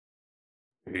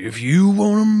If you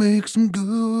want to make some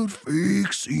good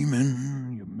fake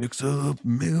semen, you mix up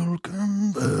milk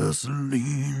and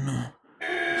Vaseline.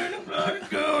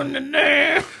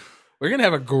 We're going to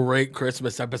have a great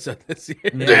Christmas episode this year.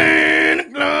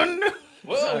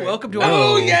 Whoa, welcome to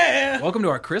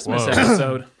our Christmas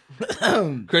episode.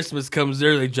 Christmas comes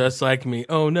early just like me.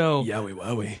 Oh, no. Yowie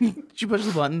wowie. Did you push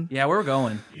the button? Yeah, we're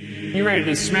going. You ready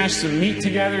to smash some meat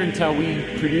together until we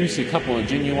produce a couple of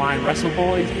genuine wrestle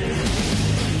boys?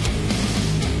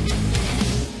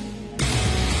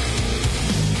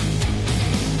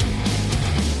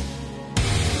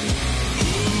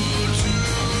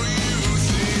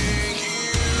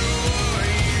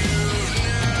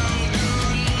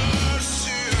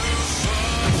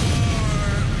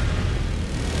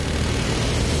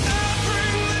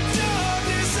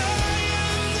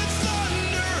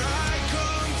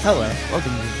 Hello,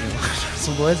 welcome to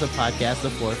Wrestle Boys, a podcast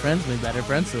of four friends made better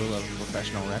friends who love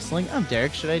professional wrestling. I'm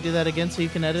Derek. Should I do that again so you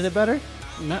can edit it better?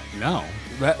 No.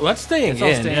 Let's stay in.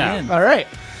 Yeah. in. All right.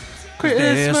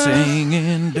 They're Christmas.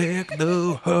 singing deck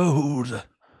the hose.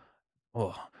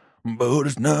 Oh, but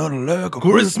it's not like a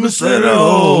Christmas at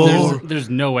all. There's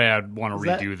no way I'd want to Is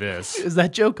that- redo this. Is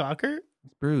that Joe Cocker?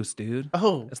 Bruce, dude.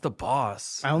 Oh, That's the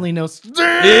boss. I only know. It's Oh,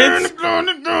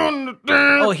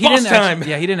 he boss didn't time.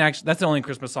 actually. Yeah, he didn't actually. That's the only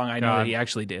Christmas song I know God. that he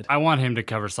actually did. I want him to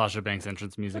cover Sasha Banks'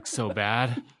 entrance music so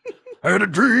bad. I had a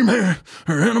dream here,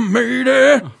 and I made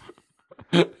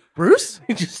it. Bruce?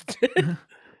 He just did.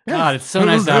 God, it's so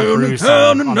nice to have Bruce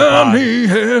Down on the pod.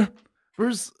 here.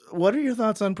 Bruce, what are your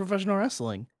thoughts on professional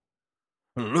wrestling?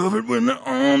 I love it when they're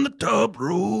on the top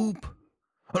rope.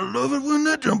 I love it when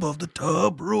they jump off the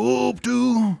top rope,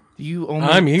 too. Do you only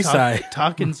I'm Eastside.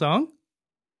 talk in song?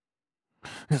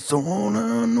 It's all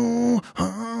I know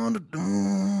how to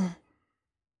do.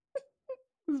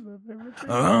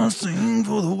 I sing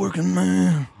for the working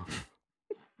man.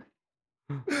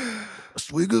 I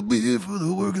swig a beer for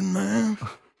the working man.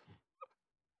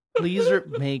 Please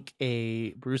make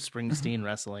a Bruce Springsteen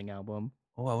wrestling album.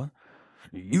 Oh,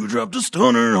 You dropped a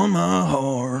stunner on my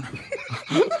heart.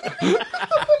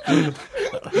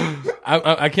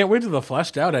 I can't wait to the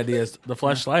fleshed out ideas, the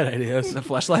fleshlight ideas. the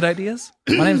flashlight ideas.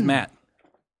 My name's Matt.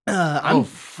 Oh,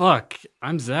 fuck.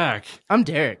 I'm Zach. I'm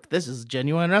Derek. This is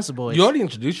Genuine Wrestle Boys. You already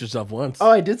introduced yourself once. Oh,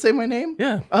 I did say my name?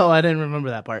 Yeah. Oh, I didn't remember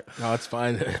that part. No, it's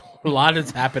fine. A lot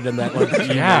has happened in that. Like,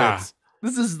 few Yeah. minutes.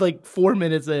 This is like 4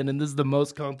 minutes in, and this is the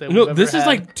most content No, we've ever this is had.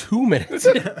 like 2 minutes.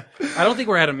 I don't think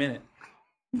we're at a minute.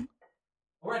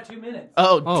 We're at 2 minutes.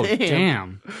 Oh, Oh, damn.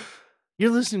 damn. You're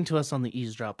listening to us on the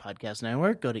Eavesdrop Podcast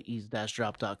Network. Go to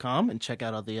ease-drop.com and check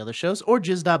out all the other shows, or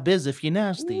jizz.biz if you're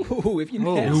nasty. Ooh, if you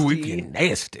Ooh, if you're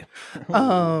nasty.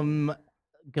 Go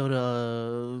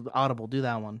to Audible. Do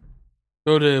that one.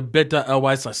 Go to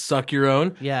bit.ly/suck your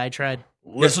own. Yeah, I tried.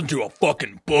 Listen to a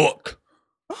fucking book.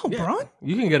 Oh, Braun?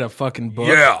 You can get a fucking book.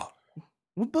 Yeah.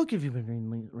 What book have you been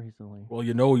reading recently? Well,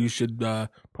 you should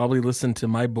probably listen to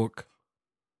my book.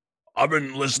 I've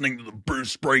been listening to the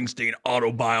Bruce Springsteen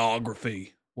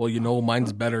autobiography. Well,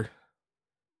 mine's better.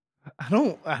 I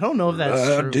don't know if that's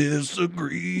I true.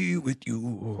 disagree with you.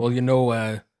 Well, he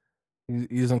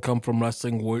doesn't come from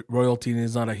wrestling royalty, and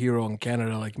he's not a hero in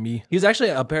Canada like me. He was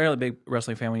actually apparently a big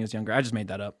wrestling fan when he was younger. I just made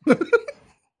that up.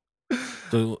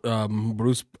 So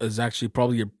Bruce is actually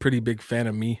probably a pretty big fan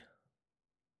of me.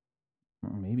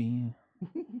 Maybe.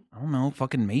 I don't know.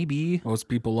 Fucking maybe. Most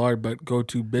people are, but go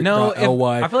to No,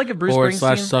 bit.ly I feel like if Bruce //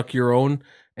 Springsteen. suck your own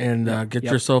and get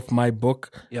Yep. yourself my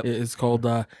book. Yep. It's called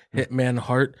Hitman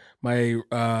Heart, my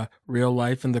real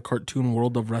life in the cartoon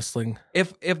world of wrestling.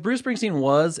 If Bruce Springsteen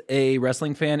was a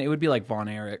wrestling fan, it would be like Von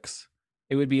Erichs.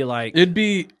 It would be like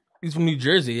He's from New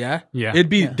Jersey, yeah? Yeah. It'd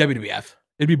be WWF.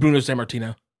 It'd be Bruno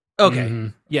Sammartino. okay,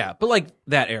 Mhm. yeah, but like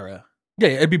that era. Yeah,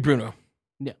 it'd be Bruno.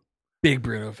 Yeah. Big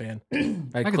Bruno fan.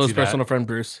 My could close see that. personal friend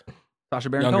Bruce. Sasha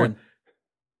Baron Younger. Cohen.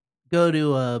 Go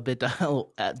to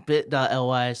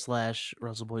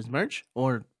bit.ly/Russell Boys merch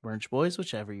or Merch Boys,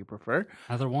 whichever you prefer,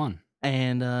 Another one.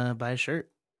 and buy a shirt.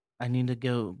 I need to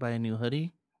go buy a new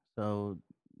hoodie, so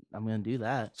I'm gonna do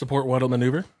that. Support Waddle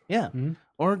Maneuver. Yeah, Mhm.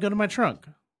 or go to my trunk.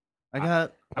 I got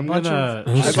a I'm bunch gonna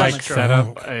of just I like got my set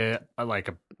trunk.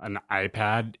 up an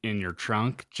iPad in your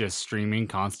trunk, just streaming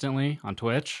constantly on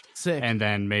Twitch, Sick. and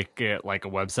then make it like a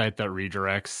website that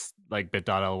redirects like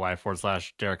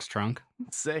bit.ly/Derek's trunk,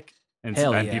 Sick. and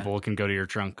Hell then yeah. people can go to your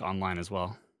trunk online as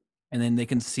well. And then they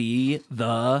can see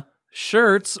the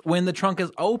shirts when the trunk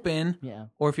is open, Yeah,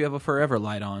 or if you have a forever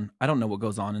light on. I don't know what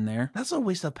goes on in there. that's a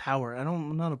waste of power.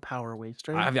 I'm not a power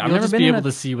waster. I've You'll never just been be in able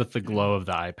a- to see with the glow of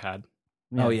the iPad,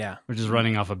 Oh yeah. which is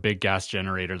running off a big gas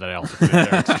generator that I also put in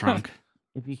Derek's trunk.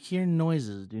 If you hear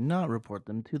noises, do not report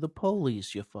them to the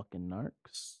police, you fucking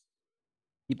narcs.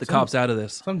 Keep the cops out of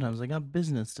this. Sometimes I got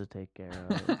business to take care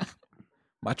of.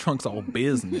 My trunk's all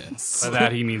business. By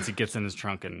that he means he gets in his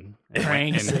trunk and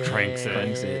cranks it. Cranks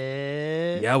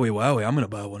it. Yowie wowie, I'm gonna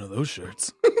buy one of those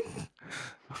shirts.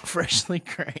 Freshly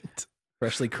cranked.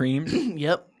 Freshly creamed.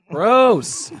 Yep.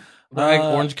 Gross. Like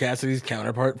Orange Cassidy's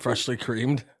counterpart, freshly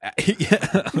creamed.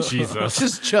 Yeah. Jesus.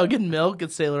 Just chugging milk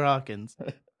at Sailor Hawkins.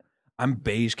 I'm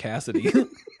beige Cassidy.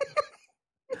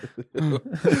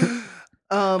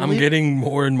 I'm getting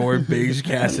more and more beige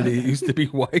Cassidy. It used to be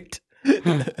white.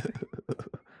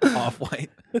 Off-white.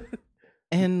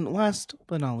 And last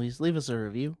but not least, leave us a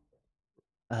review.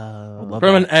 love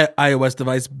From an iOS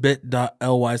device,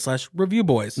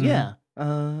 bit.ly/reviewboys. Yeah.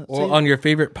 Or on your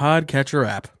favorite podcatcher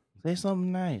app. Say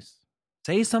something nice.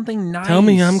 Say something nice. Tell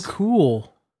me I'm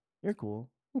cool. You're cool.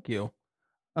 Thank you.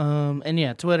 And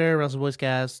yeah, Twitter,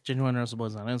 RussellBoysCast, Genuine Russell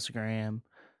Boys on Instagram.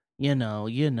 You know.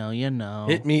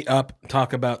 Hit me up,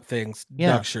 talk about things.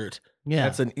 Yeah. Duck shirt. Yeah.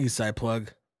 That's an Eastside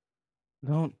plug.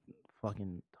 Don't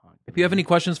fucking talk. If you have any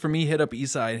questions for me, hit up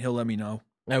Eastside. He'll let me know.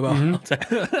 I will.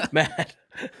 Matt,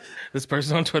 this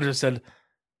person on Twitter said,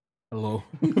 hello.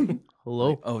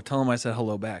 Hello. Oh, tell him I said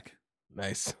hello back.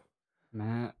 Nice.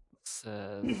 Matt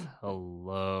says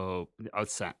hello. Oh,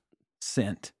 it's sent.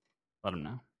 Sent. Let him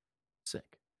know. Sick.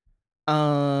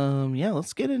 Yeah,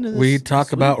 let's get into this. We talk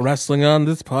this about week. wrestling on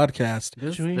this podcast.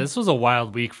 This was a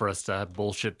wild week for us to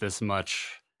bullshit this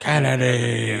much.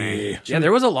 Kennedy. Yeah,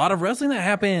 there was a lot of wrestling that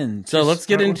happened. So let's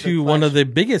get start with into the one of Flash.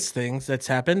 the biggest things that's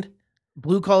happened.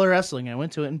 Blue collar wrestling. I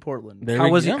went to it in Portland. There How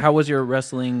we was go. how was your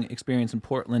wrestling experience in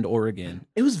Portland, Oregon?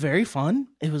 It was very fun.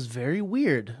 It was very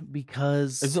weird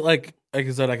because Is it like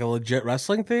is that like a legit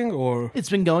wrestling thing or it's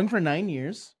been going for 9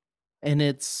 years, and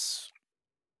it's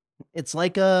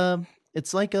like a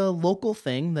local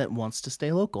thing that wants to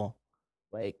stay local.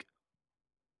 Like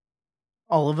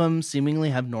all of them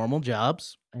seemingly have normal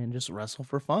jobs and just wrestle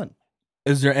for fun.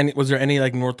 was there any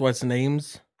like Northwest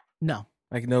names? No,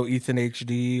 Like no Ethan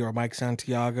HD or Mike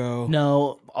Santiago?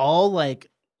 no, all like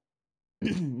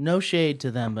no shade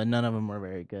to them, but none of them were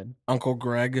very good. Uncle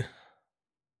Greg?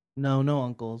 No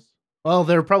uncles. Well,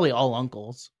 they're probably all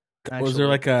uncles. Was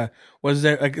there actually.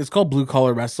 it's called blue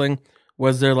collar wrestling.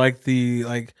 Was there like the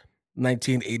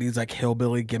 1980s like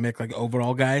hillbilly gimmick like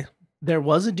overall guy? There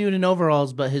was a dude in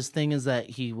overalls, but his thing is that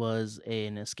he was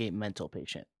an escaped mental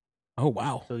patient. Oh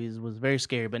wow. So he was very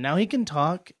scary. But now he can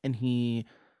talk and he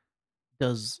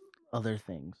does other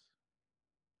things.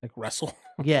 Like wrestle.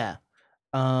 Yeah.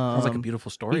 Sounds like a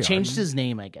beautiful story. He changed Arden. his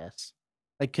name, I guess.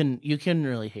 You can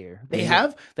really hear. They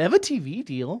Yeah. have a TV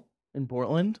deal in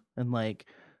Portland, and like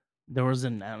there was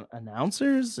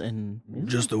announcers and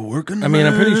Just a working I mean,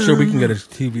 I'm pretty sure we can man. get a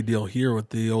TV deal here with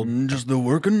the old Just the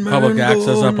working man. Public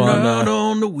access up going on, out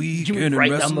on the weekend right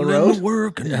and down the wrestling road?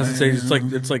 working I have to say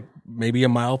man. it's like maybe a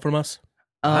mile from us.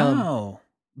 Wow.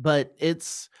 but it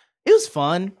was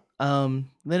fun.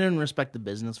 They didn't respect the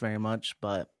business very much,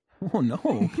 but Oh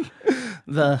no.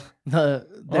 the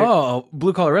Oh,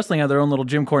 Blue Collar Wrestling had their own little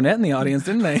Jim Cornette in the audience,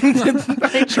 didn't they?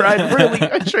 I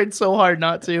tried so hard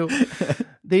not to.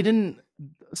 They didn't.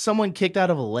 Someone kicked out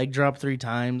of a leg drop 3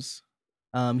 times.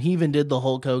 He even did the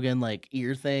Hulk Hogan like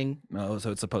ear thing. Oh,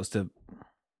 so it's supposed to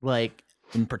Like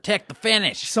protect the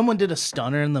finish. someone did a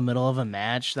stunner in the middle of a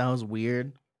match. That was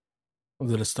weird.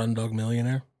 Was it a Stun Dog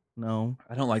Millionaire? No.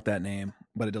 I don't like that name,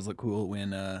 but it does look cool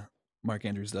when Mark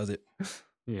Andrews does it.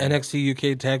 Yeah. NXT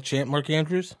UK Tag Champ Mark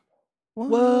Andrews. Whoa.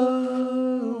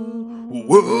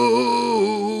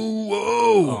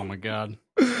 Whoa. Oh my god.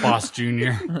 Boss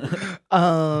Junior.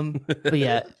 But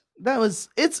yeah,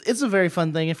 it's a very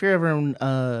fun thing. If you're ever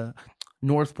in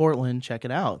North Portland, check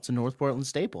it out. It's a North Portland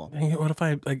staple. Dang it, what if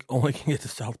I like only can get to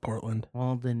South Portland?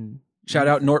 Well, then Shout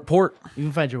out Northport. you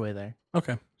can find your way there.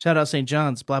 Okay. Shout out St.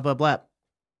 John's. Blah blah blah.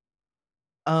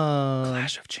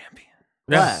 Clash of Champions.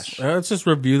 Clash. Let's just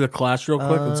review the Clash real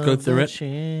quick. Let's go of through the it.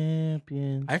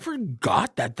 Champions. I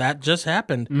forgot that just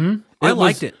happened. Mm-hmm. I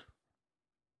liked it.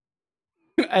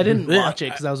 I didn't Yeah, watch it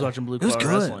because I was watching Blue It was Collar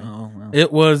good. Wrestling. Oh,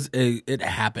 well. It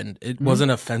happened. It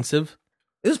wasn't offensive.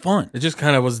 It was fun. It just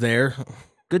kind of was there.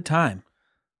 Good time.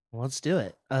 Well, let's do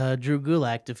it. Drew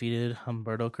Gulak defeated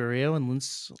Humberto Carrillo and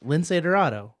Lince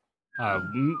Dorado.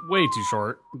 Way too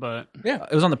short, but Yeah,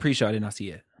 It was on the pre-show. I did not see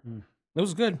it. it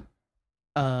was good.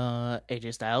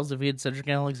 AJ Styles defeated Cedric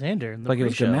Alexander in the Like it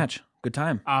was a pre-show. good match. Good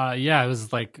time. yeah, it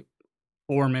was like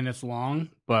 4 minutes long.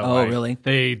 But Oh, like, really?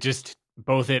 They just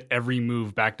both hit every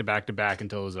move back to back to back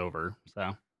until it was over.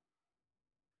 So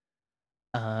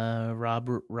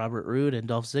Robert Roode and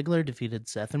Dolph Ziggler defeated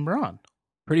Seth and Braun.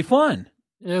 Pretty fun.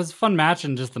 It was a fun match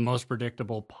and just the most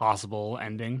predictable possible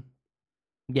ending.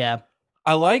 Yeah.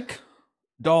 I like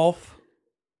Dolph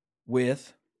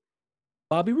with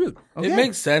Bobby Roode. It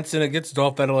makes sense, and it gets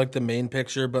Dolph out of like the main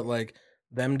picture, but like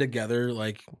them together,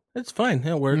 like it's fine.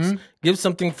 It works. Mhm. Give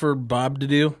something for Bob to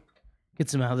do.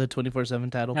 Gets him out of the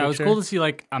 24/7 title Yeah, it was picture. cool to see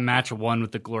like a match won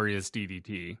with the glorious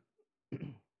DDT.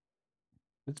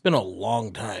 It's been a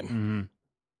long time.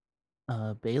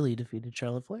 Mm-hmm. Bailey defeated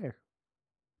Charlotte Flair.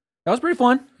 That was pretty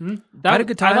fun. That, had a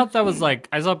good time. I thought that was like,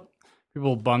 I saw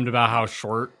people bummed about how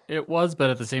short it was, but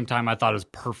at the same time, I thought it was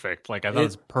perfect. Like, I thought it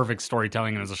was perfect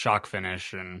storytelling and it was a shock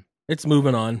finish. And It's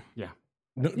moving on. Yeah.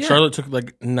 Charlotte took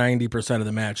like 90% of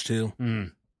the match too.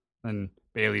 and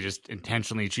Bailey just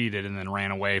intentionally cheated and then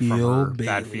ran away from Yo, her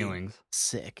bad Bailey. feelings.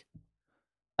 Sick.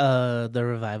 The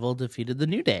Revival defeated the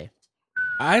New Day.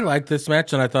 I liked this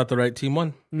match, and I thought the right team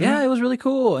won. Yeah, it was really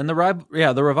cool. And the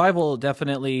revival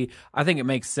definitely, I think it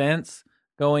makes sense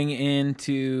going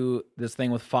into this thing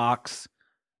with Fox,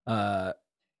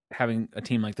 having a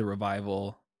team like the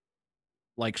Revival,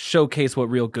 like showcase what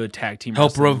real good tag team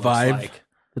Help wrestling looks revive like.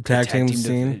 the tag team divi-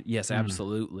 scene. Yes,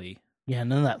 absolutely. Yeah,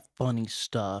 none of that funny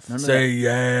stuff. None of Say that-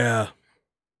 yeah.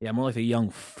 Yeah, more like the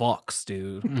young fucks,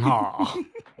 dude. Aw.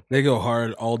 They go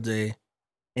hard all day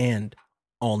and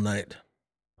all night.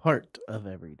 Part of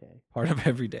every day. Part of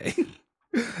every day.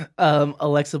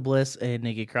 Alexa Bliss and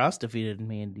Nikki Cross defeated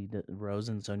Mandy Rose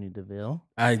and Sonya Deville.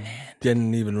 I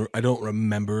don't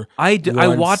remember. I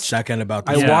one watched second about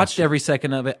I this. watched every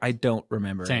second of it. I don't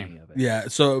remember Same. any of it. Yeah,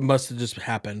 so it must have just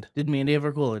happened. Did Mandy have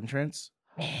her cool entrance?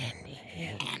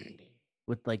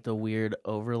 With like the weird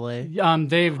overlay.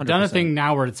 They've done a 100%. thing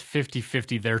now where it's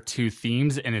 50-50 their two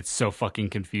themes, and it's so fucking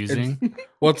confusing.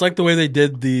 Well, it's like the way they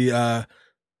did the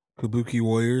Kabuki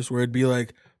Warriors, where it'd be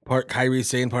like part Kairi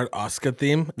Sane, part Asuka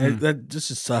theme. That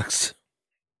just sucks.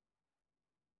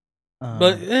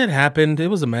 But it happened. It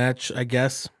was a match, I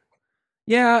guess.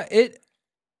 Yeah, it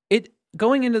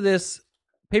going into this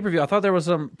pay-per-view, I thought there was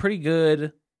some pretty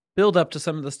good build up to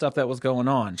some of the stuff that was going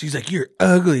on. She's like, "You're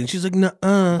ugly," and she's like,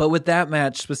 "Nuh-uh." But with that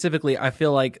match specifically, I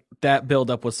feel like that build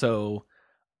up was so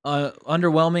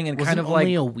underwhelming and was kind it of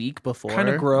only like a week before? kind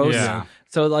of gross. Yeah.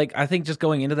 So like I think just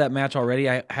going into that match already,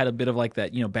 I had a bit of like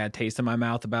that, bad taste in my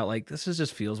mouth about like this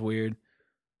just feels weird.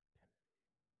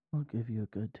 I'll give you a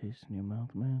good taste in your mouth,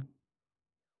 man.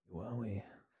 Wowie.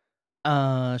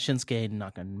 Shinsuke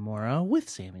Nakamura with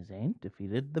Sami Zayn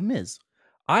defeated The Miz.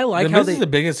 I like The how Miz is the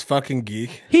biggest fucking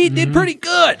geek. he did pretty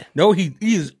good. No, he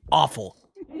is awful.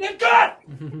 He did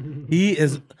good. He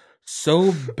is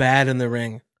so bad in the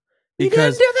ring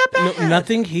because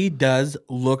nothing he does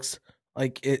looks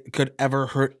like it could ever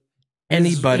hurt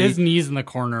anybody. His knees in the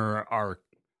corner are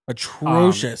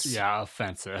atrocious.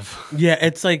 offensive. Yeah,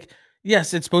 it's like,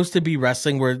 yes, it's supposed to be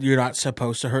wrestling where you're not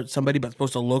supposed to hurt somebody, but it's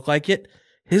supposed to look like it.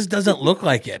 His doesn't look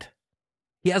like it.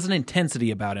 He has an intensity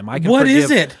about him. What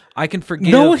is it? I can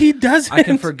forgive. No, he doesn't. I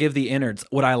can forgive the innards.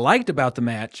 What I liked about the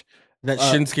match, that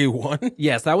Shinsuke won.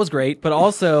 yes, that was great. But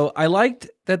also, I liked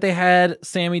that they had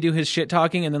Sammy do his shit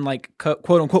talking and then like quote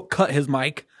unquote cut his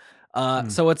mic.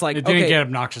 So it's like It didn't okay, get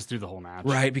obnoxious through the whole match.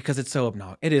 right, because it's so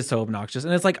obnoxious. It is so obnoxious,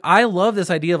 and it's like I love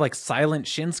this idea of like silent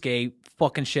Shinsuke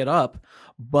fucking shit up,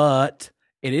 but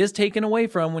it is taken away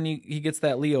from when he gets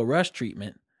that Leo Rush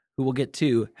treatment. Who we'll get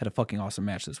to had a fucking awesome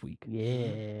match this week.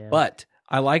 Yeah. But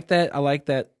I like that. I like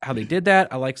that how they did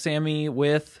that. I like Sammy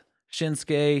with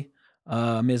Shinsuke.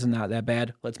 Miz is not that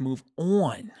bad. Let's move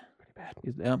on.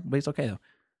 Pretty bad. But it's okay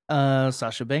though.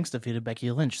 Sasha Banks defeated Becky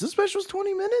Lynch. This match was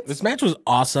 20 minutes. This match was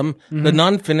awesome. The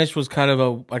non-finish was kind of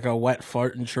a wet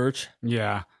fart in church.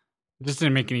 Yeah. It just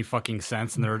didn't make any fucking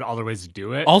sense, and there are other ways to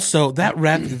do it. Also, that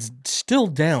ref is still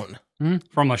down.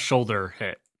 From a shoulder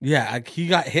hit. Yeah, like he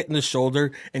got hit in the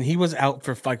shoulder and he was out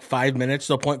for like 5 minutes.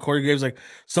 To the point Corey Graves like,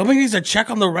 somebody needs to check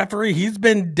on the referee. He's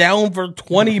been down for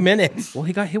 20 minutes. Well,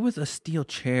 he got hit with a steel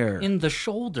chair. In the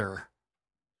shoulder.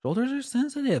 Shoulders are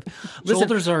sensitive. Listen,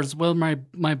 Shoulders are as well my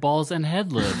balls and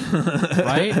head live.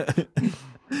 Right?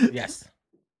 Yes.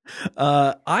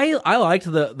 I liked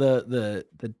the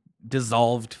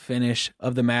dissolved finish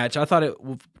of the match. I thought it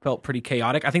felt pretty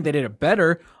chaotic. I think they did it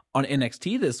better on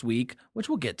NXT this week, which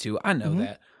we'll get to. I know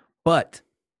that. But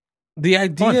The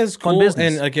idea Fun. is Fun cool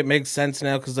business. and like it makes sense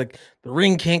now because like the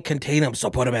ring can't contain him,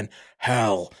 so put him in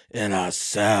hell in a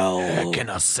cell.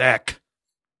 a sec.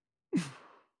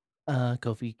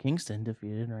 Kofi Kingston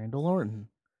defeated Randall Orton.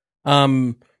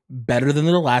 Better than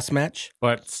their last match.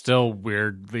 But still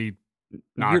weirdly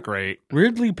not Weird- great.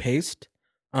 Weirdly paced.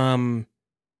 Orton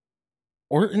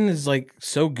is like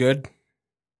so good,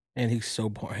 and he's so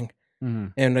boring.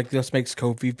 And like this makes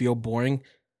Kofi feel boring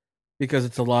because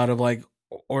it's a lot of like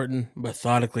Orton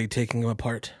methodically taking him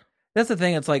apart. That's the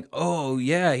thing. It's like, oh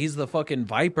yeah, he's the fucking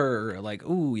Viper. Like,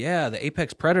 ooh yeah, the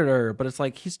Apex Predator. But it's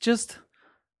like he's just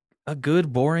a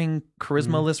good, boring,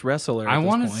 charisma-less wrestler. I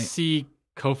want to see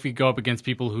Kofi go up against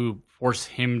people who force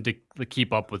him to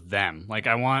keep up with them. Like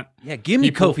I want, give me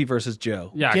people- Kofi versus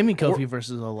Joe. yeah, Give me Kofi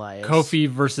versus Elias. Kofi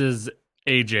versus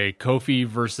AJ, Kofi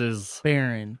versus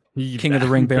Baron. King of the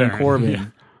Ring, Baron Corbin. Yeah.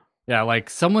 Yeah, like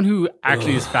someone who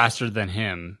actually is faster than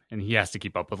him and he has to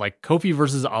keep up with, like Kofi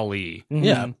versus Ali. Mhm.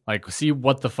 Yeah. Like, see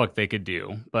what the fuck they could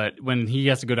do. But when he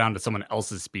has to go down to someone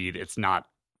else's speed, it's not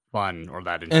fun or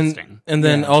that interesting. And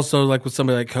then Yeah. also like with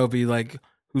somebody like Kofi, like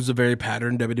who's a very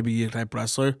patterned WWE type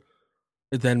wrestler,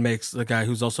 it then makes the guy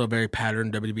who's also a very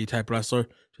patterned WWE type wrestler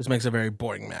just makes a very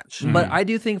boring match. Mhm. But I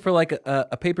do think for like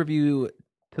a pay-per-view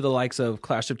to the likes of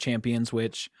Clash of Champions,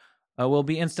 which will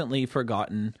be instantly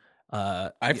forgotten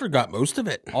I forgot most of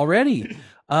it. already.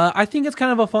 I think it's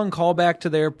kind of a fun callback to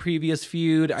their previous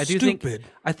feud. I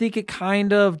think it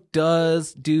kind of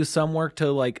does do some work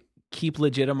to like keep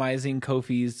legitimizing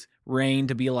Kofi's reign,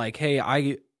 to be like, hey,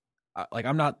 I've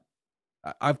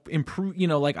improved,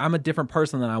 like I'm a different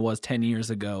person than I was 10 years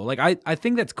ago. Like I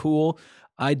think that's cool.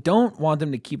 I don't want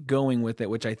them to keep going with it,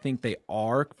 which I think they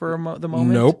are for the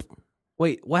moment. Nope.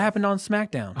 Wait, what happened on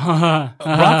SmackDown? Brock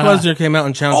Lesnar came out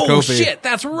and challenged Oh Kofi. shit,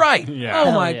 that's right. Yeah. Oh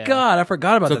Hell my yeah. god, I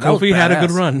forgot about So that. That was Kofi had a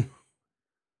good badass. run.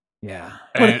 Yeah.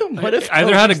 And What if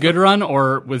either had a Kofi's good run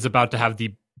or was about to have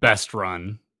the best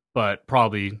run, but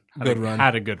probably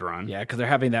had a good run. Yeah, because they're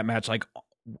having that match like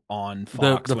on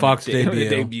Fox. The when Fox it when it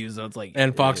debut. debuts. So it's like,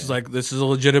 And Fox is like, this is a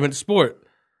legitimate sport.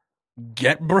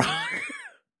 Get Brock.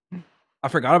 I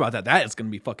forgot about that. That is going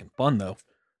to be fucking fun though.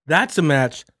 That's a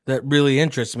match that really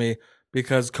interests me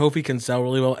because Kofi can sell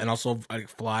really well and also like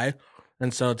fly.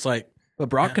 And so it's like, But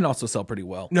Brock can also sell pretty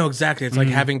well. no, exactly. It's like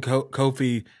having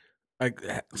Kofi like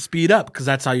speed up because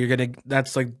that's how you're getting.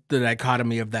 That's like the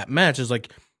dichotomy of that match is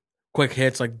like quick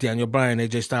hits, like Daniel Bryan,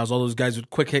 AJ Styles, all those guys with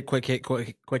quick hit, 12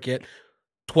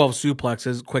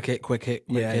 suplexes, quick hit, quick hit.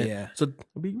 Yeah. So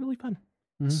it'll be really fun.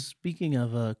 Speaking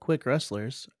of quick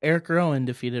wrestlers, Eric Rowan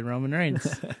defeated Roman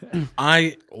Reigns.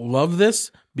 I love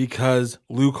this because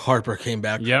Luke Harper came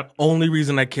back. Yep. Only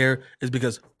reason I care is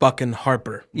because fucking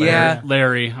Harper. Yeah.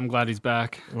 Larry, I'm glad he's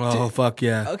back. Oh fuck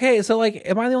yeah. Okay, so like,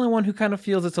 am I the only one who kind of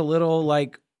feels it's a little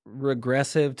like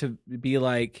regressive to be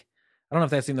like, I don't know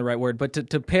if that's even the right word, but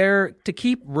to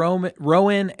keep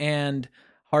Rowan and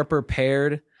Harper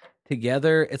paired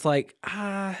together, it's like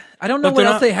I don't know But what they're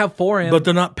else not- they have for him. But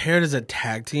they're not paired as a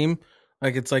tag team.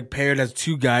 Like it's like paired as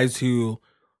two guys who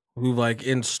like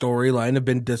in storyline have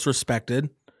been disrespected.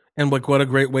 And like what a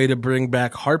great way to bring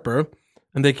back Harper.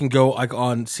 And they can go like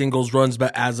on singles runs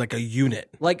but as like a unit.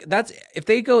 Like that's if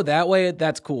they go that way,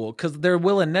 that's cool because there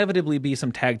will inevitably be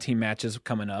some tag team matches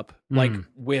coming up, like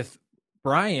with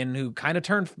Brian, who kind of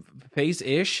turned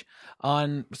face-ish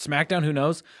on SmackDown. Who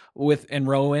knows? And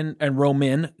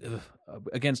Roman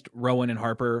against Rowan and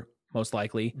Harper, most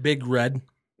likely. Big Red.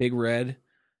 Big Red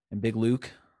and Big Luke.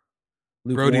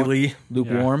 Brody Warm, Lee.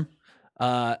 lukewarm.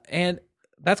 And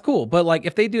that's cool. But like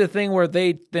if they do a thing where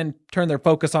they then turn their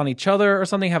focus on each other or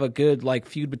something, have a good like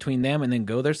feud between them and then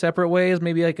go their separate ways,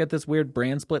 maybe like at this weird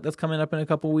brand split that's coming up in a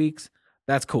couple weeks.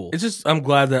 That's cool. It's just I'm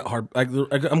glad that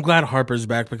I'm glad Harper's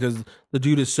back because the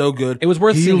dude is so good. It was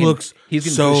worth he seeing him. looks He's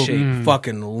in so good shape.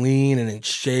 fucking lean and in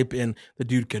shape, and the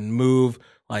dude can move.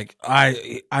 Like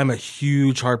I'm a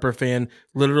huge Harper fan.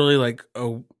 Literally like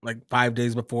 5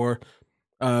 days before,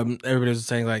 everybody was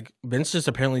saying like Vince just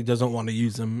apparently doesn't want to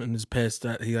use him and is pissed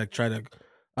that he like tried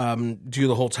to do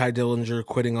the whole Ty Dillinger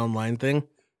quitting online thing,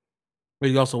 but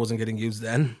he also wasn't getting used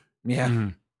then. Yeah.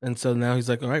 Mhm. And so now he's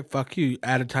like, all right, fuck you.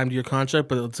 Added time to your contract,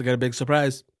 but let's get a big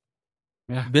surprise.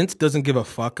 Yeah. Vince doesn't give a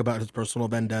fuck about his personal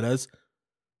vendettas.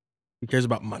 He cares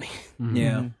about money. Mhm.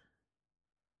 Yeah.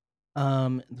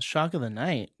 The shock of the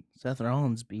night, Seth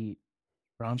Rollins beat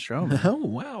Braun Strowman. Oh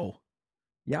wow.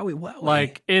 Yowie wow.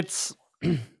 Like it's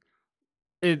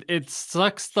it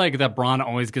sucks like that Braun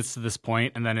always gets to this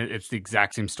point and then it's the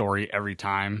exact same story every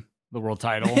time, the world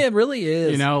title. it really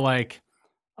is. You know, like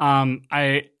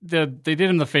they did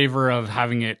him the favor of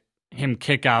having him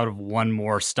kick out of one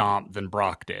more stomp than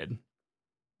Brock did.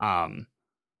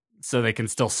 So they can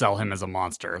still sell him as a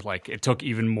monster. Like it took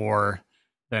even more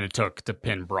than it took to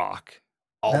pin Brock.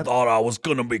 I thought I was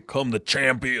gonna become the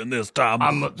champion this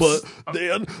time, but but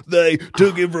then they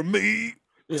took it from me.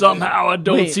 Somehow I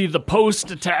don't Wait. see the post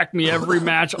attack me every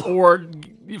match or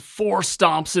 4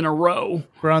 stomps in a row.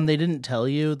 Braun, they didn't tell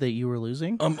you that you were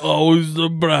losing? I'm always the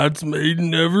bridesmaid,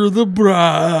 never the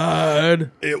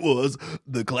bride. It was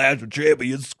the Clash of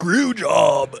Champions screw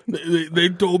job. They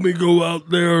told me go out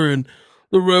there and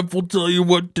the ref will tell you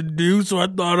what to do. So I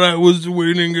thought I was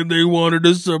winning, and they wanted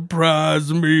to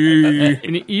surprise me.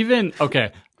 And even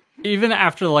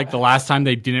after like the last time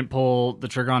they didn't pull the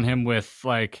trigger on him with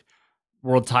like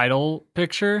world title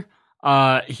picture,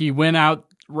 he went out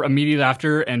immediately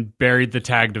after and buried the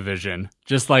tag division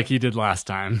just like he did last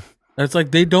time. It's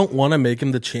like they don't want to make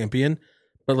him the champion,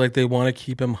 but like they want to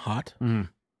keep him hot. Mm.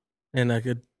 And like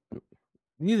you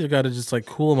either got to just like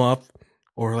cool him off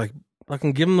or like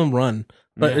fucking give him a run.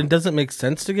 But it doesn't make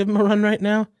sense to give him a run right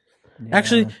now. Yeah.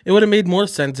 Actually, it would have made more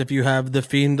sense if you have the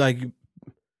Fiend like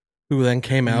who then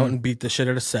came out and beat the shit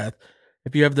out of Seth.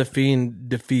 If you have the Fiend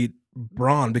defeat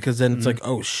Braun, because then it's like,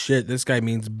 oh shit, this guy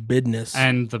means business.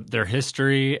 And their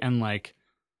history and like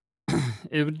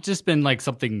it would just been like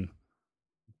something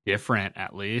different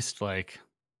at least. Like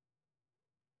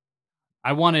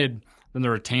I wanted them to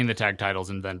retain the tag titles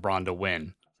and then Braun to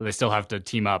win. So they still have to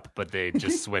team up, but they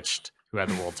just switched who had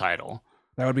the world title.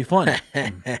 That would be fun.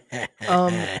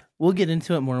 We'll get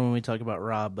into it more when we talk about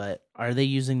Raw, but are they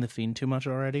using the Fiend too much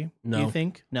already? No. Do you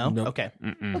think? No? Nope. Okay.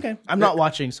 Mm-mm. Okay. I'm not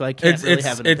watching, so I can't really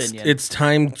have an opinion. It's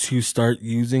time to start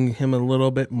using him a little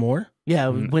bit more. Yeah,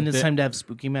 when it's time to have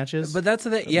spooky matches. But that's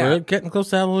the thing. Yeah, We're getting close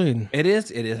to Halloween. it is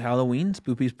Halloween,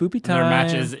 spoopy time. Their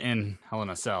matches in Hell in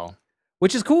a Cell.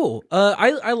 Which is cool.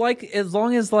 I like, as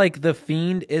long as like the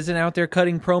Fiend isn't out there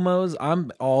cutting promos,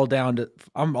 I'm all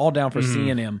down for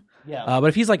seeing him. Yeah. But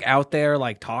if he's like out there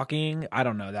like talking, I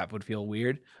don't know, that would feel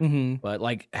weird. Mm-hmm. But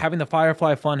like having the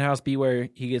Firefly Funhouse be where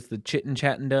he gets the chitting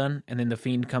chatting done, and then the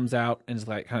Fiend comes out and is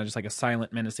like kind of just like a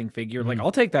silent menacing figure. Like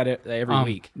I'll take that every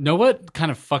week. Know what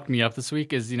kind of fucked me up this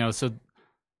week is, so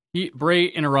Bray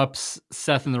interrupts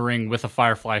Seth in the ring with a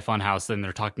Firefly Funhouse, and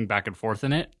they're talking back and forth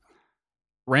in it.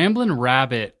 Ramblin'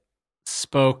 Rabbit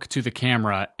spoke to the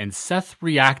camera, and Seth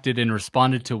reacted and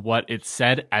responded to what it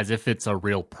said as if it's a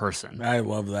real person. I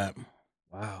love that.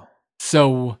 Wow.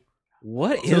 So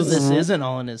What So is this isn't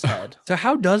all in his head. So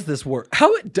how does this work?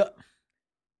 How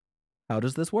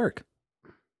does this work?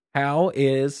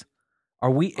 Is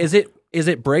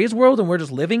it Bray's world and we're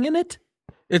just living in it?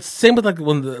 It's same with like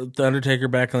when the Undertaker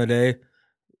back in the day.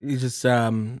 He just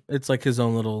it's like his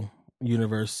own little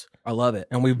universe, I love it.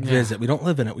 and we visit. We don't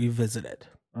live in it. We visit it.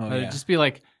 Oh, it'd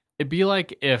be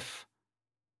like if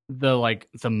the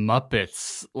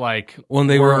Muppets When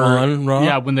they were on Raw?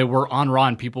 Yeah, when they were on Raw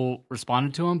and people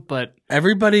responded to them, but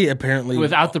Everybody apparently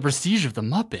without the prestige of the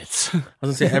Muppets. I was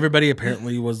gonna say everybody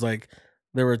apparently was like,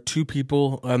 there were two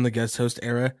people on the guest host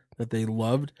era that they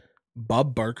loved: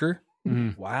 Bob Barker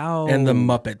Wow. and the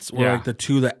Muppets were Yeah. like the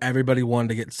two that everybody wanted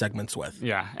to get segments with.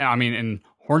 Yeah, I mean, and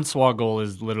Hornswoggle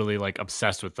is literally like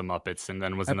obsessed with the Muppets, and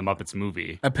then was in the Muppets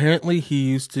movie. Apparently, he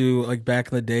used to like back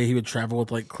in the day. He would travel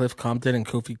with like Cliff Compton and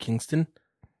Kofi Kingston,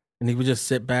 and he would just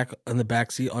sit back in the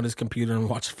back seat on his computer and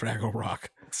watch Fraggle Rock.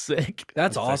 Sick.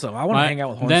 That's awesome. I want to hang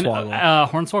out with Then Hornswoggle.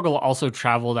 Hornswoggle also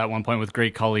traveled at one point with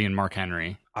Great Khali and Mark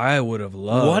Henry. I would have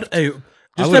loved.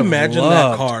 Just imagine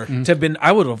that car.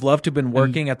 I would have loved to have been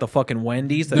working at the fucking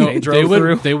Wendy's that they They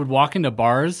drove through. would walk into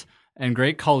bars, and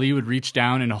Great Khali would reach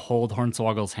down and hold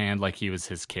Hornswoggle's hand like he was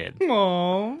his kid.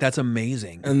 Aww. That's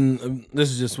amazing. And this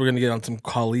is just, we're gonna get on some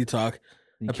Khali talk.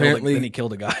 Apparently, Then he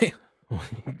killed a guy.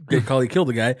 Great Khali killed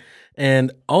a guy,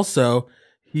 and also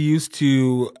he used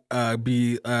to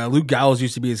be Luke Gallows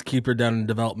used to be his keeper down in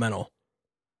developmental.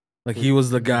 Like he was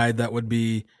the guy that would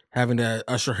be having to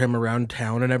usher him around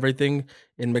town and everything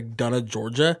in McDonough,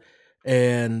 Georgia,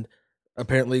 and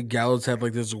apparently Gallows had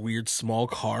like this weird small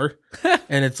car,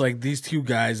 and it's like these two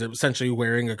guys are essentially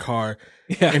wearing a car,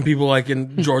 and people like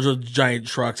in Georgia giant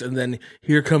trucks, and then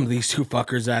here come these two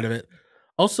fuckers out of it.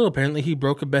 Also, apparently he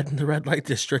broke a bed in the red light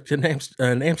district in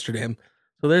Amsterdam.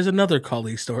 So there's another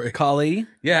Khali story. Khali?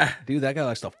 Yeah, Dude, that guy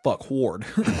likes to fuck horde.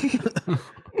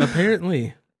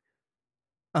 apparently.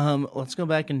 Let's go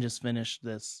back and just finish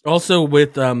this. Also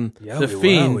with the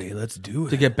Fiend, let's do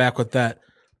to get back with that,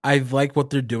 I like what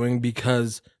they're doing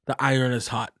because the iron is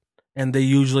hot, and they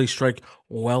usually strike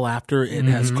well after it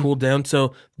has cooled down.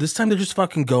 So this time they're just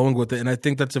fucking going with it, and I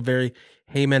think that's a very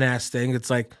Heyman-ass thing. It's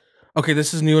like, okay,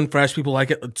 this is new and fresh. People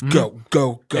like it. Let's go.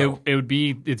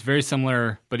 It's very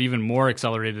similar, but even more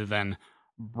accelerated than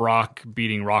Brock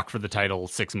beating Rock for the title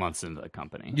 6 months into the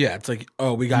company. Yeah, it's like,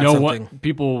 oh, we got something.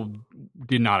 People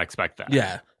did not expect that.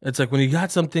 Yeah, it's like when you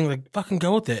got something, like fucking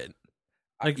go with it.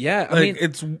 Like, Yeah, I like,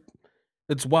 mean-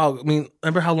 it's wild. I mean,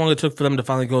 remember how long it took for them to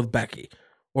finally go with Becky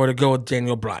or to go with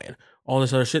Daniel Bryan? All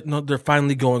this other shit. No, they're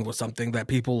finally going with something that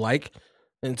people like,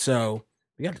 and so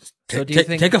yeah, just So do you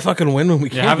think- take a fucking win when we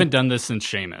They can. haven't done this since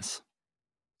Sheamus.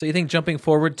 So you think jumping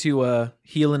forward to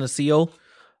Heel and a Seal,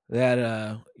 that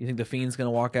you think the Fiend's going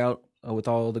to walk out with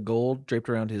all the gold draped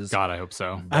around his. God, I hope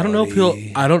so. I don't know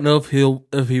if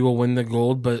he will win the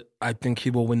gold, but I think he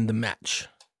will win the match.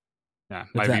 Yeah,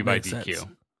 If might that be by makes DQ. sense.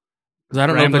 'Cause I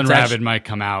don't know if Ramblin' it's Rabbit actually, might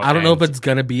come out. I don't know if and- it's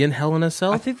gonna be in Hell in a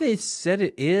Cell. I think they said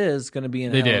it is going to be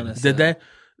in. They Hell in did. a Did Cell. they?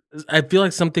 I feel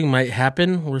like something might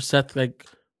happen where Seth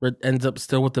ends up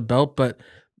still with the belt, but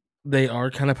they are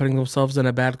kind of putting themselves in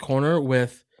a bad corner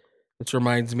with. This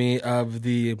reminds me of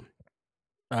the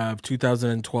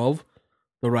 2012,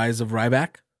 the Rise of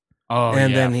Ryback, Oh,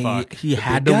 and yeah, then fuck. he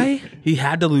had big to guy? he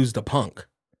had to lose to Punk,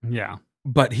 Yeah.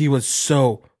 but he was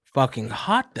so fucking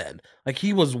hot then. Like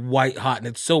he was white hot, and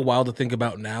it's so wild to think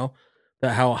about now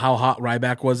that how hot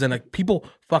Ryback was, and like people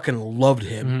fucking loved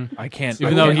him. Mhm. I can't.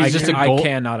 Even I though can't- he's just I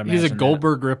cannot imagine. He's a that.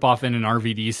 Goldberg ripoff in an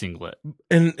RVD singlet.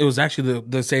 And it was actually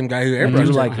the same guy who I do airbrushed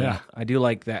him. like Yeah. that. I do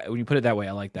like that. When you put it that way,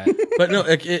 I like that. But no,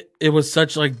 it was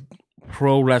such like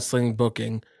pro wrestling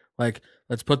booking. Like,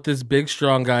 let's put this big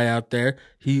strong guy out there.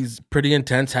 He's pretty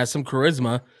intense, has some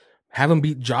charisma. Have him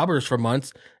beat jobbers for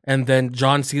months, and then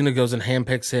John Cena goes and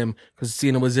handpicks him because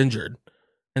Cena was injured,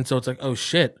 and so it's like, oh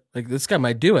shit, like this guy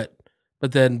might do it.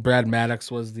 But then Brad Maddox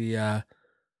was the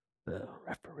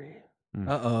referee.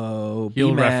 Uh-oh.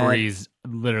 Heel referees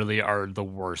literally are the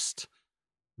worst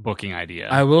booking idea.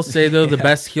 I will say though, the Yeah.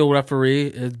 best heel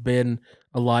referee has been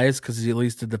Elias because he at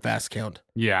least did the fast count.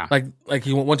 yeah. Like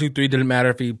he went 1, 2, 3. Didn't matter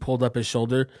if he pulled up his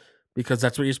shoulder because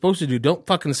that's what you're supposed to do. Don't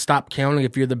fucking stop counting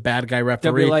if you're the bad guy They'll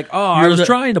referee. be like, oh, I You're was the-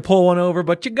 trying to pull one over,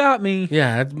 but you got me.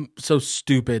 Yeah, that's so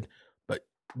stupid. But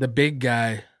the big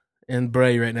guy and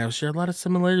Bray right now share a lot of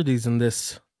similarities in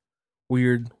this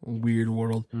weird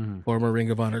world. Mhm. Former Ring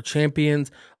of Honor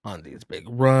champions on these big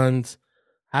runs.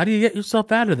 How do you get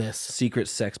yourself out of this? Secret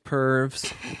sex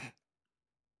pervs.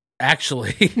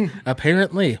 Actually,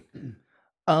 apparently.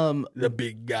 Um, The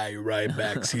big guy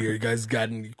Ryback's here. You guys got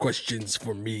any questions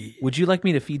for me? Would you like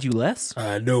me to feed you less?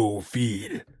 No,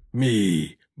 feed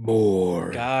me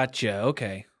more. Gotcha.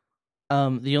 Okay.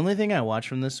 the only thing I watched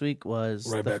from this week was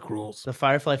Ryback rules. the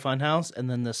Firefly Funhouse, and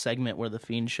then the segment where the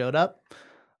Fiend showed up.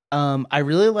 I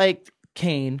really liked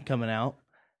Kane coming out,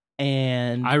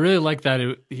 and I really like that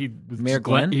he was Mayor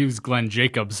Glenn? He was Glenn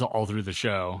Jacobs all through the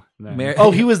show. Then- Mayor-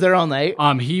 oh, he was there all night.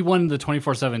 he won the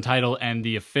 24/7 title, and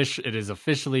it is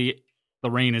officially the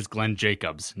reign is Glenn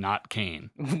Jacobs, not Kane.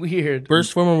 Weird.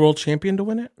 First former world champion to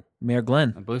win it. Mayor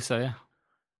Glenn. I believe so. Yeah.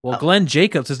 Well, Glenn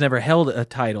Jacobs has never held a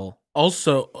title.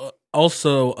 Also,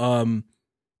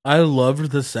 I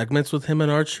loved the segments with him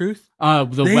and R-Truth.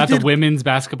 At They the did- Women's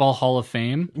Basketball Hall of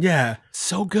Fame. Yeah,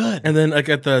 So good. and then like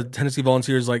at the Tennessee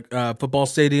Volunteers football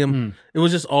stadium, it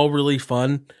was just all really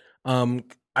fun.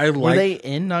 I Were like they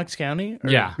in Knox County? Or-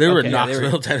 Yeah. they were Okay, in yeah, they were-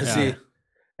 Knoxville, Tennessee, yeah.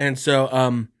 and so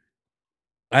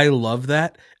I love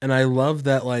that, and I love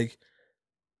that like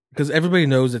because everybody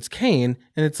knows it's Kane,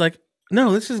 and it's like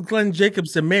no, this is Glenn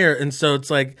Jacobs, the mayor, and so it's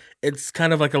like it's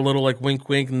kind of like a little like wink,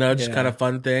 wink, nudge Yeah. kind of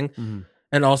fun thing. Mhm.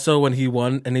 And also when he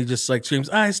won and he just like screams,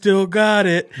 "I still got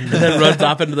it," and then runs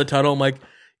off into the tunnel. I'm like,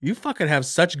 you fucking have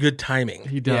such good timing.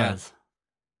 He does.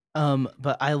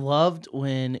 But I loved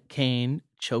when Kane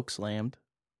chokeslammed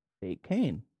fake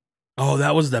Kane. Oh,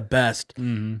 that was the best.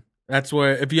 hmm That's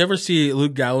where if you ever see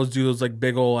Luke Gallows do those like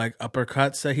big old like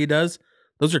uppercuts that he does,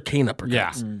 those are Kane uppercuts. Yeah.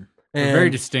 Mm. They're And, very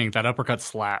distinct. That uppercut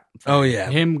slap. Oh yeah,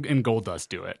 Him and Goldust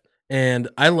do it. and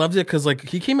I loved it because like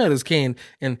he came out as Kane,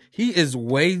 and he is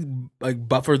way like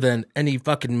buffer than any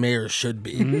fucking mayor should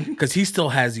be because he still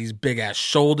has these big ass Yeah,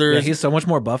 shoulders. he's so much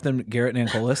more buff than Garrett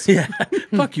Nancolis. Yeah,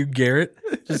 fuck you, Garrett.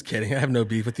 Just kidding. I have no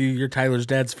beef with you. You're Tyler's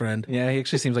dad's friend. Yeah, he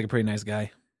actually seems like a pretty nice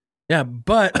guy. Yeah,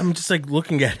 but I'm just like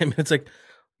looking at him, and it's like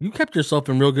you kept yourself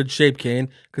in real good shape, Kane,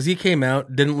 because he came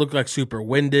out, didn't look like super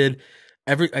winded.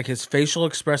 Like his facial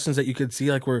expressions that you could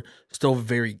see like were still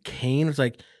very Kane. It's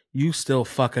like you still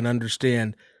fucking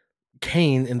understand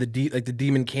Kane and the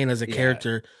demon Kane as a Yeah.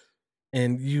 character,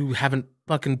 and you haven't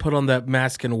fucking put on that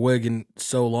mask and wig in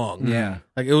so long. Yeah.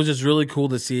 Like it was just really cool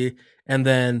to see. And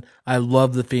then I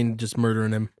love the Fiend just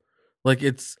murdering him. Like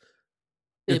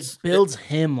It builds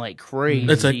him like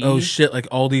crazy. it's like, oh shit, like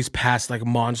all these past like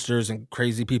monsters and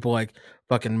crazy people like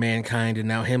fucking Mankind and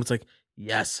now him. It's like,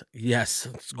 yes,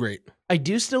 it's great. I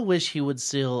do still wish he would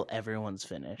steal everyone's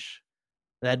finish.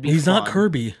 That'd be He's not fun.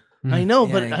 Kirby. I know,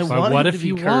 Yeah, but I but want what him if to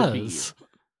he be Kirby. was?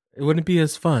 It wouldn't be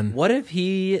as fun. What if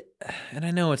he? And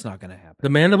I know it's not going to happen. The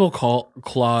mandible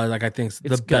claw, like I think, is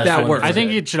the It's best. good. That one. works. I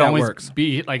think it should That always works.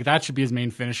 be like that should be his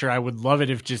main finisher. I would love it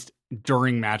if just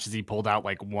during matches he pulled out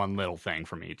like one little thing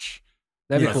from each.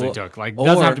 That'd Yeah. be They cool. took like Or-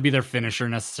 doesn't have to be their finisher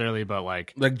necessarily, but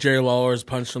like Like Jerry Lawler's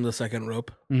punch from the second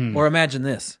rope. mhm. Or imagine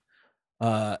this: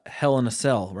 Hell in a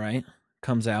Cell, right?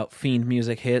 comes out, Fiend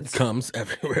music hits, Comes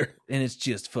everywhere. and it's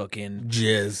just fucking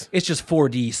Jizz. It's just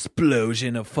 4D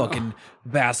explosion of fucking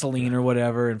Vaseline or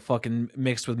whatever and fucking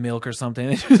mixed with milk or something.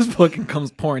 It just fucking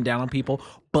comes pouring down on people.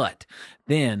 But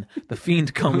then the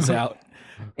Fiend comes out,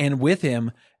 and with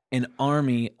him, an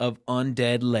army of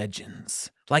undead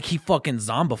legends. Like he fucking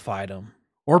zombified them.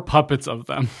 Or puppets of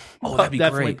them. Oh, that'd be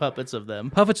Definitely great. puppets of them.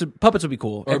 Puppets would be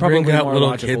cool. Or And probably bring out more little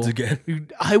logical. kids again.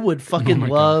 Dude, I would fucking my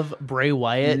God. love Bray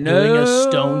Wyatt doing a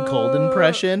Stone Cold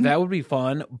impression. That would be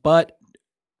fun. But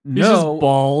He's just no,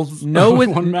 balls. no with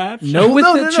one match. no with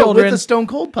the no, children. with the Stone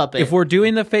Cold puppet. If we're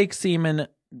doing the fake semen,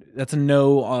 that's a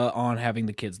no on having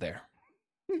the kids there.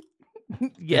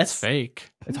 yes, It's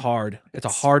fake. It's hard. It's a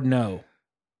hard no.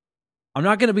 I'm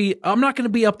not gonna be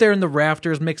up there in the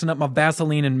rafters mixing up my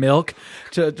Vaseline and milk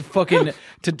to fucking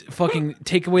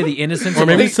take away the innocence. Or of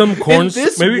maybe like- some corn.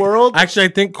 this maybe, world- actually, I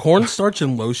think cornstarch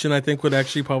and lotion. I think would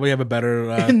actually probably have a better.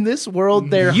 in this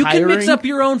world, they're you hiring. can mix up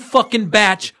your own fucking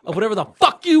batch of whatever the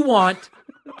fuck you want.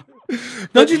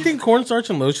 Don't you think cornstarch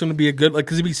and lotion would be a good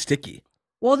because it'd be sticky?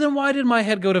 Well, then why did my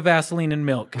head go to Vaseline and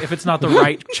milk if it's not the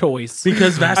right choice?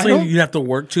 Because don't- Vaseline, you have to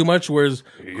work too much. Whereas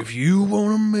If you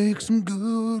want to make some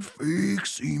good fake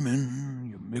semen,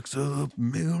 you mix up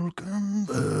milk and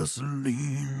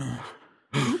Vaseline.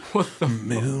 What the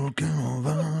Milk and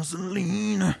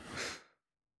Vaseline.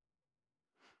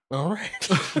 all right,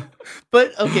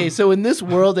 But okay, so in this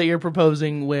world that you're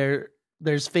proposing, where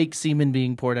there's fake semen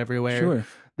being poured everywhere, Sure.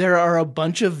 there are a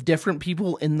bunch of different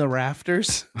people in the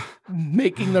rafters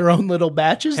making their own little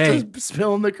batches Hey. to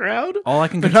spill in the crowd. All I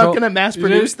can They're control. not going to mass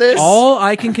produce this. All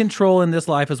I can control in this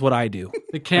life is what I do.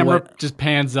 The camera What? just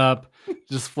pans up,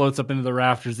 just floats up into the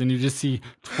rafters, and you just see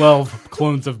 12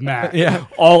 clones of Matt. Yeah.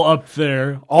 All up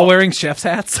there. All wearing chef's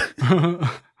hats.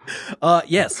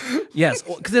 Yes,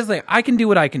 because it's like I can do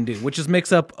what I can do, which is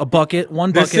mix up one bucket.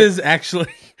 this is actually.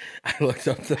 I looked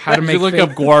up the. how to Did make you look fake- up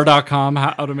Guar.com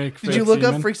how to make Did you look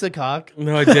up Freaks of Cock?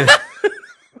 No, I did.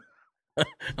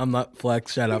 I'm not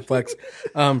Flex. Shout out Flex.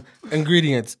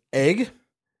 Ingredients: egg,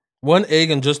 1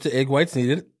 egg, and just the egg whites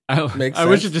needed. Makes I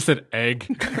wish sense. it just said egg.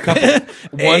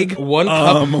 Egg? One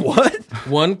cup. What?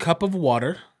 1 cup of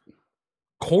water,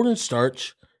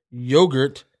 cornstarch,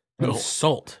 yogurt, and Oh.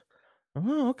 salt.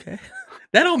 Oh, okay.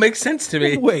 That all makes sense to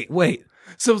me. Wait.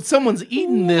 So someone's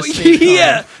eating this. fake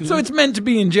Yeah, cock. so it's meant to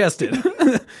be ingested.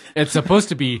 It's supposed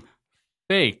to be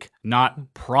fake,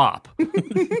 not prop. Oh,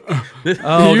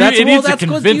 It needs to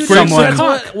convince someone.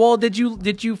 Well, did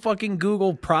you fucking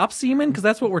Google prop semen? Because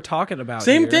that's what we're talking about.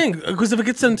 Same here. thing. Because if it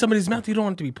gets in somebody's mouth, you don't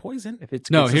want it to be poison. If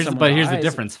it's No, gets in here's someone's the eyes,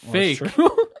 difference. well, it's Fake,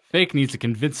 true. fake needs to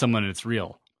convince someone it's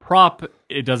real. Prop,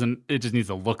 it doesn't. It just needs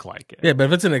to look like it. Yeah, but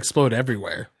if it's gonna explode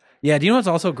everywhere. Yeah, do you know what's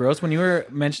also gross? When you were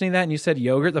mentioning that and you said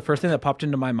yogurt, the first thing that popped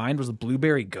into my mind was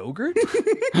blueberry Go-Gurt.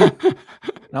 And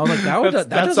I was like, that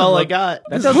That's doesn't all I look- got.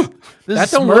 That doesn't. This that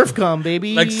is don't Smurf look- cum,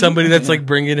 baby. Like somebody that's like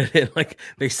bringing it in, like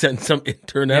they sent some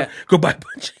intern out. Yeah. Go buy a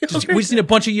bunch of yogurt. We just need a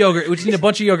bunch of yogurt. We just need a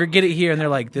bunch of yogurt. Get it here, and they're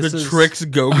like, "This the is tricks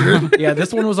Go-Gurt. Yeah,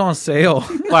 this one was on sale.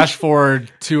 Flash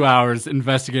forward 2 hours.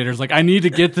 Investigators like, I need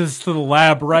to get this to the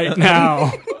lab right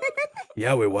now.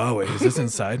 Yowie wowie, is this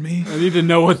inside me? I need to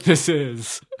know what this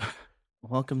is.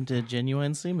 Welcome to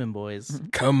Genuine Semen Boys.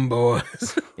 Come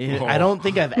boys. I don't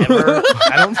think I've ever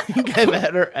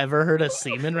heard a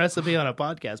semen recipe on a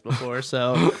podcast before.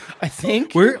 So I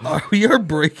think We are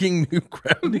breaking new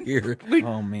ground here.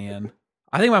 Oh man,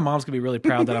 I think my mom's gonna be really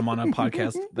proud that I'm on a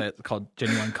podcast that's called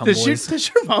Genuine Cum does Boys.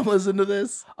 your mom listen to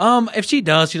this? If she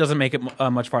does, she doesn't make it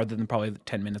much farther than probably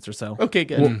 10 minutes or so. Okay,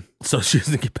 good. So she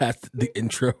doesn't get past the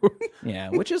intro. Yeah,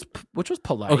 which was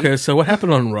polite. Okay, so what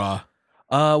happened on Raw?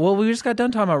 Well, we just got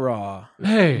done talking about Raw.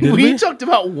 Hey, We talked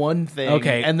about one thing.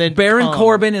 Okay, and then Baron cum.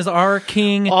 Corbin is our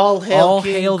king. All hail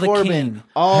King the Corbin. king.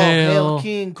 All hail hail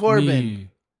King Corbin. me.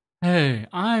 Hey,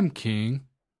 I'm king.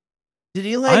 Did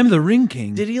he like? I'm the ring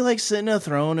king. Did he like sit in a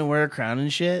throne and wear a crown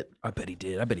and shit? I bet he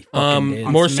did. I bet he fucking did.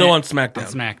 More so on Smack-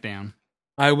 SmackDown. SmackDown.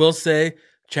 I will say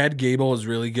Chad Gable was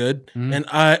really good, and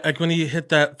I like when he hit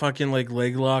that fucking like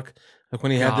leg lock, like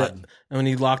when he had that, God. and when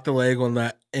he locked the leg on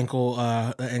that ankle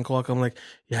lock. I'm like,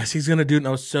 yes, he's gonna do it. And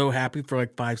I was so happy for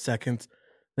like 5 seconds.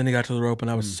 Then he got to the rope,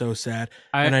 and I was so sad,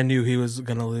 and I knew he was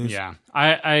gonna lose. Yeah,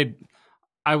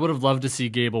 I would have loved to see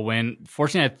Gable win.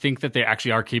 Fortunately, I think that they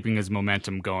actually are keeping his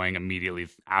momentum going immediately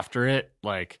after it.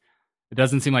 Like, it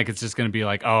doesn't seem like it's just going to be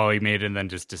like, oh, he made it and then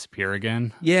just disappear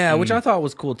again. Yeah, which I thought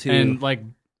was cool too. And like,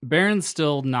 Baron's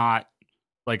still not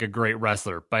like a great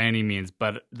wrestler by any means,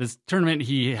 but this tournament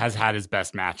he has had his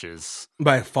best matches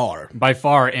by far. by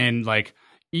far. And like,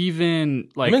 even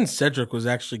like Him and Cedric was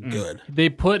actually good. they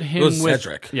put It him was with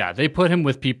Cedric. Yeah, they put him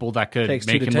with people that could Takes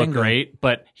two make to him look tango. great,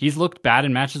 but he's looked bad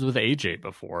in matches with AJ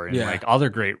before and Yeah. like other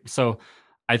great. So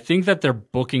I think that they're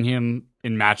booking him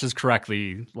in matches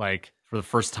correctly, like for the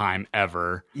first time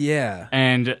ever. Yeah.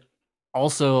 And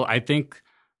also, I think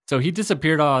so. He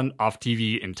disappeared off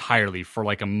TV entirely for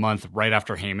like a month right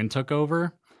after Heyman took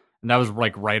over, and that was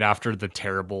like right after the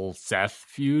terrible Seth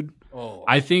feud. Oh,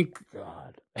 I think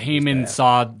God. Heyman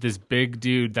saw this big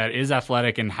dude that is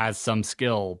athletic and has some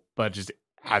skill, but just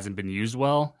hasn't been used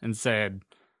well, and said,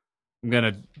 "I'm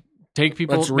gonna take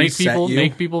people, Let's reset you."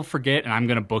 make people forget, and I'm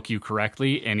gonna book you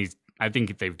correctly." And I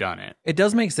think they've done it. It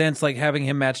does make sense, like having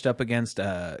him matched up against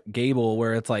Gable,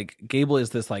 where it's like Gable is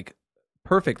this like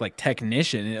perfect like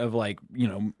technician of like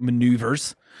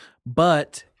maneuvers,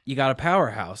 but you got a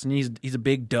powerhouse, and he's a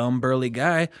big dumb burly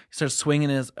guy. He starts swinging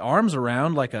his arms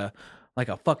around like a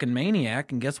fucking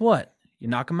maniac, and guess what? You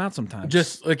knock him out sometimes.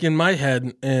 Just like in my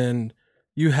head, and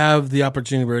you have the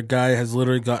opportunity where a guy has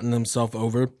literally gotten himself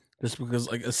over just because,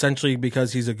 like, essentially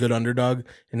because he's a good underdog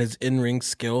and his in-ring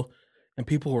skill, and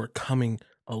people were coming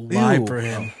alive Ew. for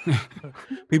him.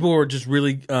 People were just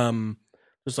really,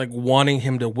 just like wanting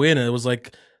him to win. And it was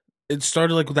like, it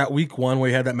started like with that week one where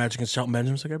he had that match against Shelton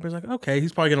Benjamin. So like, everybody's like, okay,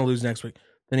 he's probably gonna lose next week.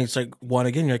 Then he's like won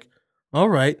again. You're like, all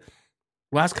right.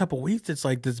 Last couple weeks, it's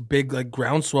like this big like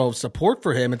groundswell of support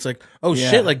for him. It's like, oh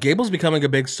Yeah. shit, like Gable's becoming a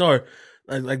big star.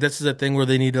 Like this is a thing where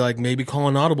they need to like maybe call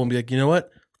an audible and be like, you know what?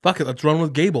 Fuck it, let's run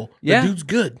with Gable. Yeah. The dude's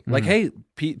good. like, hey,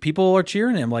 people are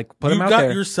cheering him. Like, put You him out got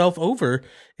there. yourself over,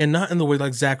 and not in the way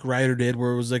like Zack Ryder did,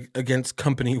 where it was like against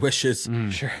company wishes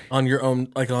Sure. on your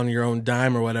own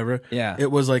dime or whatever. Yeah.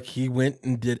 It was like he went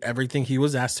and did everything he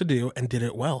was asked to do and did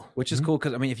it well. Which is cool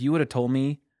because if you would have told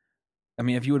me,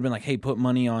 if you would have been like, hey, put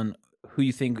money on who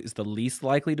you think is the least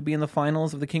likely to be in the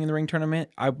finals of the King of the Ring tournament,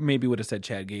 I maybe would have said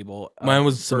Chad Gable. Mine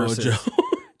was Samoa versus Joe.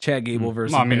 Chad Gable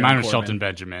versus. Well, I mean, Baron mine was Corbin. Shelton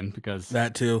Benjamin because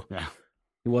That too. yeah,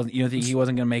 He wasn't. You don't think he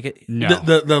wasn't going to make it? no,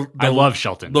 I I love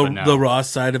Shelton. the but no. the Raw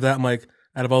side of that. I'm like,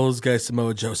 out of all those guys,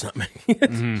 Samoa Joe's not making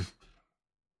it. Mhm.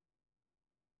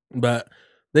 But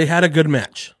they had a good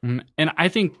match. Mhm. And I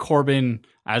think Corbin,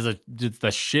 as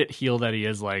the shit heel that he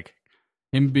is, like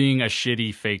him being a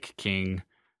shitty fake king,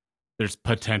 there's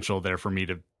potential there for me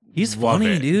to. He's love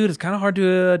funny, it. dude. It's kind of hard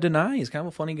to deny. He's kind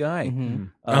of a funny guy.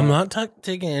 Mhm. I'm not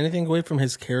taking anything away from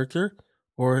his character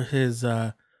or his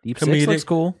Deep comedic. Six looks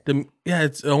cool. Yeah,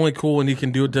 it's only cool when he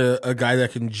can do it to a guy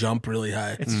that can jump really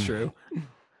high. It's true.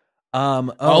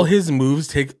 All his moves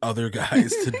take other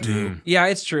guys to do. Yeah,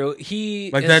 it's true. He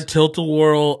Like is- that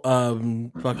tilt-a-whirl,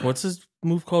 fuck, what's his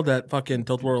move called? That fucking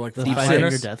tilt-a-whirl, like The Deep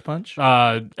Fighter Six. Death Punch.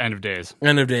 End of days.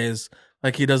 End of days.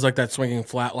 Like he does like that swinging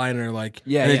flatliner, like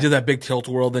Yeah, and he yeah. did that big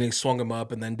tilt-a-whirl, then he swung him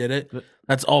up and then did it.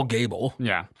 That's all Gable.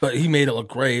 Yeah. But he made it look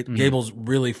great. Gable's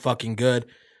really fucking good.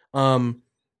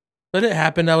 But it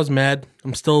happened. I was mad.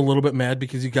 I'm still a little bit mad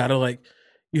because you gotta like,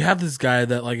 you have this guy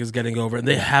that like is getting over, and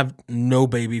they have no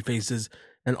baby faces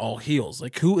and all heels.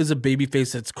 Like, who is a baby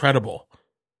face that's credible?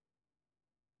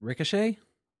 Ricochet.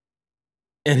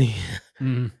 And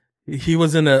Mhm. he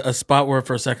was in a spot where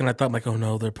for a second I thought like, oh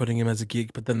no, they're putting him as a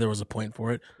geek, but then there was a point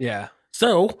for it. Yeah.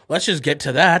 So let's just get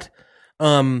to that.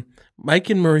 Mike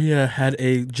and Maria had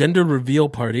a gender reveal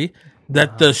party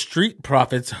that the Street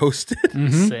Profits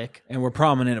hosted. Sick. And we're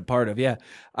prominent a part of. Yeah.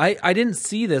 I didn't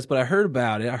see this, but I heard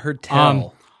about it. I heard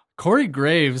tell. Corey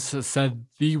Graves said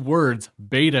the words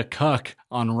 "beta cuck"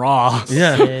 on Raw.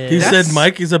 Yeah, he That's- said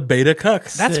Mike is a beta cuck.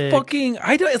 That's Sick. fucking.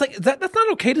 I don't. It's like that's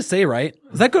not okay to say, right?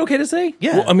 Is that okay to say?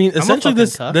 Yeah. Well, I mean, I'm a essentially fucking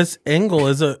this cuck. this angle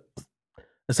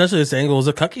is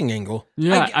a cucking angle.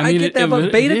 Yeah, I get that,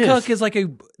 but beta cuck is like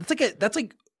that's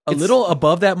like a It's- little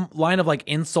above that line of like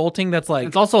insulting. That's like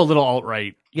It's also a little alt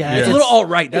right. Yeah, it's a little alt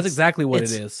right. That's exactly what it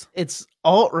it's- is. It's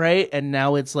alt right, and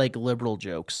now it's like liberal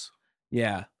jokes.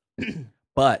 Yeah,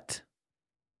 but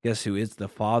guess who is the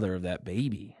father of that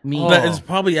baby? Me. Oh. But it's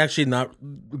probably actually not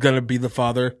gonna be the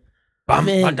father.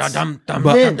 Vince.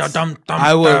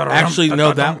 I would actually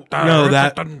know that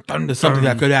is something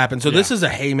that could happen. So this is a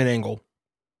Heyman angle.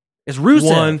 It's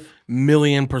Rusev.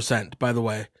 1,000,000%. By the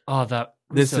way, Oh, that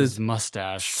This Rusev's is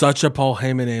mustache. such a Paul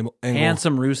Heyman angle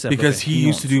Handsome Rusev because with a he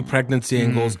used to do handsome- pregnancy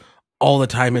angles all the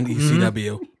time in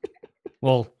ECW.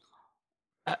 Well,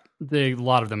 a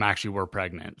lot of them actually were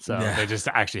pregnant, so Yeah. they just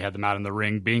actually had them out in the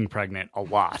ring being pregnant a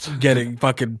lot. Getting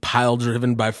fucking pile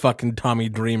driven by fucking Tommy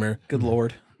Dreamer Good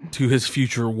lord. to his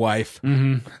future wife.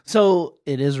 So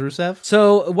it is Rusev.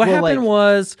 So what Well, happened like-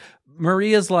 was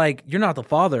Maria's like, "You're not the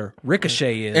father.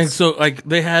 Ricochet is." And so like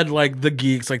they had like the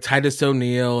geeks like Titus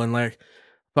O'Neil and like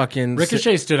fucking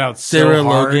Ricochet stood out Sarah so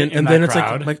hard Logan, in and that then it's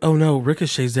crowd. like, oh no,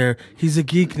 Ricochet's there. He's a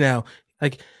geek now.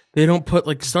 Like they don't put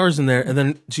like stars in there, and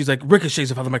then she's like,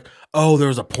 Ricochet's a father. I'm like, oh, there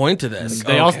was a point to this.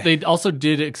 They Okay. also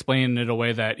did explain it a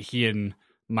way that he and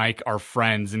Mike are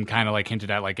friends and kind of like hinted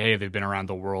at like, hey, they've been around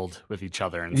the world with each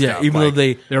other and Yeah, stuff. even Like,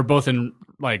 though they're both in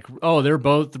like, oh, they're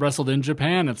both wrestled in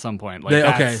Japan at some point. Like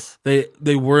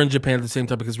they were in Japan at the same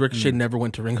time because Ricochet never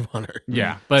went to Ring of Honor.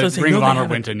 yeah, So but it's like, Ring no, of they Honor haven't.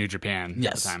 went to New Japan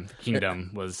Yes. at the time.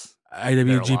 Kingdom was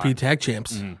IWGP lot. Tag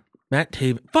Champs. Mhm. Matt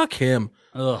Taven. Fuck him.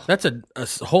 ugh. That's a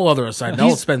whole other aside. Now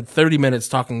we'll spend 30 minutes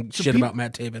talking shit about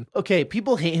Matt Taven. Okay,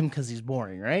 people hate him because he's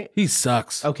boring, right? He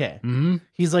sucks. Okay. Mm-hmm.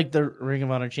 He's like the Ring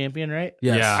of Honor champion, right?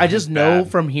 Yes. Yeah. I just he's know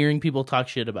bad. from hearing people talk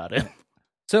shit about it.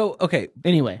 So okay,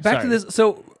 Anyway, back to this.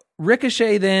 So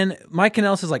Ricochet, then Mike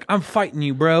Kanellis is like, "I'm fighting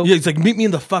you, bro." Yeah, he's like, meet me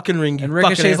in the fucking ring. You and fucking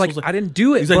Ricochet's like, assholes. "I didn't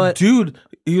do it." He's but like, dude.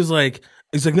 He's like,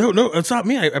 no, it's not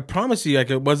me. I promise you, like,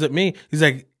 it wasn't me. He's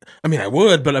like, I mean, I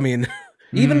would, but I mean,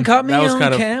 even caught me that was on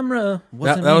kind of- camera.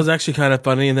 that was actually kind of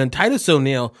funny. And then Titus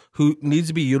O'Neil, who needs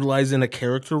to be utilized in a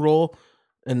character role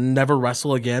and never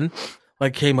wrestle again,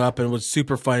 like came up and was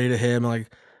super funny to him. Like,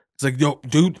 it's like, yo,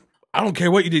 dude, I don't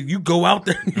care what you did. You go out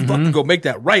there and you fucking go make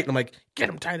that right. And I'm like, get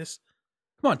him, Titus.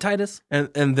 Come on, Titus.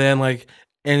 And then like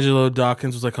Angelo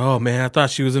Dawkins was like, oh man, I thought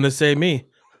she was gonna say me.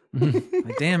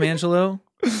 Like, damn, Angelo,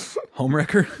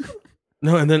 homewrecker.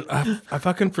 No, and then I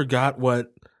fucking forgot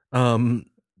what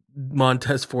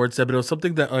Montez Ford said, but it was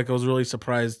something that like I was really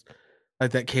surprised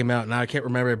like that came out. Now I can't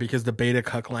remember it because the beta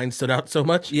cuck line stood out so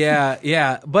much.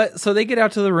 Yeah. But so they get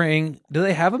out to the ring. Do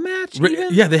they have a match? even?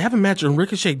 Yeah, they have a match and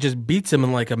Ricochet just beats him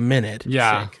in like a minute.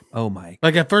 Yeah. Oh my.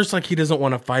 Like at first, like he doesn't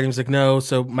want to fight him. He's like, no.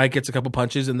 So Mike gets a couple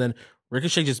punches and then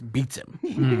Ricochet just beats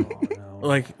him.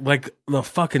 Like the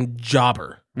fucking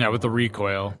jobber. Yeah, with the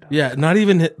recoil. Yeah, not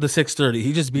even hit the 630.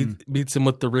 He just beats him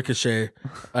with the Ricochet,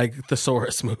 like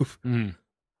thesaurus move. Mm.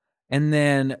 And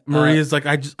then Maria's like,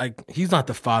 he's not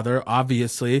the father,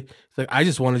 obviously. It's like, I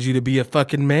just wanted you to be a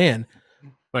fucking man.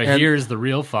 But And- here's the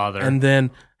real father. And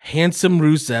then handsome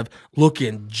Rusev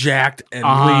looking jacked and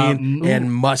lean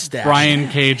and mustache. Brian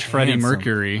Cage, Freddie Handsome.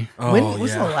 Mercury. Oh, when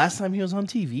was yeah. the last time he was on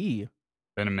TV?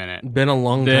 Been a minute. Been a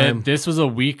long time. This was a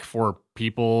week for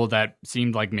people that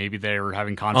seemed like maybe they were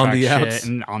having contract the shit outs.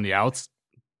 and on the outs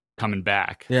coming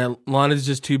back. Yeah, Lana's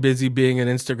just too busy being an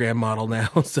Instagram model now.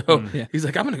 So Yeah. he's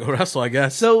like, I'm going to go wrestle, I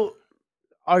guess. So,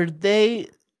 are they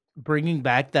bringing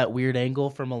back that weird angle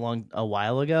from a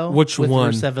while ago? Which with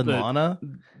one? Rusev and The- Lana.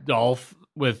 Dolph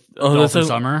with Oh, Dolph that's and a-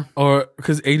 Summer. Or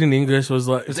because Aiden English was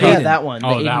like, It's Yeah, Aiden. that one.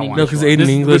 Oh, the that Aiden one. no, English because one. Aiden This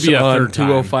would English be a on third time.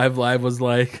 205 Live was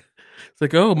like, it's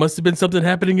like, oh, must have been something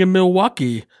happening in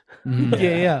Milwaukee.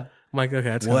 Yeah. I'm like, okay,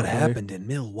 that's kinda funny. in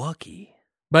Milwaukee?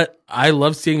 But I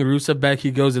love seeing Rusev back.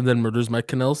 He goes and then murders Mike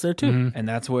Kanellis there too. Mhm. And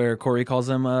that's where Corey calls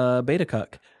him a beta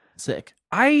cuck. Sick.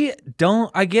 I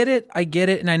get it,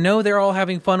 and I know they're all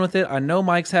having fun with it. I know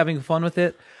Mike's having fun with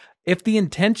it. If the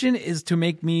intention is to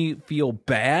make me feel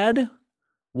bad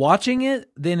watching it,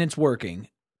 then it's working.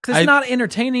 Because it's not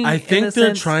entertaining. I in think a they're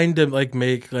sense. trying to like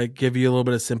give you a little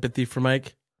bit of sympathy for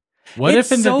Mike. What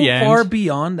It's if in so the end far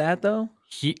beyond that though?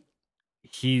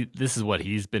 he this is what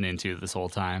he's been into this whole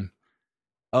time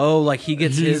Oh, like he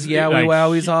gets his He's, yowie like,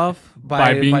 wowies off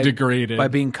by being degraded. by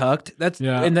being cucked. That's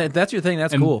Yeah. and that's your thing.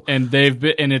 That's and, cool. And they've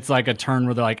been, and it's like a turn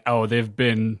where they're like, oh, they've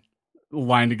been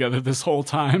lying together this whole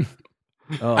time.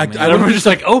 Oh, I man. And everyone's just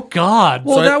like, oh God.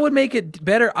 Well, So that would make it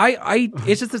better.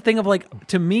 It's just this thing of like,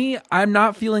 to me, I'm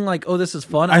not feeling like, oh, this is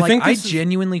fun. I'm I like, think I this is-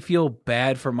 genuinely feel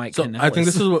bad for Mike So Kanellis. I think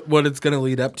this is what it's going to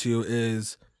lead up to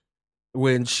is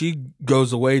when she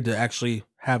goes away to actually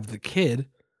have the kid,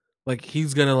 like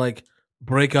he's going to like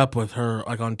break up with her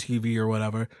like on TV or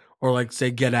whatever, or like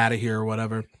say get out of here or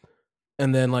whatever,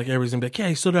 and then like everybody's gonna be like, yeah,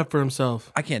 he stood up for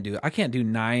himself. I can't do it. I can't do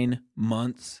 9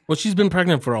 months. Well, she's been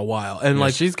pregnant for a while, and Yeah,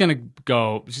 like she's gonna be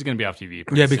off TV.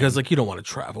 pretty yeah, because soon. like you don't want to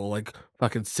travel like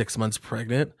fucking 6 months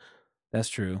pregnant. That's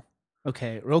true.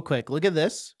 Okay, real quick. Look at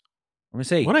this. Let me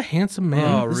say, What a handsome man,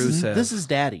 Oh, This Rusev. is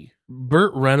Daddy.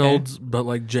 Burt Reynolds, but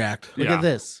like jacked. Look Yeah. at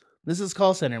this. This is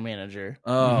call center manager.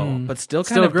 oh, but still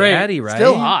kind Still of great. daddy, right?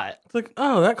 Still hot. It's like,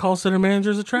 oh, that call center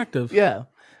manager is attractive. Yeah.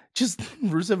 Just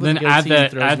Rusev with then a add goatee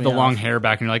throws add me the long off. hair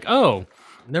back, and you're like, oh,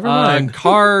 Never mind.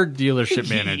 car dealership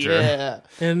manager. Yeah.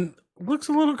 And looks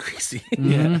a little greasy.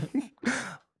 Mhm.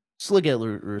 Just look at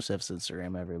Rusev's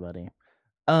Instagram, everybody.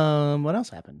 What else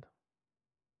happened?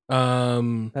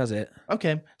 That was it.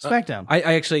 Okay, SmackDown. I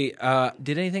actually,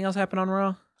 did anything else happen on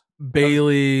Raw?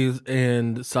 Bailey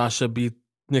and Sasha beat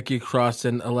Nikki Cross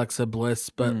and Alexa Bliss,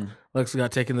 but Mm. Alexa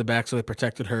got taken in the back, so they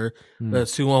protected her. Mm. The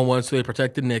 2-on-1, so they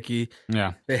protected Nikki.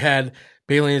 Yeah. They had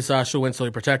Bailey and Sasha win, so they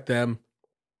protect them.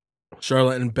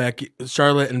 Charlotte and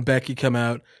Becky come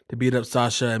out to beat up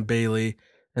Sasha and Bailey,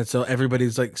 and so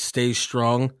everybody's like, stay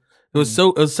strong. It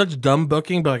was such dumb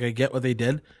booking, but like I get what they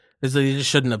did. Is they just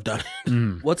shouldn't have done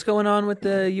it. What's going on with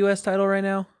the U.S. title right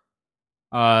now?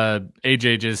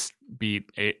 AJ just beat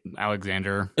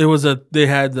Alexander. It was a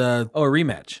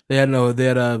rematch. They had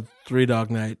a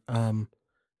 3-dog night.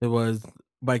 It was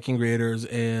Viking Raiders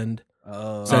and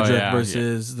Cedric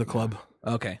versus the club.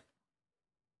 Okay.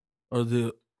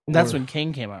 That's when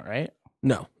King came out, right?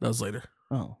 No, that was later.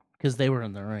 Oh, because they were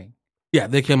in the ring. Yeah,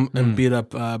 they came and beat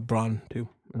up Braun too.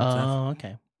 Oh,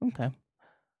 okay.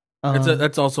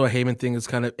 That's also a Heyman thing. It's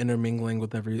kind of intermingling with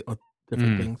different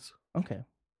things. Okay.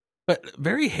 But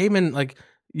very Heyman, like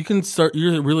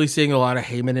you're really seeing a lot of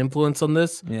Heyman influence on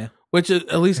this. Yeah. Which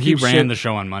at least he ran the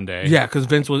show on Monday. Yeah, because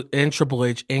Vince and Triple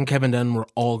H and Kevin Dunn were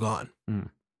all gone.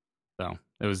 So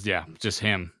it was just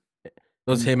him. It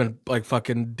was him and like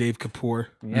fucking Dave Kapoor.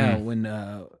 Yeah, when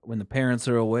the parents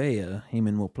are away,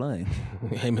 Heyman will play.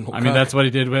 Heyman will I mean, that's what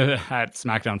he did at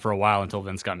SmackDown for a while until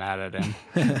Vince got mad at him.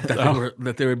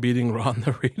 that they were beating Raw in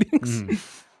the ratings.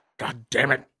 God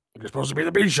damn it. You're supposed to be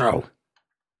the B show.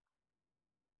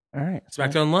 All right.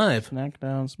 SmackDown Live.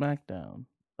 SmackDown.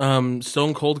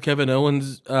 Stone Cold Kevin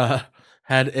Owens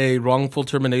had a wrongful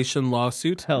termination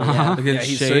lawsuit. Hell yeah. Against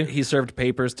Shane. He served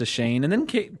papers to Shane and then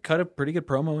cut a pretty good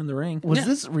promo in the ring. Was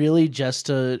this really just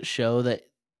to show that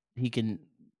he can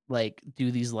like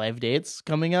do these live dates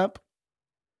coming up?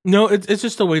 No, it's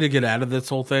just a way to get out of this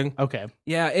whole thing. Okay.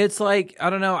 Yeah, it's like, I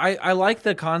don't know. I like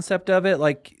the concept of it.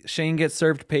 Like Shane gets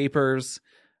served papers.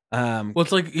 Well,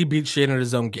 it's like he beat Shane at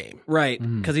his own game. Right.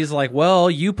 Because he's like, well,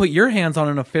 you put your hands on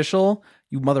an official,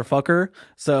 you motherfucker.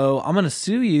 So I'm going to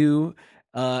sue you.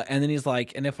 And then he's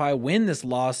like, and if I win this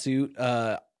lawsuit,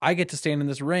 I get to stand in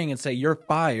this ring and say, you're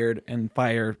fired, and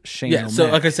fire Shane. Yeah. So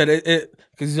O'Mac. like I said,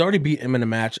 because he's already beat him in a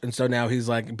match. And so now he's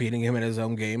like beating him in his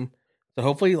own game. So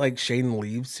hopefully like Shane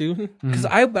leaves soon. Because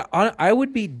I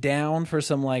would be down for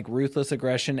some like ruthless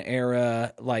aggression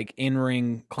era, like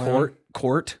in-ring courtroom.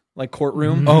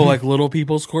 Oh, like Little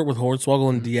People's Court with Hornswoggle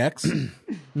and DX?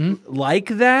 Like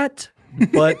that,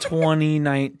 but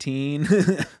 2019.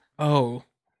 Oh,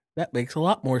 that makes a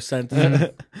lot more sense.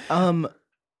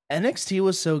 NXT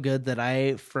was so good that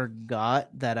I forgot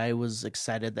that I was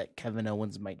excited that Kevin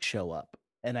Owens might show up.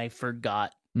 And I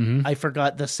forgot. I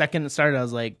forgot the second it started. I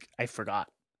was like, I forgot.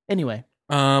 Anyway.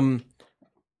 Brock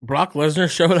Lesnar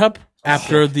showed up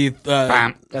after the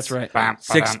That's right.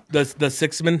 the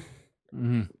six-man.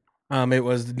 It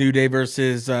was New Day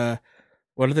versus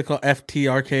what do they call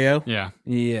FTRKO? Yeah.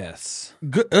 Yes.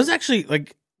 Good. It was actually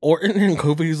like Orton and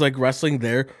Kofi's like wrestling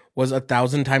there was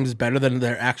 1,000 times better than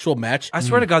their actual match. I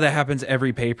swear to God, that happens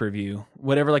every pay-per-view.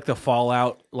 Whatever like the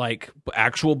Fallout like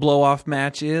actual blow-off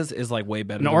match is like way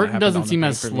better. And than Orton what doesn't happened on seem the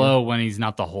as pay-per-view. slow when he's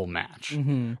not the whole match.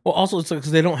 Well, also it's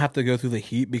because they don't have to go through the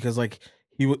heat because like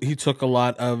he took a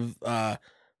lot of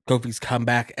Kofi's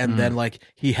comeback and then like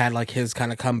he had like his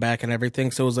kind of comeback and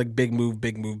everything. So it was like big move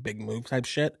type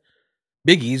shit.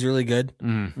 Big E's really good.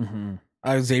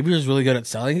 Xavier's really good at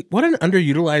selling. What an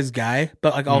underutilized guy,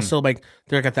 but like also like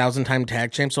they're like 1,000-time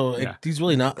tag champ, so he's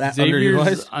really not that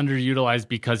Xavier's underutilized. underutilized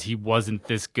because he wasn't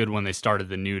this good when they started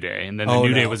the New Day, and then the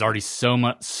New Day was already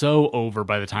so over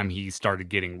by the time he started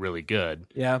getting really good.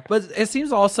 Yeah, but it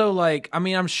seems also like, I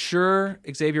mean, I'm sure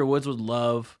Xavier Woods would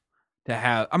love to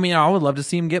have, I mean, I would love to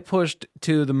see him get pushed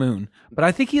to the moon, but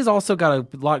I think he's also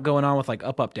got a lot going on with like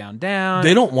up, down, down.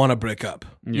 They don't want to break up.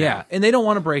 Yeah, and they don't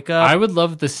want to break up. I would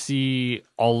love to see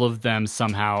all of them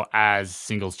somehow as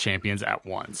singles champions at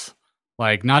once.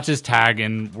 Like, not just tag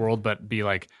and world, but be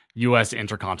like U.S.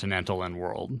 Intercontinental and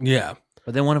world. Yeah.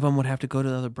 But then one of them would have to go to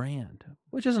the other brand,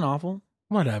 which isn't awful.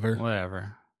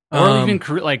 Whatever. Or even,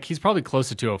 like, he's probably close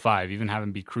to 205, even have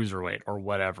him be cruiserweight or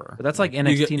whatever. But that's like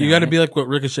NXT You now, got to right? be like what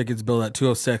Ricochet gets billed at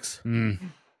 206.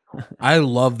 I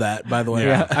love that, by the way.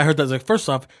 Yeah. I heard that. Like, first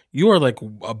off, you are like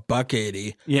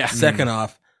 $180. Yeah. Second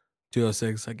off,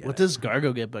 206. I get What it. does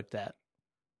Gargo get booked at?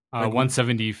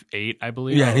 178, I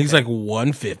believe. Yeah, and he's like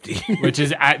 150. Which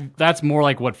is, that's more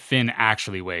like what Finn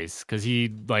actually weighs, because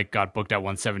he like got booked at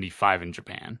 175 in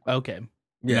Japan. Okay.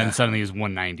 And then suddenly he was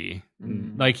 190.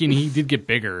 Like, and he did get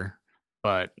bigger,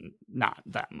 but not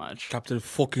that much. Dropped to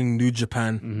fucking New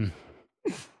Japan.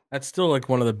 That's still like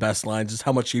one of the best lines, is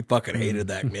how much he fucking hated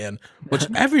that man, which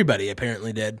everybody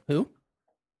apparently did. Who?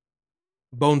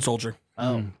 Bone Soldier.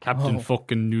 Oh. Captain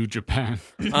fucking New Japan.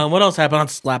 What else happened on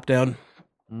Slapdown?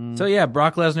 So yeah,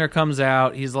 Brock Lesnar comes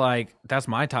out. He's like, "That's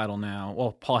my title now."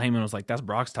 Well, Paul Heyman was like, "That's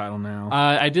Brock's title now."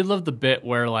 I did love the bit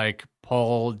where like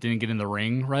Paul didn't get in the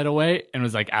ring right away and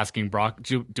was like asking Brock,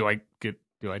 "Do I get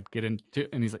do I get into?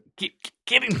 And he's like,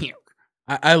 get in here.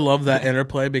 I love that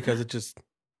interplay because it just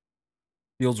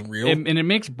feels real. And it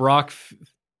makes Brock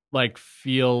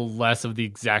feel less of the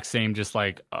exact same, just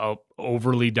like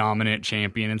overly dominant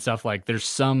champion and stuff. Like there's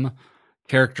some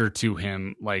character to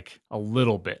him, like a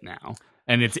little bit now,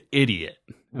 and it's idiot,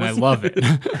 and I love it.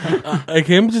 Like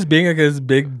him just being like this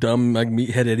big dumb like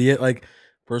meathead idiot. Like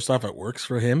first off, it works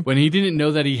for him. When he didn't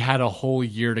know that he had a whole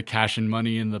year to cash in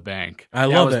money in the bank. I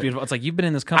That love was it. beautiful. It's like you've been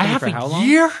in this I company have for a how long?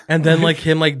 year. And then like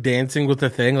him like dancing with the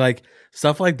thing, like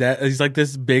stuff like that. He's like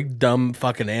this big dumb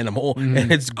fucking animal,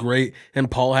 and it's great. And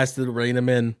Paul has to rein him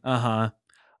in.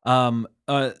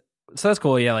 So that's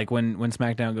cool. Yeah, like when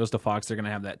SmackDown goes to Fox, they're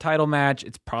gonna have that title match.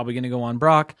 It's probably gonna go on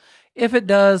Brock. If it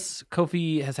does,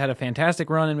 Kofi has had a fantastic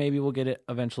run, and maybe we'll get it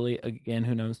eventually again.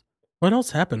 Who knows? What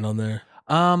else happened on there?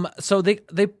 So they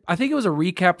I think it was a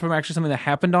recap from actually something that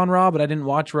happened on Raw, but I didn't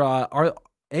watch Raw. Are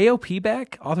AOP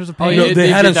back? Authors of Pain? no, they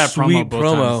had did a that sweet both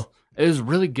promo. times. It was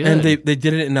really good. And they did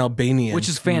it in Albanian, Which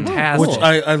is fantastic. which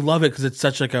I love it because it's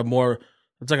such like a more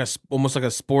it's like almost like a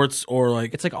sports or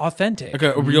like it's like authentic. like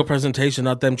a real presentation,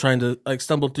 not them trying to like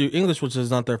stumble through English, which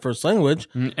is not their first language.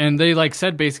 And they like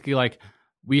said basically like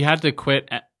we had to quit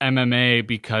MMA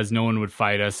because no one would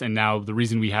fight us, and now the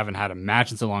reason we haven't had a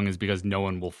match in so long is because no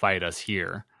one will fight us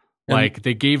here. Like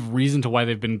they gave reason to why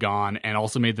they've been gone, and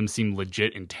also made them seem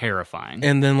legit and terrifying.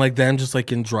 And then like them just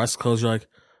like in dress clothes, you're like,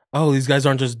 oh, these guys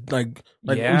aren't just like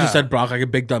we Yeah. just said Brock like a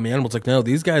big dumb animal. It's like no,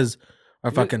 these guys are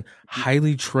fucking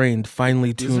highly trained,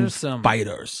 finely These are tuned some-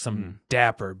 fighters. some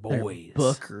dapper They're boys.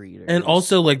 book readers. And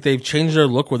also like they've changed their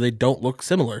look where they don't look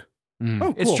similar.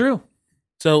 Oh, It's cool. true.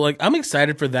 So like I'm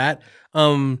excited for that.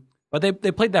 But they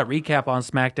played that recap on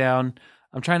SmackDown.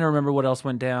 I'm trying to remember what else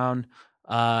went down.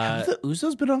 Have the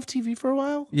Usos been off TV for a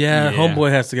while? Yeah, Yeah. Homeboy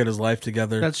has to get his life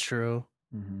together. That's true.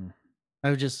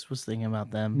 I just was thinking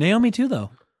about them. Naomi too,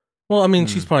 though. Well, I mean,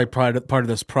 she's probably part of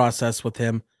this process with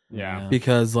him Yeah.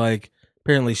 because, like,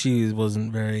 apparently she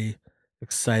wasn't very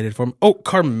excited for him. Oh,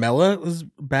 Carmella was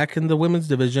back in the women's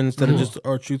division instead of just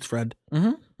our truth friend.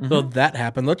 Mm-hmm. So that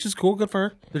happened, which is cool. Good for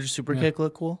her. Did your super kick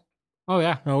look cool? Oh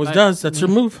yeah. Always does. That's her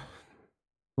move.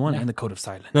 One and the Code of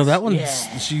Silence. No, that one, Yeah.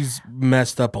 she's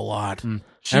messed up a lot.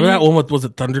 She- Remember that one with, was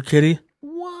it Thunder Kitty?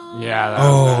 Yeah. That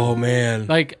was Oh, man.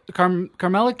 like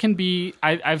Carmella can be.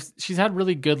 She's had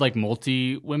really good like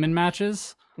multi women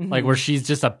matches, like where she's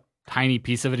just a tiny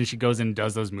piece of it, and she goes and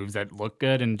does those moves that look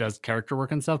good and does character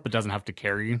work and stuff, but doesn't have to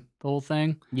carry the whole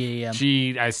thing. Yeah.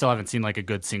 I still haven't seen like a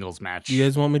good singles match. You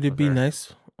guys want me to with be her.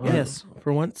 nice? Yes.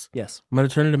 For once? Yes. I'm going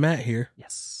to turn it to Matt here.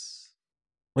 Yes.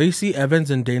 Well, you see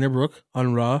Evans and Dana Brooke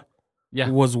on Raw Yeah.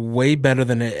 was way better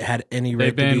than it had any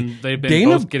right They've been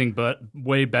Dana- both getting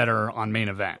way better on main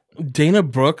event. Dana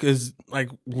Brooke is like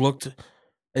looked,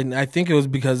 and I think it was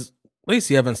because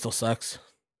Lacey Evans still sucks.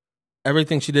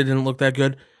 Everything she did didn't look that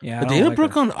good. Yeah. But Dana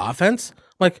Brooke on offense,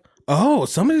 like, oh,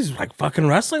 somebody's like fucking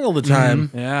wrestling all the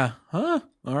time. Yeah. Huh.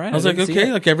 All right. I was like, didn't see okay,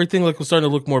 it. like everything like was starting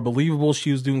to look more believable.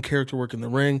 She was doing character work in the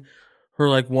ring. Her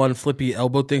like one flippy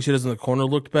elbow thing she does in the corner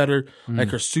looked better. Like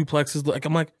her suplexes, like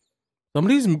I'm like,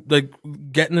 somebody's like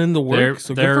getting in the work.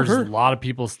 So good There's for her. a lot of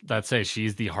people that say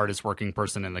she's the hardest working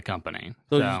person in the company.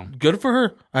 So So good for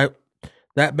her.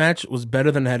 That match was better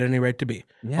than it had any right to be.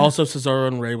 Yeah. Also, Cesaro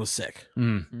and Ray was sick.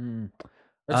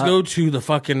 Let's Uh, go to the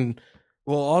fucking.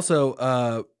 Well,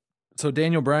 also, so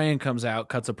Daniel Bryan comes out,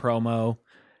 cuts a promo,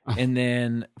 and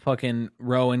then fucking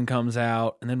Rowan comes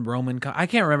out, and then I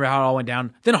can't remember how it all went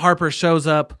down. Then Harper shows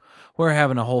up. We're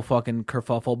having a whole fucking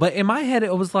kerfuffle. But in my head,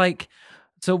 it was like,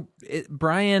 so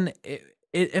Bryan,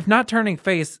 if not turning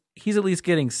face, he's at least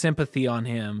getting sympathy on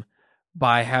him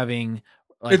by having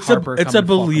like Harper. It's come a and fuck him up.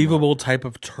 believable type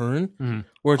of turn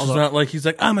where it's just not like he's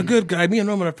like, I'm a good guy. Me and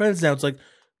Roman are friends now. It's like,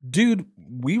 dude,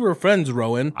 we were friends,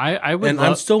 Rowan. I would and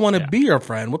I still want to be your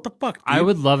friend. What the fuck? Dude? I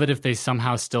would love it if they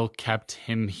somehow still kept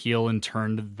him heel and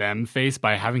turned them face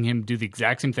by having him do the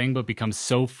exact same thing, but become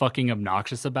so fucking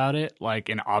obnoxious about it, like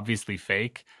and obviously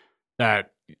fake,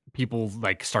 that people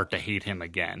like start to hate him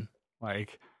again.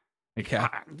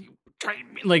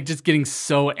 Like just getting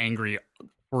so angry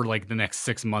for like the next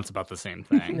 6 months about the same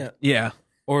thing. Yeah.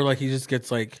 Or like he just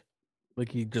gets like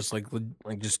he just like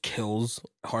just kills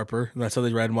Harper, and that's how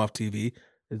they write him off TV.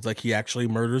 It's like he actually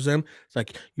murders him. It's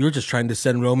like you were just trying to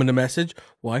send Roman a message.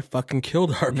 Well, I fucking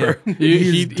killed Harper.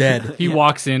 He's dead. He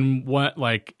walks in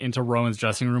into Rowan's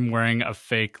dressing room wearing a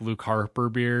fake Luke Harper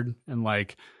beard and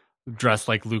like dressed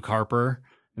like Luke Harper.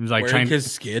 And he's like Wearing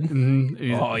his skin.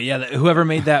 Mhm. Oh yeah, whoever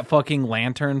made that fucking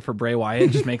lantern for Bray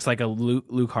Wyatt just makes like a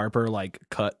Luke Harper like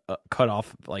cut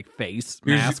off like face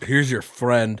mask. Here's your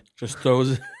friend. Just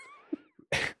throws.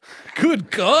 Good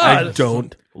God! I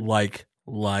don't like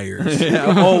liars.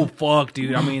 Oh fuck,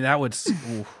 dude. I mean, that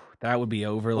would be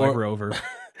over. Like we're over.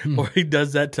 Or he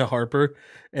does that to Harper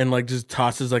and like just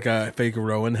tosses like a fake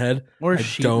Rowan head. Or a I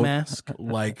sheet don't mask.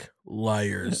 like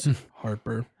liars,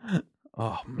 Harper.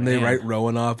 Oh man. And they write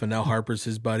Rowan off, and now Harper's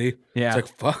his buddy. Yeah. It's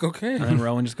like, fuck, okay. And then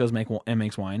Rowan just goes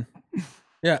makes wine.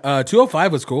 Yeah,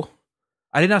 205 was cool.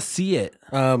 I did not see it.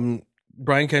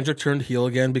 Brian Kendrick turned heel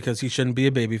again because he shouldn't be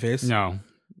a babyface. No.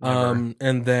 Never.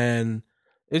 And then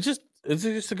it's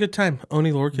just a good time.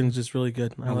 Oni Lorcan's just really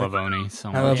good. I love Oni so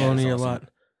much. I love Oni he's a awesome. lot.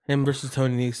 Him versus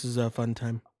Tony Nese is a fun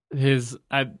time.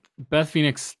 Beth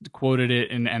Phoenix quoted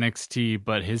it in NXT,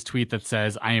 but his tweet that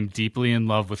says, "I am deeply in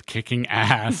love with kicking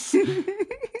ass,"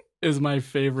 is my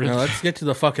favorite. Now, let's get to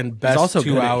the fucking best He's also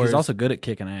 2 good hours. He's also good at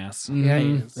kicking ass. Yeah, he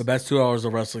Mhm. is. The best 2 hours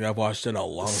of wrestling I've watched in a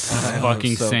long time.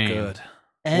 Fucking so same. good.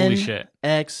 Holy shit.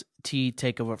 NXT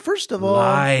Takeover. First of all,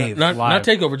 Live. Not Live.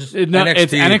 Takeover, just It's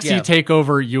NXT. NXT Yeah.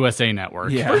 Takeover USA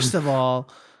Network. Yeah. First of all,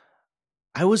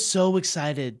 I was so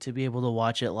excited to be able to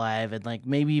watch it live and like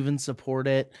maybe even support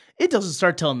it. It doesn't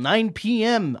start till 9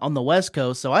 p.m. on the West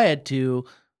Coast, so I had to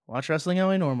watch wrestling how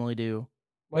I normally do.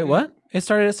 Wait, what? It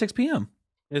started at 6 p.m.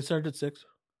 It started at 6.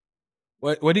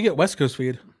 What do you get West Coast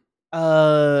feed?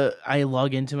 I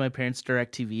log into my parents'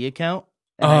 DirecTV account,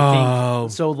 and I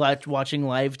think so. Like watching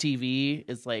live TV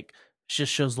is like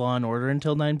just shows Law and Order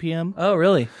until 9 p.m. Oh,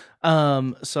 really?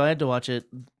 So I had to watch it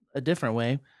a different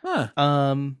way. Huh.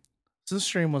 So the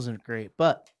stream wasn't great,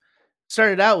 but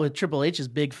started out with Triple H's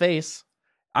big face.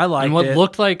 I liked And what it.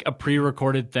 looked like a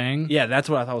pre-recorded thing. Yeah, that's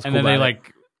what I thought was And cool. then they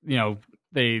about it.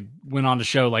 they went on to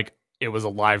show like it was a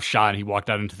live shot and he walked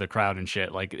out into the crowd and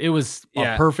shit. Like it was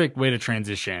Yeah. a perfect way to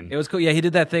transition. It was cool. Yeah, he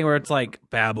did that thing where it's like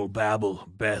babble, babble,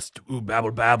 best, ooh,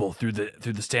 babble, babble through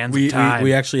the stands of time.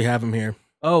 We actually have him here.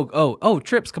 Oh,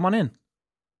 Trips, come on in.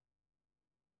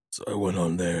 So I went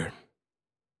on there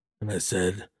and I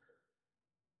said,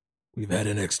 "We've had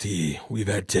NXT, we've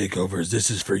had takeovers. This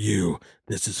is for you.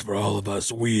 This is for all of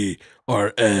us. We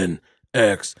are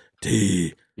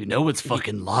NXT. You know it's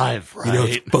fucking live, right? You know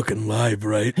it's fucking live,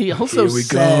 right? He also Here we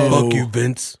said, go. Fuck you,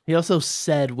 Vince. He also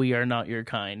said, "We are not your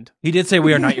kind." He did say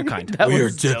we are not your kind. That We are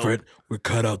was dope. different. We're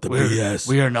cut out the BS.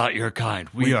 We are not your kind.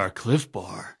 We are Cliff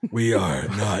Bar. We are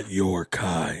not your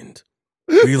kind.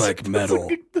 We like metal.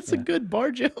 That's a good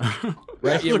bar joke.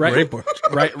 Right, yeah, Great right, bar.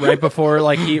 right before he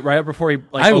like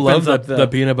I love opens the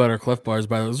up peanut butter Cliff Bars,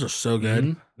 by the way. Those are so good.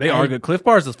 Mhm. They are good. Cliff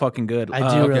Bars is fucking good. I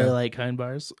do okay. really like kind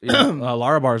bars. Yeah,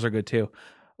 Lara bars are good too.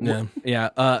 Yeah. Yeah.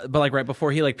 But like right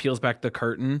before he like peels back the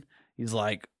curtain, he's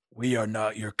like, "We are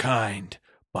not your kind"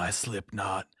 by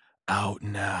Slipknot. Out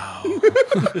now.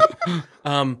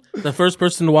 The first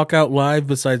person to walk out live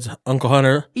besides Uncle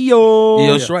Hunter, Yo.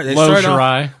 Io Shirai. They Lo started off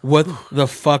Shirai. with the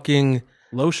fucking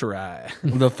Lo Shirai.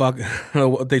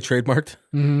 what they trademarked.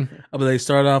 Mhm. But they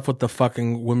started off with the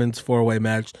fucking women's 4-way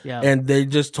match, Yeah. and they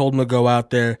just told them to go out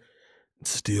there,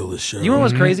 Steal the show. You know what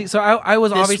was crazy? So I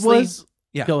was This obviously was.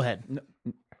 yeah. Go ahead.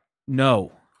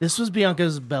 No. This was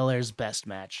Bianca's Belair's best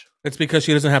match. it's because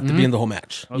she doesn't have to be in the whole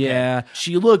match. Okay. Yeah.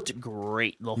 She looked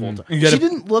great the whole time. You gotta- She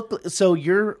didn't look. So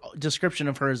your description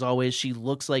of her is always she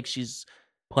looks like she's.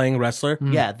 Playing wrestler.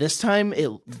 Yeah. This time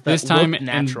This time looked in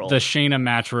natural. the Shayna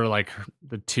match were like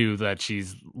the two that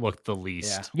she's looked the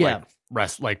least. Yeah.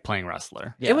 Like playing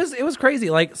wrestler. Yeah. It was crazy.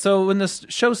 Like, so when this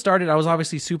show started, I was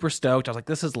obviously super stoked. I was like,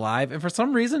 this is live. And for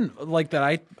some reason, like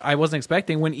that I wasn't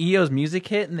expecting, when EO's music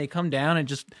hit and they come down and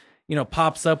just,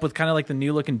 pops up with kind of like the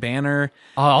new looking banner.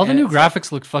 All the And new it's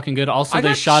graphics look fucking good. Also, I they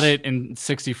got shot it in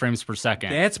 60 frames per second.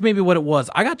 That's maybe what it was.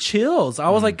 I got chills. I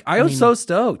was like, I was mean, so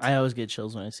stoked. I always get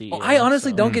chills when I see. I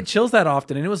honestly don't get chills that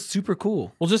often, and it was super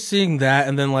cool. Well, just seeing that,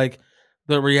 and then like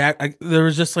there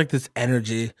was just like this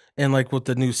energy, and like with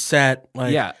the new set,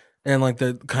 like Yeah. and like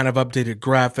the kind of updated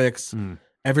graphics,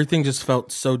 everything just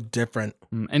felt so different.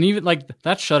 And even like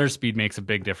that shutter speed makes a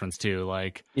big difference too.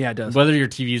 Like Yeah, it does. whether your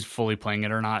TV is fully playing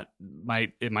it or not,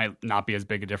 might not be as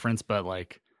big a difference, but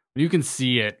like when you can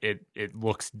see it, it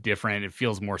looks different. It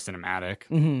feels more cinematic.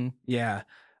 Mm-hmm. Yeah.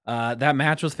 That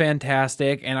match was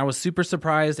fantastic, and I was super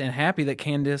surprised and happy that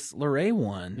Candice LeRae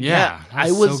won. Yeah, I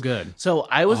that's was so good. So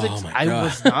I was Oh my I God.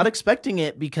 was not expecting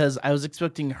it because I was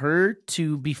expecting her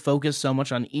to be focused so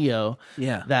much on Io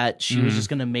Yeah. that she was just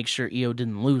gonna make sure Io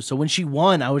didn't lose. So when she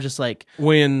won, I was just like,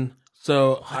 I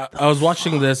was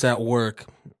watching this at work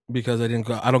because I don't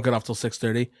get off till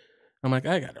 6:30. I'm like,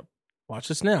 I gotta watch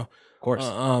this now. Of course.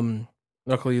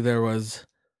 Luckily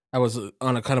I was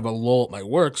on a kind of a lull at my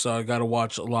work, so I got to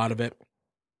watch a lot of it.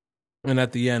 And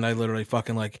at the end, I literally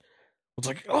fucking was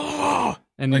like, oh,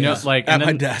 And at and my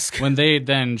then desk. when they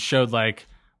then showed like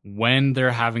when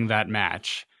they're having that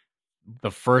match,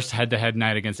 the first head-to-head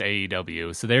night against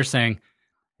AEW. So they're saying,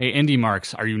 hey, Indie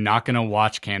Marks, are you not going to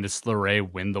watch Candice LeRae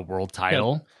win the world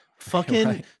title? Fucking.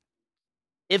 Right.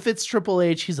 If it's Triple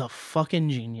H, he's a fucking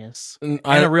genius. And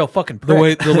a real fucking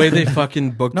prick. the way they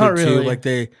fucking booked Not it too, really. like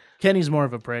they Kenny's more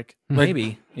of a prick.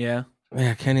 Maybe. Yeah.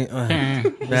 yeah Kenny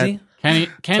Is he? some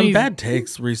Kenny's bad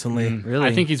takes recently. Really?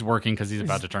 I think he's working because he's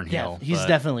about to turn heel. He's but,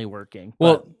 definitely working.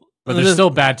 Well, but there's still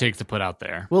bad takes to put out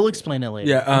there. We'll explain it later.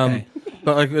 yeah, Okay.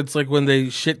 but like it's like when they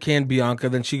shit can Bianca,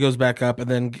 then she goes back up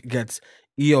and then gets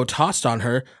Io tossed on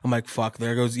her. I'm like, fuck,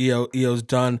 there goes Io. Io's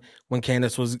done when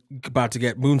Candice was about to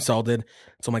get moonsaulted.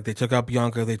 So I'm like, they took out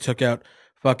Bianca, they took out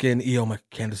fucking Io. I'm like,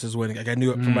 Candice is winning. Like I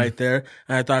knew it from right there.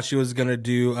 And I thought she was gonna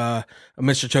do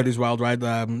Mr. Chody's Wild Ride,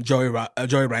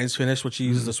 Joey Ryan's finish, which she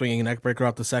uses the swinging neck breaker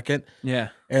off the second. Yeah.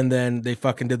 And then they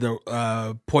fucking did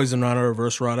the Poison Rana,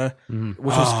 Reverse Rana, which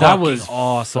was That fucking was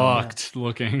awesome. fucked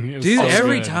looking. It was Dude, so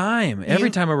every good.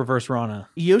 time a reverse Rana.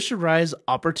 Io Shirai's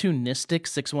opportunistic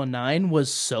 619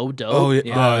 was so dope. Oh yeah,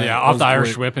 Yeah, it off was the Irish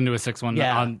great. whip into a 6-1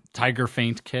 Yeah. on Tiger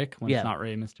Feint kick when Yeah. it's not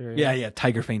Rey Mysterio. Yeah.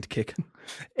 Tiger feint kick.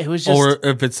 It was just. Or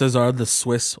if it says the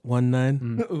Swiss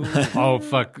 19. Oh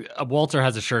fuck! Walter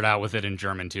has a shirt out with it in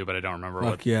German too, but I don't remember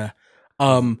what. Fuck yeah.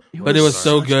 But it was was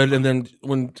so such good. And then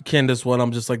when Candice won,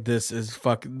 I'm just like, this is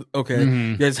fuck. Okay,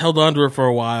 Mhm. you guys held on to her for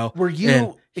a while. Were you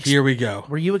and here we go.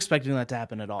 Were you expecting that to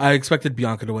happen at all? I expected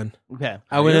Bianca to win. okay.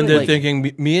 I went in Really? there Like,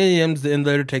 thinking Mia Yim's in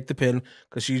there to take the pin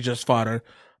because she just fought her.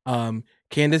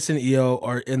 Candice and Io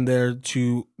are in there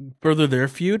to further their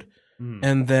feud,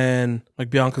 and then like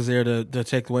Bianca's there to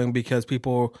take the win because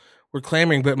people were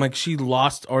clamoring, but like she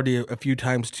lost already a few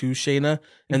times to Shayna,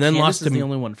 and then Candice lost is to the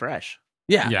only one fresh.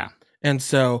 Yeah, And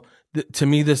so to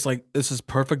me, this is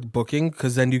perfect booking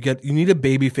because then you need a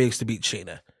baby face to beat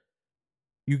Shayna.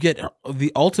 You get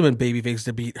the ultimate baby face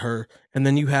to beat her, and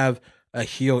then you have a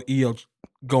heel Io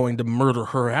going to murder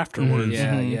her afterwards.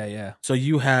 Yeah. So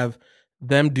you have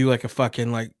them do like a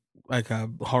fucking like a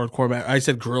hardcore match. I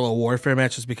said guerrilla warfare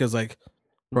match just because like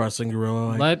wrestling guerrilla.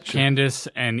 Like, let Candice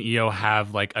and Io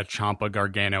have like a Ciampa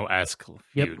Gargano-esque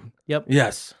feud. Yep.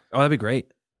 yes, Oh, that'd be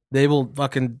great. they will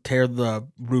fucking tear the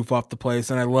roof off the place,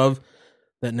 and I love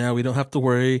that now we don't have to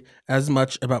worry as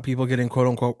much about people getting quote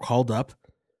unquote called up,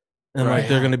 and like Right.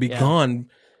 they're going to be Yeah. gone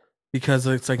because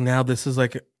it's like now this is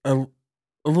like a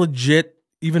legit,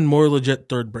 even more legit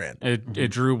third brand. It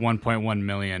drew 1.1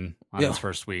 million on Yeah. its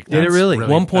first week. Did it That's really?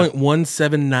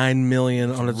 1.179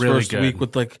 million on its really first good. week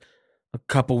with like a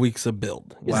couple weeks of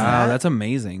build. Is Wow, that- that's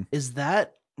amazing. Is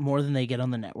that more than they get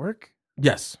on the network?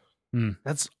 Yes,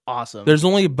 That's awesome. there's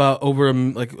only about over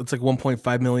it's like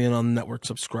 1.5 million on network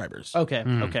subscribers. okay.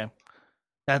 Mm. Okay.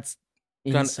 That's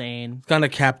Kinda- insane. Kind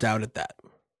of capped out at that.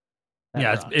 That Yeah,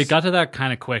 rocks. it got to that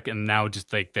kind of quick, and now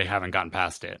just like they haven't gotten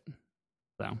past it.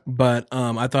 So But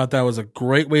I thought that was a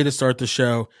great way to start the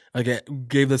show. Like it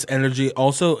gave this energy.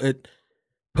 Also, it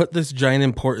put this giant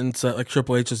importance that like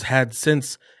Triple H has had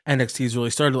since NXT's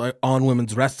really started, like on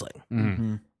women's wrestling.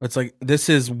 Mm-hmm. It's like this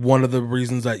is one of the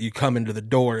reasons that you come into the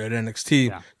door at NXT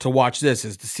Yeah. to watch this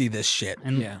is to see this shit.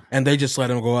 and Yeah. And they just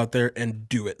let him go out there and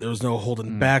do it. There was no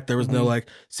holding back. There was no like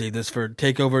save this for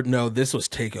Takeover. No, this was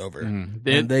Takeover,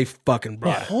 and they fucking The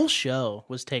brought it. whole show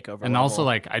was takeover. And level. also,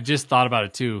 like, I just thought about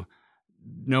it too.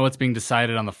 Know what's being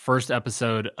decided on the first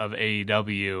episode of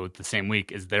AEW the same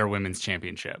week is their women's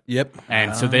championship. Yep.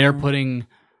 And so they are putting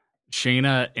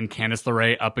Shayna and Candice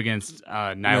LeRae up against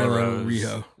Nyla Nyla Rose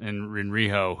Riho. and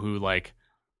Riho, who like,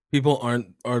 People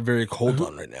are very cold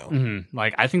on right now.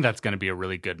 like I think that's going to be a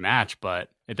really good match, but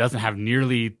it doesn't have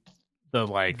nearly the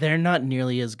like. they're not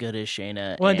nearly as good as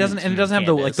Shayna. Well, it doesn't have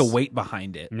the like the Candice. weight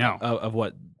behind it. No. Of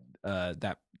what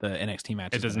that the NXT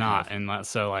match. It is does gonna not, have. and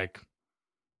so like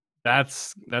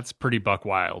that's pretty buck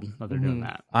wild that they're doing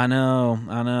that. I know.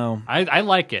 I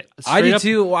like it. I Straight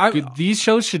do up, too. Dude, these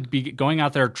shows should be going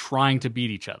out there trying to beat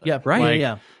each other. Yeah. Right. Yeah. Like,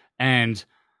 yeah. And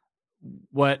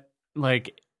what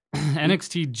like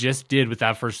NXT just did with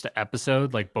that first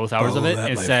episode, like both hours of it,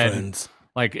 that, it my said friends.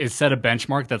 like it set a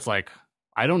benchmark that's like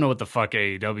I don't know what the fuck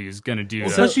AEW is gonna do. Well,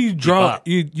 to especially you keep draw up.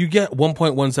 you get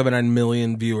 1.179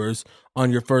 million viewers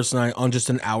on your first night on just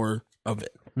an hour of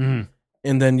it. Mhm.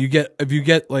 And then if you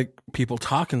get like people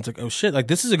talking, it's like, oh shit, like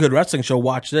this is a good wrestling show.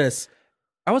 Watch this.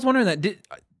 I was wondering that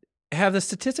have the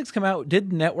statistics come out?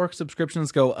 Did network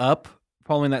subscriptions go up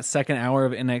following that second hour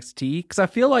of NXT, because I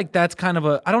feel like that's kind of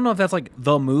I don't know if that's like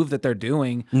the move that they're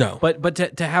doing. No. But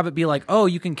to have it be like, oh,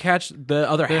 you can catch the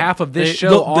other half of this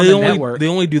show on the network. They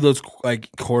only do those like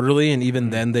quarterly, and even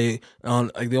then they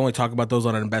only talk about those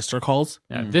on investor calls.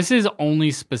 Yeah, this is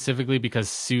only specifically because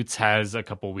Suits has a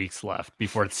couple weeks left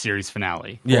before its series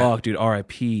finale. Yeah. Fuck, dude,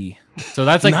 R.I.P. So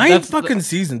that's like 9 fucking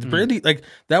seasons. Brady, like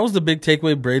that was the big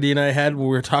takeaway Brady and I had when we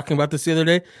were talking about this the other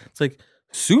day. It's like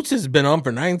Suits has been on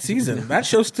for 9 seasons. That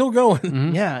show's still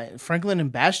going. Yeah, Franklin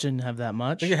and Bash didn't have that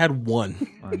much. I think it had 1.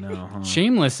 I know. Huh?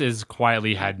 Shameless is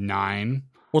quietly had 9.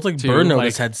 Well, it's like Two, Burn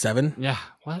Notice like- had 7. Yeah,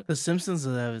 what? The Simpsons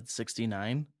have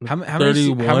 69. How many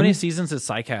 31? seasons does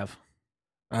Psych have?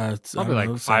 It's, Probably I don't like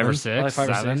know, 5 or 7. 6,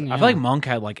 Probably 5 or 7. 6. Yeah. I feel like Monk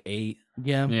had like 8.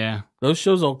 Yeah. Yeah. Those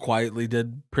shows all quietly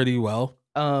did pretty well.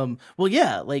 Well,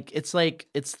 yeah, it's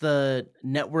the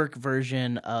network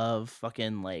version of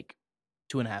fucking like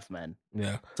 2.5 Men.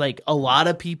 Yeah. It's like a lot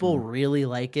of people really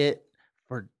like it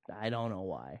for I don't know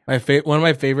why. One of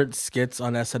my favorite skits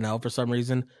on SNL for some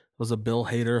reason was a Bill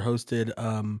Hader hosted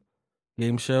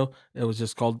game show. It was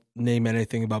just called Name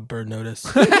Anything About Bird Notice.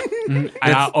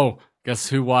 Guess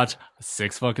who watched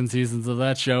 6 fucking seasons of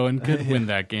that show and could win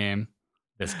that game?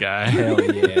 This guy. Hell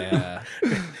yeah.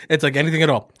 It's like anything at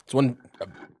all. It's won a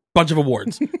bunch of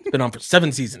awards. It's been on for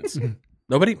 7 seasons.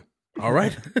 Nobody? All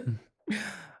right.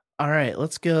 All right,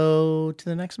 let's go to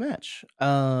the next match.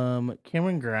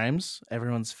 Cameron Grimes,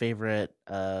 everyone's favorite.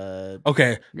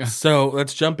 Okay, so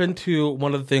let's jump into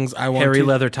one of the things I want Hairy to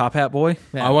leather top hat boy.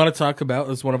 I want to talk about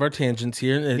is one of our tangents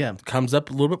here. It comes up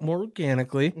a little bit more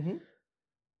organically. Mhm.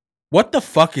 What the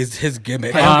fuck is his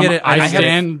gimmick? I don't get it. I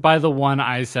stand by the one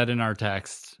I said in our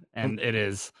text, and it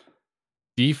is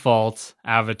default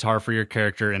avatar for your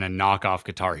character in a knockoff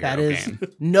Guitar Hero That is game.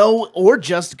 no or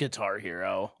just Guitar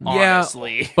Hero. Yeah.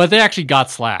 Honestly. But they actually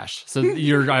got Slash, so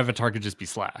your avatar could just be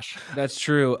Slash. That's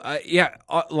true.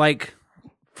 Like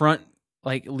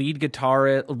lead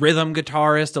guitarist, rhythm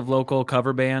guitarist of local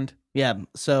cover band. Yeah.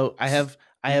 So I have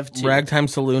 2. Ragtime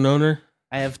saloon owner.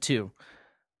 I have 2.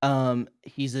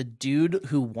 He's a dude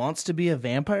who wants to be a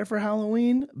vampire for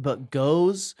Halloween, but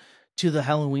goes to the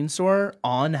Halloween store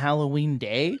on Halloween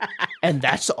day, and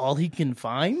that's all he can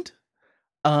find.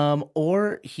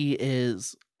 Or he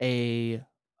is a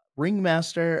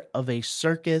ringmaster of a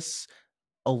circus,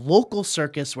 a local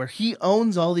circus where he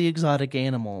owns all the exotic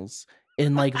animals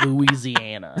in like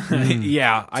Louisiana.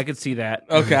 Yeah, I could see that.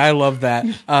 Okay, I love that.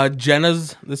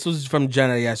 This was from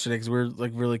Jenna yesterday because we were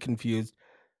like really confused.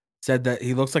 Said that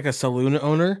he looks like a saloon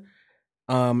owner,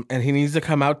 and he needs to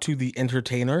come out to the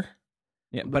entertainer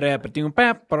Yeah, and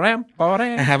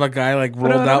have a guy like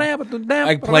rolled out,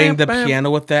 like playing the piano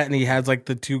with that, and he has like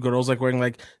the 2 girls like wearing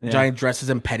like giant dresses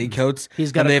and petticoats.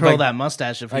 He's got And to they have, curl like, that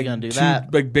mustache if he's like gonna do 2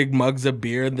 that. like big mugs of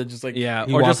beer, and they're just like Yeah,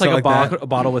 he or just walks like out a that.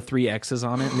 bottle with 3 X's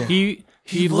on it.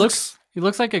 He looks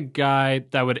like a guy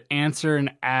that would answer an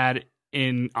ad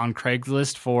on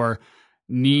Craigslist for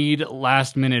need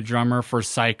last minute drummer for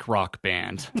psych rock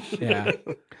band. Yeah.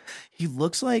 He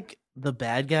looks like the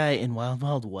bad guy in Wild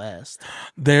Wild West.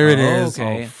 There it is.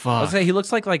 Okay. Oh, fuck. I was saying he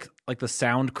looks like the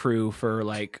sound crew for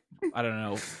like I don't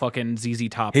know, fucking ZZ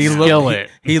Top. He, now.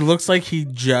 he looks like he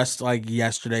just like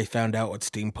yesterday found out what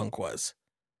steampunk was.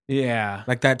 Yeah.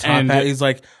 Like that top And- hat. He's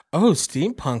like, oh,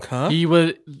 steampunk,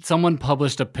 huh? Someone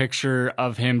published a picture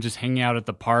of him just hanging out at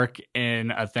the park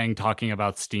in a thing talking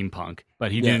about steampunk,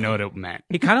 but he didn't know what it meant.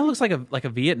 He kind of looks like a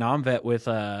Vietnam vet with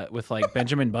like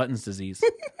Benjamin Button's disease.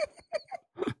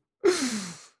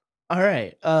 All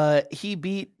right. He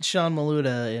beat Sean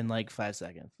Maluda in like 5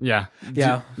 seconds. Yeah.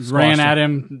 Yeah. Ran at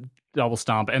him, double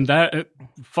stomp, and that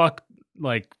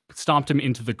stomped him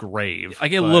into the grave.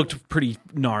 Like it But- looked pretty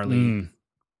gnarly. Mm.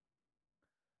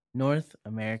 North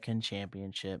American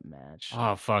Championship match.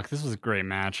 Oh fuck! This was a great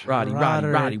match. Roddy.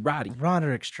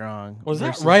 Roderick Strong. Was that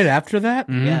versus- right after that?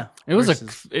 Mhm. Yeah. It was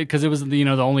versus- because it was the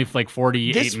only like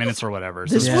 48 This minutes was- or whatever.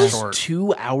 So This it was short.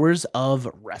 2 hours of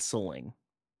wrestling.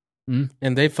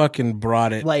 And they fucking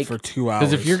brought it Like- for 2 hours.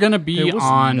 Because if you're gonna be There was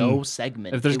on, no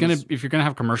segment. if there's It gonna was- if you're gonna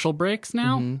have commercial breaks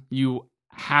now, Mhm. you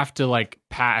have to like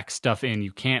pack stuff in.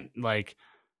 You can't like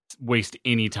waste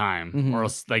any time, Mhm. or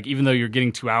else like even though you're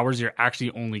getting 2 hours, you're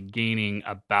actually only gaining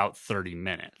about 30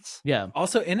 minutes. Yeah.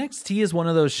 Also, NXT is one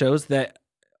of those shows that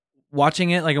watching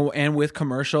it like and with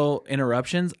commercial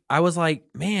interruptions, I was like,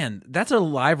 man, that's a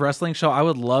live wrestling show I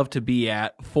would love to be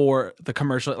at for the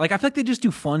commercial. Like I feel like they just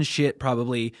do fun shit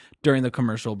probably during the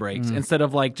commercial breaks instead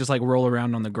of like just like roll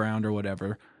around on the ground or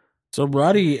whatever. So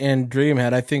Roddy and Dream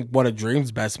had, I think, one of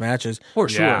Dream's best matches. For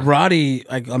sure. Yeah. Roddy,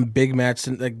 like on big match,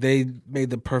 like they made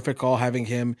the perfect call having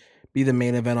him be the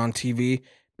main event on TV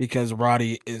because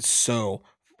Roddy is so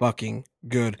fucking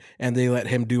good, and they let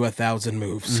him do 1,000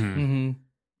 moves. Mm-hmm.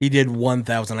 He did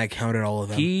 1,000. I counted all of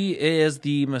them. He is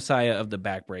the messiah of the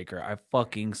backbreaker. I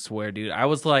fucking swear, dude. I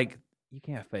was like, you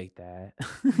can't fake that.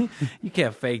 You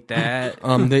can't fake that.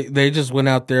 They just went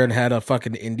out there and had a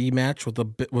fucking indie match with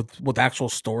with actual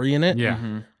story in it. Yeah.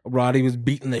 Mm-hmm. Roddy was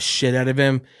beating the shit out of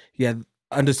him. He had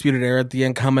Undisputed Era at the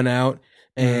end coming out,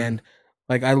 and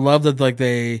like I love that like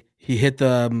he hit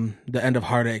the end of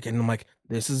Heartache, and I'm like,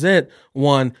 this is it.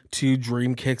 1, 2,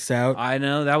 Dream kicks out. I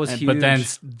know that was huge. But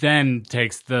then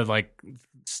takes the like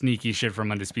sneaky shit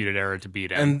from Undisputed Era to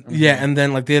beat him. And and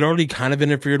then like they had already kind of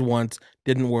interfered once,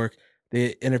 didn't work.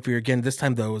 They interfere again. This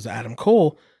time though it was Adam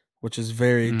Cole, which is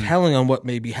very telling on what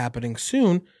may be happening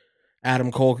soon.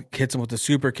 Adam Cole hits him with a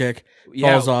super kick,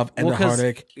 falls off, and the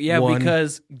Heartache. won.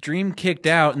 Because Dream kicked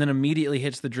out and then immediately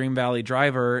hits the Dream Valley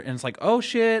driver, and it's like, oh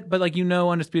shit! But like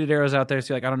Undisputed Era's out there,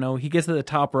 so you're like, I don't know. He gets to the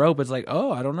top rope, it's like,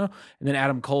 oh, I don't know. And then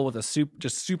Adam Cole with a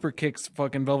super kicks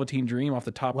fucking Velveteen Dream off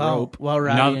the top rope. While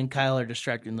Roddy and Kyle are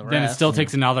distracting the rest. Then it still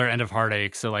takes another end of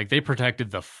Heartache. So like they protected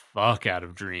the fuck out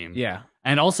of Dream. Yeah,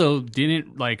 And also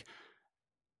didn't like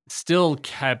still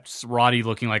kept Roddy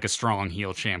looking like a strong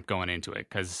heel champ going into it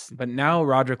because but now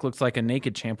Roderick looks like a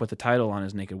naked champ with the title on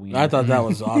his naked wiener. I thought that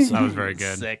was awesome. that was very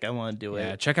good. Sick. I want to do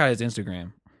Yeah, it. check out his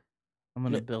Instagram. I'm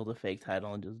gonna build a fake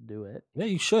title and just do it. Yeah,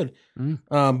 you should.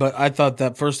 But I thought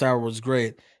that first hour was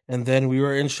great, and then we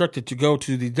were instructed to go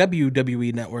to the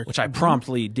WWE Network, Which I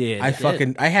promptly did.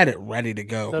 I had it ready to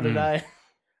go. So did I.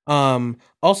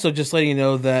 Also, just letting you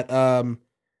know that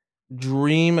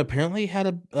Dream apparently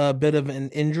had a bit of an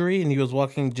injury, and he was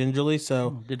walking gingerly.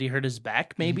 So Did he hurt his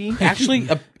back? Maybe. actually,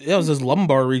 it was his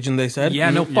lumbar region. They said, Yeah,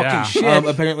 no fucking Yeah. shit.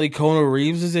 Apparently, Kona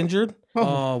Reeves is injured.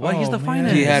 Oh, well, he's the man.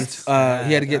 finest.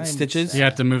 He had to get I'm stitches. You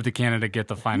have to move to Canada to get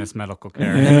the finest medical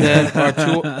care. And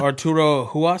then Arturo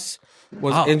Huas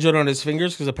was Oh. injured on his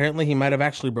fingers because apparently he might have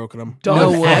actually broken them.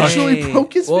 No way. Actually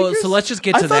broke his Well, fingers? so let's just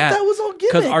get I to thought that. that was all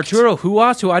Because gimmicked. Arturo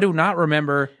Huas, who I do not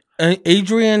remember.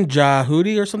 Adrian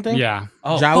Jahudi or something. Yeah.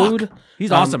 Oh, Jaoud? fuck.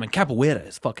 He's awesome, and Capoeira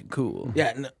is fucking cool.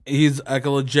 Yeah, he's like a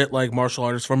legit like martial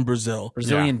artist from Brazil.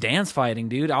 Brazilian dance fighting,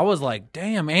 dude. I was like,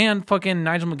 damn, and fucking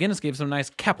Nigel McGuinness gave some nice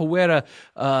Capoeira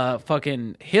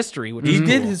fucking history. Which He is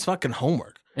did cool. his fucking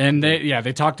homework. And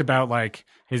they talked about like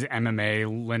his MMA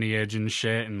lineage and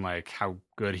shit and like how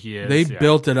good he is. They Yeah.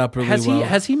 built it up really well.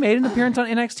 Has he made an appearance on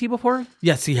NXT before?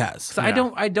 Yes, he has. 'Cause I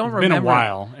don't It's remember. been a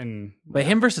while, and But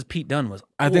him versus Pete Dunne was.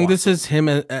 I think awesome. this is him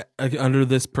under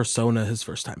this persona his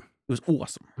first time. It was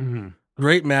awesome. Mhm.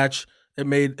 Great match.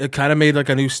 It kind of made like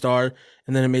a new star,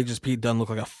 and then it made just Pete Dunne look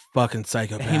like a fucking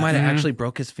psychopath. He might have actually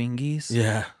broke his fingies.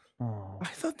 Yeah. Oh. I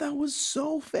thought that was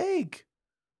so fake.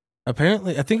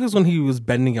 Apparently, I think it was when he was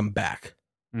bending him back.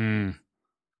 Mm.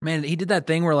 Man, he did that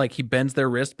thing where like he bends their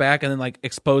wrist back and then like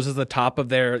exposes the top of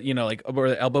their, like where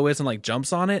the elbow is and like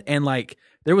jumps on it. And like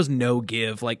there was no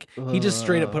give. Like he just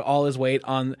straight up put all his weight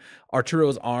on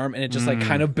Arturo's arm and it just like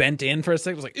kind of bent in for a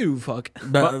second. It was like, ooh, fuck.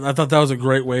 But I thought that was a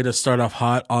great way to start off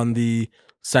hot on the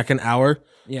second hour.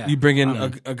 Yeah. You bring in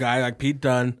a guy like Pete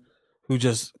Dunne who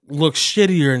just looks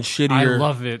shittier and I shittier.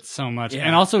 love it so much. Yeah.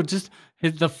 And also just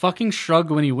the fucking shrug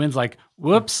when he wins, like,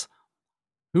 whoops.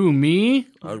 Who, me?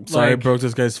 I'm sorry, I Like, broke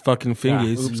this guy's fucking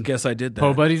fingies. Oops, guess I did that.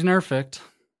 Po Buddy's nerfed.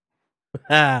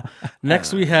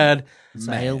 Next, we had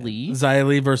Xia Li. Xia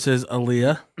Li versus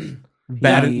Aaliyah.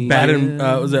 Bad and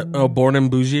was it Born and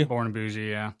Bougie? Born and Bougie,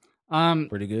 yeah.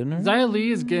 Pretty good. No? Xia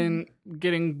Li is getting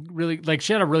really, like,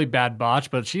 she had a really bad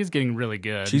botch, but she's getting really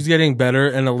good. She's getting better,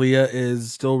 and Aaliyah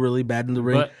is still really bad in the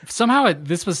ring. But somehow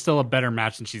this was still a better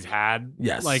match than she's had.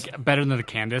 Yes. Like, better than the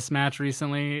Candice match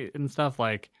recently and stuff.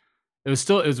 Like, it was,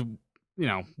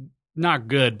 not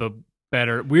good, but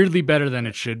better, weirdly better than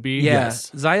it should be. Yeah, Yes.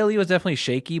 Xia Li was definitely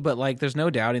shaky, but like, there's no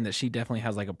doubting that she definitely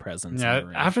has like a presence. Yeah. in the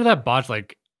ring. After that botch,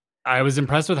 like, I was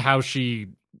impressed with how she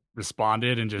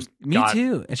responded and just Me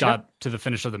too. And she got to the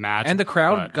finish of the match. and the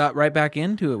crowd but- got right back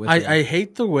into it with her. I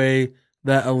hate the way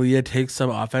that Aaliyah takes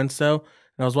some offense, though.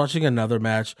 And I was watching another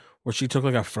match where she took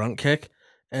like a front kick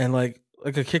and like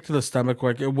a kick to the stomach,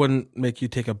 like it wouldn't make you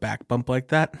take a back bump like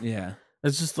that. Yeah,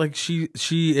 It's just like she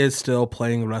is still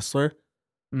playing wrestler,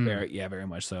 Mm. very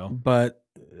much so. but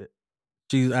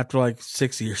she's after like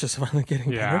 6 years just finally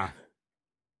getting Yeah. better.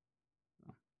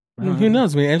 I mean, who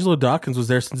knows? I mean, Angela Dawkins was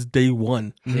there since day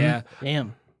one Yeah.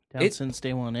 Damn. Down It- since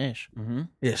day one ish. Mm-hmm.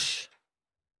 ish.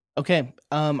 Okay.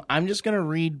 I'm just gonna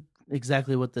read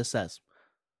exactly what this says.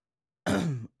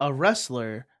 A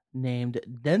wrestler named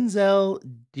Denzel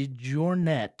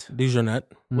DeJournette Dijonette.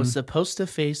 was supposed to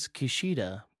face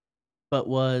Kushida, but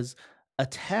was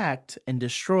attacked and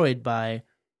destroyed by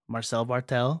Marcel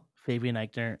Bartel, Fabian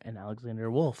Eichner and Alexander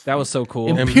Wolf. That was so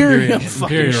cool. Imperium fucking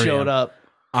Imperium. showed up.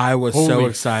 I was so Holy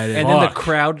excited. And then the Fuck.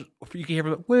 crowd, you can hear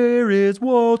them, where is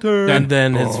Walter? And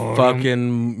then his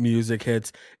fucking music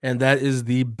hits. And that is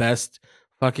the best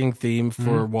fucking theme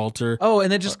for Walter. Oh,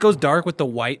 and it just goes dark with the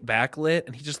white backlit,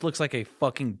 and he just looks like a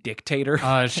fucking dictator.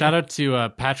 Shout out to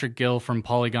Patrick Gill from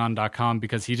Polygon.com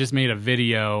because he just made a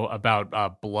video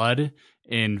about blood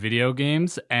in video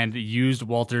games and used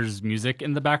Walter's music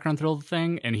in the background through the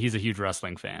thing, and he's a huge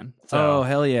wrestling fan. So oh,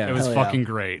 hell yeah. it was Hell yeah. fucking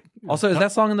great. Also, is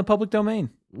that song in the public domain?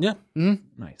 Yeah.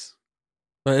 Nice.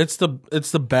 But it's the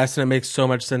best, and it makes so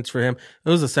much sense for him. It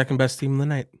was the second best team of the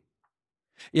night.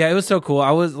 Yeah, it was so cool.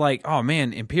 I was like, oh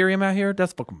man, Imperium out here?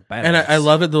 That's fucking badass. And I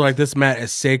love it. They're like, this mat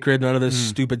is sacred. None of this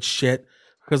stupid shit.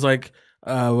 Because like,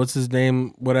 what's his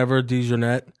name? Whatever,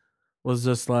 Dijonette was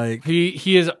just like,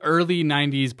 He is early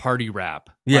 90s party rap.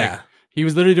 yeah. Like, he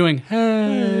was literally doing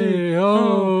hey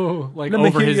oh like Let me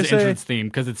over hear his you say. entrance theme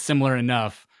because it's similar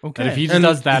enough. Okay. That if he just And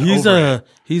does that, he's over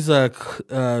he's a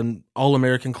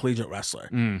all-American collegiate wrestler.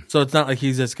 So it's not like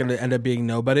he's just going to end up being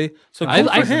nobody. So cool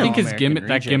I for him. think his American gimmick,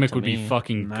 that reject gimmick to would be me.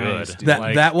 fucking Nice, good. dude.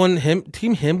 that one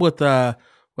team him with what,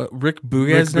 Rick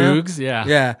Boogs Rick now? Boogs, yeah.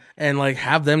 Yeah, and like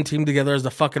have them team together as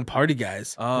the fucking party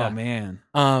guys. Oh man.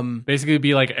 Basically, it'd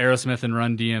be like Aerosmith and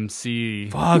Run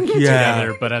DMC Fuck yeah.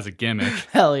 together, but as a gimmick.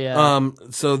 Hell yeah.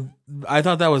 So I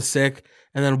thought that was sick.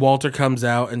 And then Walter comes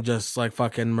out and just like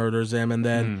fucking murders him. And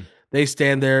then they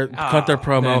stand there, cut their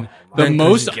promo. The Then-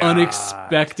 most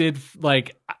unexpected,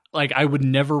 like I would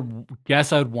never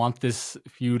guess I'd want this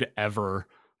feud ever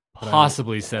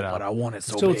possibly set up. But I want it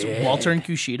so it's Walter and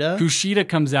Kushida. Kushida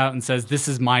comes out and says, "This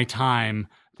is my time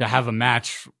to have a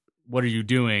match. What are you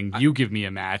doing? You give me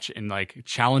a match," and like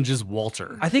challenges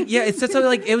Walter. I think it said something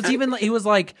like it was even like he was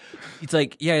like it's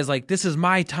like he's like this is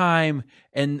my time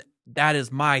and that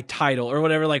is my title or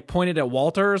whatever, like pointed at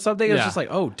Walter or something. It was Yeah. just like,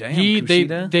 oh damn, they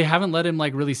Kushida. haven't let him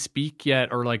like really speak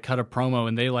yet or like cut a promo,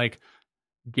 and they like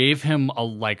gave him a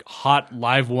like hot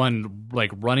live one,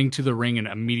 like running to the ring and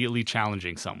immediately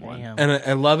challenging someone. Damn. And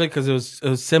I love it because it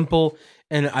was simple.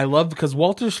 And I love because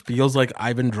Walter feels like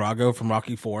Ivan Drago from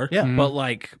Rocky IV. Yeah. but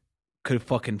like could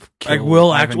fucking kill Like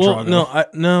Will Ivan actually.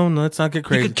 Drago. No, let's not get He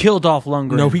crazy. could kill Dolph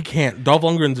Lundgren. No, he can't. Dolph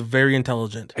Lundgren's very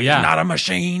intelligent. He's Yeah. not a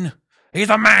machine. He's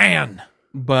a man.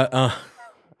 But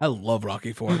I love Rocky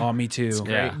IV. Oh, me too.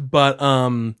 Yeah. But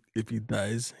if he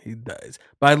dies, he dies.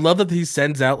 But I love that he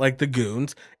sends out like the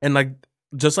goons and like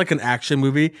just like an action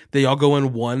movie, they all go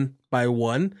in one by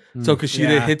one. So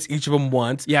Kushida Yeah. hits each of them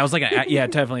once. Yeah, it was like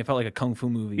it definitely it felt like a kung fu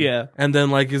movie. Yeah. And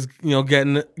then like is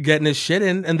getting his shit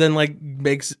in, and then like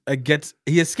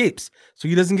he escapes, so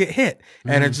he doesn't get hit,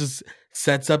 and it just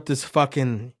sets up this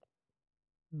fucking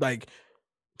like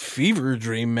fever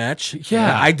dream match. Yeah.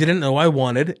 that I didn't know I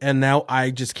wanted, and now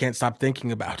I just can't stop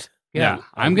thinking about. Yeah.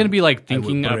 I'm going to be like I will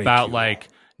thinking break about you. like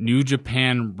New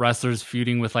Japan wrestlers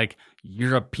feuding with like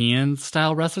European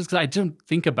style wrestlers because I don't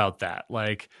think about that.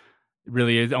 Like,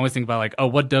 really, I always think about like, oh,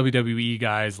 what WWE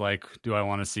guys like do I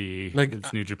want to see? Like,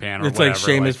 It's New Japan or It's whatever. like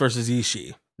Sheamus versus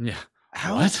Ishii. Yeah.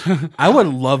 How- What? I would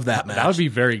love that match. That would be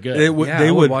very good. They would. Yeah, they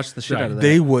I would would watch the shit out of that.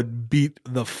 They would beat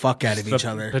the fuck out of The each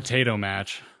other. Potato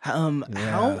match.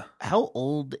 Yeah. How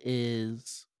old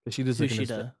is? She's like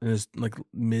Kushida. in his like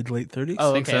mid late 30s.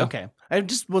 Oh, think okay, so. okay. I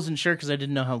just wasn't sure because I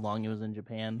didn't know how long he was in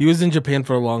Japan. He was in Japan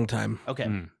for a long time. Okay,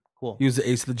 Mm. cool. He was the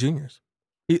ace of the juniors.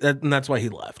 And that's why he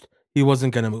left. He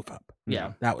wasn't gonna move up.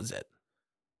 Yeah. That was it.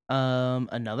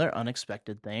 Another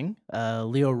unexpected thing.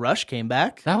 Leo Rush came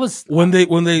back. That was When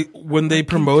they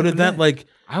promoted that, like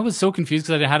I was so confused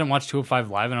because I hadn't watched 205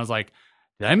 Live, and I was like,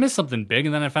 did I miss something big?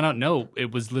 And then I found out, no,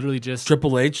 it was literally just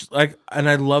Triple H, like, and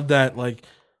I love that, like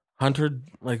Hunter,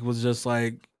 like, was just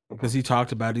like, because he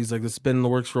talked about it, he's like, this has been in the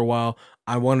works for a while.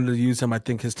 I wanted to use him. I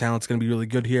think his talent's gonna be really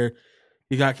good here.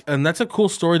 He got, and that's a cool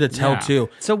story to tell Yeah. too.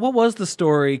 So what was the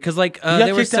story? Because like He got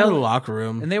they were kicked out of the selling, locker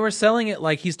room. and they were selling it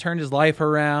like he's turned his life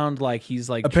around. Like he's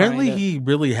like Apparently, trying to- he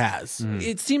really has.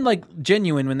 It seemed like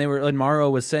genuine when Morrow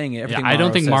was saying it. Yeah, Everything I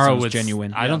don't think says Morrow seems would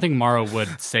genuine. I don't think Morrow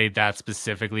would say that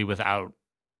specifically without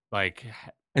like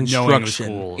knowing it was Instruction.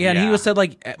 cool. Yeah, and he was said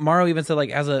like Morrow even said like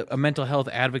as a mental health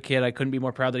advocate, I couldn't be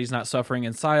more proud that he's not suffering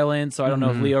in silence. So I don't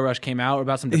know if Leo Rush came out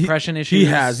about some depression issues. He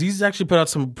has. He's actually put out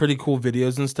some pretty cool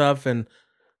videos and stuff, and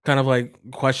kind of like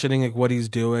questioning like what he's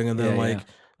doing, and then Yeah, like yeah.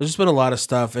 there's just been a lot of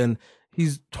stuff. And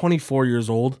he's 24 years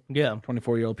old, Yeah.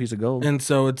 24-year-old piece of gold. and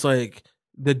so it's like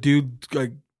the dude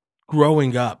like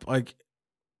growing up like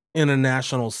in a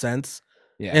national sense,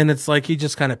 Yeah. and it's like he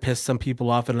just kind of pissed some people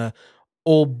off in a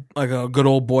a good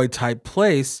old boy type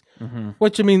place.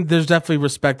 Which, I mean, there's definitely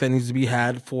respect that needs to be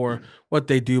had for what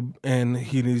they do, and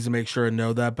he needs to make sure and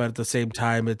know that. But at the same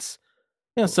time, it's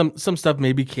some stuff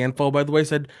maybe can fall by the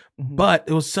wayside. But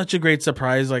it was such a great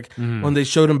surprise, like when they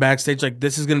showed him backstage, like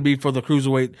this is going to be for the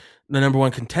cruiserweight, the number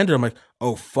one contender. I'm like,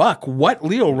 oh fuck, what?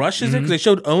 Lio Rush is it? Because they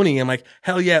showed Oni. I'm like,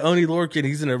 hell yeah, Oni Lorcan.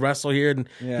 He's gonna wrestle here, and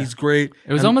he's great.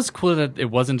 It was almost cool that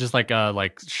it wasn't just like a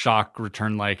shock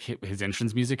return, like his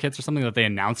entrance music hits or something, that they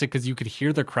announced it, because you could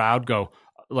hear the crowd go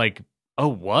like, oh,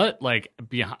 what? Like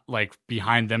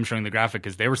behind them showing the graphic,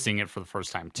 because they were seeing it for the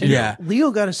first time too. Yeah,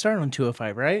 Leo got to start on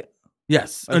 205, right?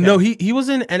 yes. Okay. No, he was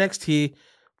in NXT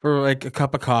for like a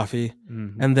cup of coffee,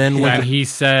 and then And he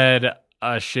said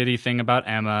a shitty thing about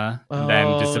Emma, and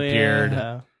then disappeared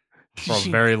for a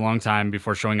very long time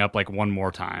before showing up like one more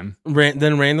time.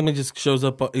 Then randomly just shows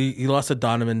up. He lost to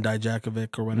Donovan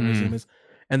Dijakovic or whatever his name is,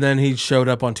 and then he showed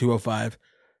up on 205,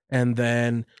 and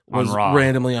then was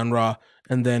randomly on Raw,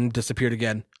 and then disappeared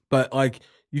again. But like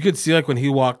you could see, like when he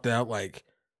walked out, like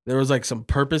there was like some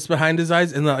purpose behind his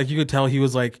eyes, and like you could tell he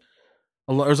was like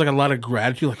there was like a lot of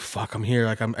gratitude. Like fuck, I'm here.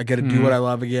 Like I get to do what I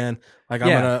love again. Like I'm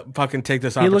gonna fucking take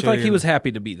this He opportunity. looked like he was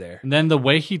happy to be there. And then the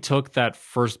way he took that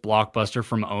first blockbuster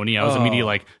from Oni, I was immediately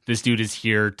like, this dude is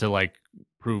here to like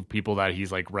prove people that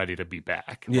he's like ready to be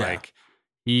back. Yeah. Like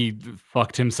he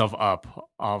fucked himself up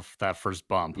off that first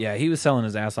bump. Yeah, he was selling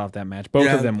his ass off that match. Both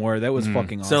of them were. That was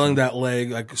fucking awesome. selling that leg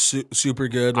like super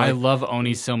good. Like, I love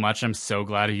Oni so much. I'm so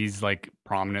glad he's like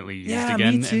prominently used Yeah,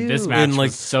 again. me too. And this match In, like,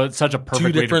 was such a two perfect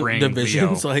way to different bring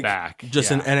divisions, Leo like back.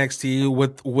 just in NXT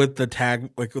with the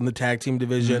tag, like in the tag team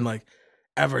division, like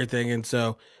everything. And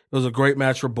so it was a great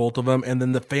match for both of them. And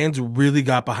then the fans really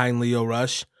got behind Lio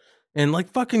Rush and like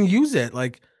fucking use it.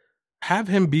 Like have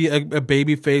him be a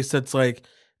baby face that's like,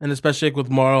 and especially like with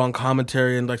Morrow on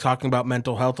commentary and like talking about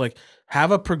mental health, like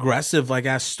have a progressive like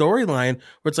ass storyline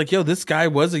where it's like, yo, this guy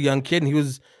was a young kid and he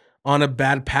was on a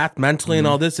bad path mentally and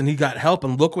all this, and he got help,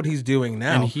 and look what he's doing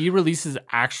now. And he releases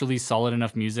actually solid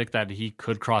enough music that he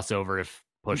could cross over if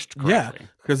pushed correctly. Yeah,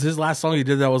 because his last song he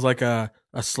did that was like a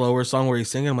slower song where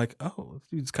he's singing. I'm like, oh, this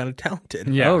dude's kind of talented.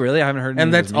 Yeah. Oh, really? I haven't heard any And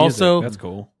of that's his music. also That's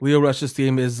cool. Lio Rush's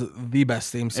theme is the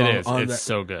best theme song. It is. On It's that.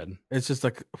 so good. It's just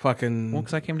like fucking Well,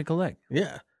 because I came to collect.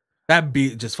 yeah. That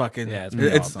beat just fucking Yeah,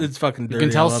 it's awesome. it's fucking You dirty. can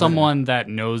tell I love it. someone that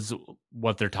knows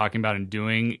what they're talking about and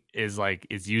doing is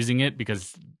using it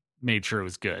because made sure it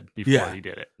was good before he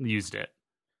did it, used it.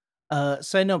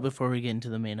 Side note before we get into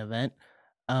the main event,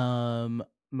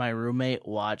 my roommate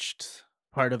watched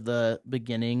part of the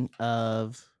beginning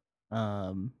of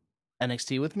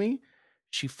NXT with me.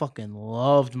 She fucking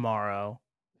loved Morrow.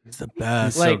 He's the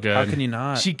best. So Like, good. how can you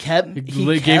not? She kept He he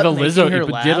gave kept a Lizzo. making her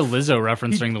He did a laugh. Lizzo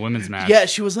reference during the women's match. Yeah,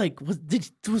 she was like, was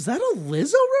that a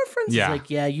Lizzo reference? Yeah. It's like,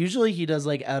 yeah, usually he does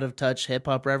like out of touch hip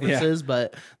hop references,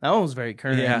 but that one was very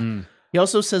current. Yeah. Mm. He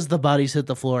also says the bodies hit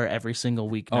the floor every single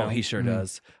week now. Oh, he sure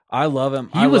does. I love him.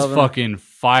 He was fucking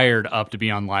fired up to be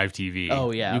on live TV.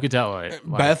 Oh, yeah. You could tell it.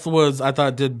 Beth I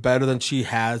thought did better than she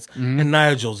has, and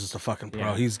Nigel's just a fucking pro.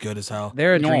 Yeah. He's good as hell.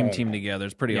 They're a dream No. team together.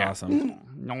 It's pretty Yeah. awesome.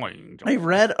 I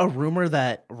read a rumor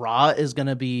that Raw is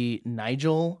gonna be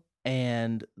Nigel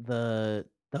and the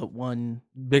one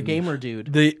Big gamer dude.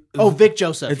 Vic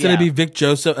Joseph. It's gonna be Vic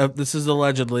Joseph. This is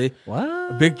allegedly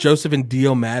What? Vic Joseph and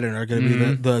Dio Madden are gonna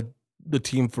be the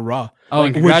team for Raw. Oh,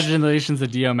 and Which- congratulations to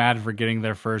Dio Madden for getting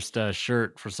their first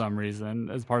shirt for some reason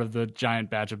as part of the giant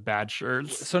batch of bad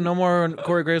shirts. So no more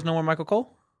Corey Graves, no more Michael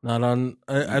Cole? Not on.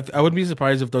 I wouldn't be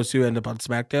surprised if those two end up on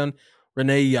SmackDown.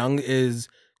 Renee Young is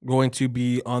going to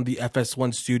be on the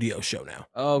FS1 studio show now,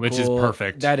 Oh, Which is cool.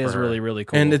 perfect That is for her. really, really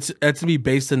cool. and it's gonna be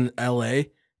based in LA,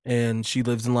 and she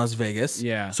lives in Las Vegas.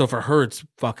 Yeah. So for her, it's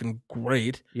fucking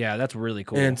great. Yeah, that's really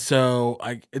cool. And so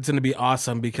it's going to be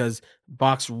awesome because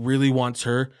Vox really wants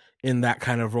her in that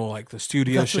kind of role, like the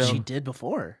studio That's show. what she did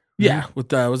before. Yeah,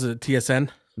 with was it TSN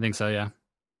I think so, yeah.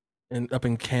 and up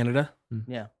in Canada.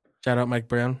 Yeah. Shout out Mike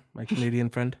Brown, my Canadian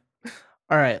friend.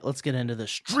 All right, let's get into the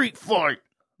street fight.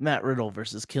 Matt Riddle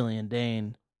versus Killian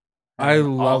Dane. I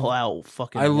love all out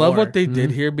fucking. I love war. what they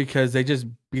did here because they just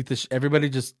beat the everybody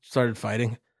just started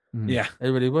fighting. yeah.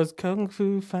 Everybody was kung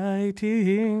fu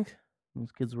fighting.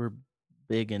 Those kids were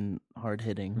big and hard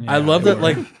hitting. I love they that, were.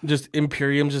 like just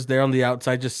Imperium's just there on the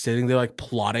outside, just sitting there, like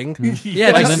plotting.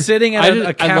 Yeah, Like, just sitting at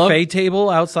a cafe table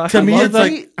outside. To me, Did it's they,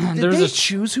 like did there's they a-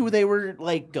 choose who they were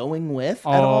like going with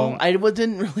at Oh. all? I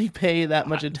didn't really pay that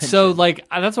much attention. So,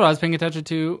 that's what I was paying attention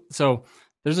to. So,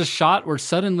 there's a shot where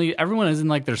suddenly everyone is in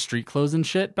like their street clothes and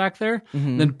shit back there.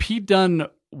 Mhm. Then Pete Dunne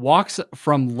walks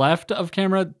from left of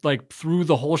camera, like through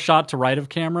the whole shot to right of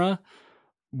camera,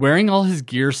 wearing all his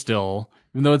gear still,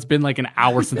 even though it's been like an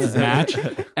hour since his match.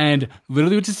 And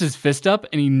literally with just his fist up,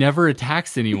 and he never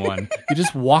attacks anyone. He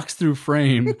just walks through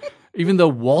frame. Even though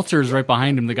Walter's right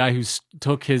behind him, the guy who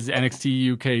took his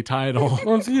NXT UK title.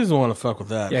 Well, he doesn't want to fuck with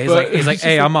that. Yeah, he's like,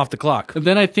 hey, I'm off the clock. And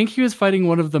then I think he was fighting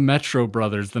one of the Metro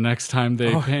brothers the next time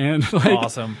they panned. Like,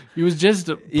 Awesome. He was just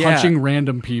punching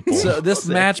random people. So this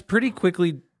match pretty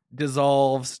quickly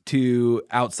dissolves to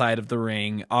outside of the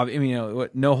ring. I mean,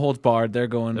 no holds barred. They're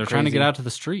going. They're crazy. trying to get out to the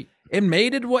street. It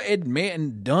made it what it made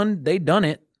and done. They done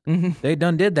it. They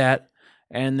done did that.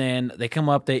 And then they come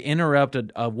up, they interrupt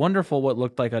a wonderful, what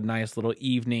looked like a nice little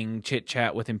evening chit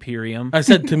chat with Imperium. I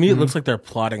said, to me, it looks like they're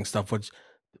plotting stuff, which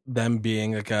them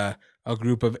being like a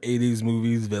group of 80s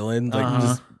movies villains, like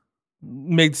just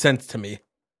made sense to me.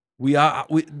 We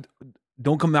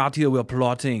don't come out here, we're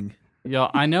plotting. Yo,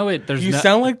 I know it. You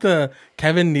sound like the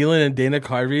Kevin Nealon and Dana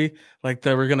Carvey, like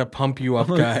they were going to pump you up,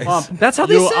 guys. That's how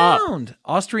they sound.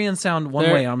 Austrians sound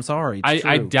one way, I'm sorry.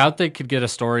 I doubt they could get a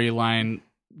storyline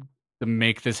to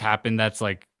make this happen that's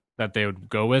like that they would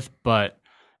go with, but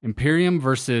Imperium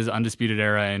versus Undisputed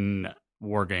Era in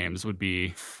War Games would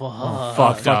be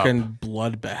fucked up. Fucking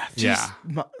bloodbath. Yeah.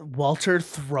 Walter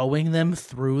throwing them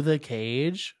through the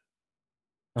cage.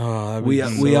 Oh, we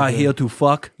are here to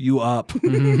fuck you up.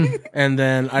 And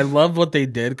then I love what they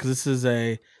did, because this is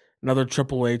another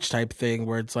Triple H type thing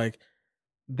where it's like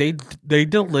they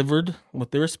delivered what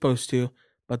they were supposed to,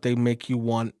 but they make you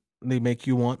want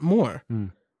more.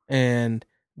 And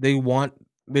they want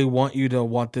you to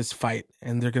want this fight,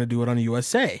 and they're going to do it on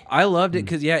USA. I loved it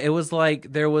because, it was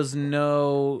like there was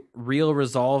no real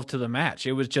resolve to the match.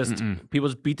 It was just people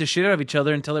just beat the shit out of each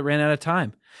other until it ran out of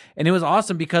time. And it was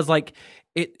awesome because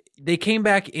they came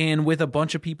back in with a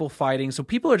bunch of people fighting. So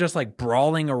people are just like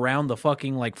brawling around the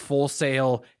fucking like Full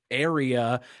Sail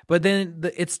area. But then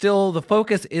the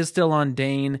focus is still on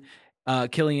Dane.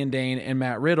 Killian Dane and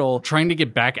Matt Riddle trying to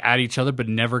get back at each other, but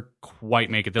never quite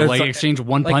make it. They'll like exchange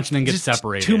one punch and then get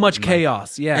separated. Too much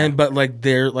chaos, But like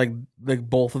they're like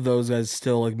both of those guys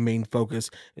still like main focus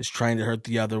is trying to hurt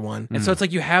the other one. And so it's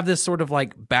like you have this sort of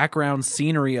like background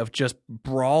scenery of just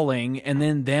brawling, and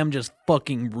then them just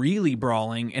fucking really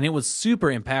brawling, and it was super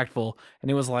impactful.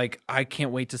 And it was like, I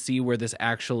can't wait to see where this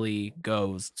actually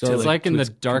goes. So it's like in the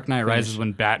Dark Knight Rises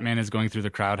when Batman is going through the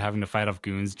crowd having to fight off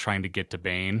goons trying to get to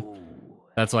Bane.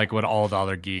 That's like what all the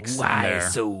other geeks there.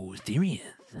 So serious?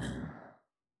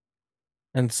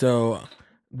 And so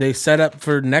they set up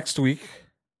for next week.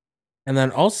 And then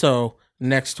also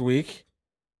next week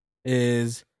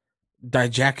is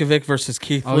Dijakovic versus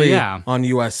Keith Lee on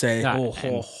USA.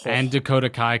 Yeah. And Dakota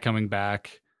Kai coming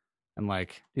back. And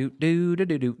like, yeah, they're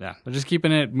just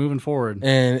keeping it moving forward.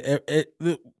 And it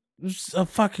was a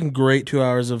fucking great 2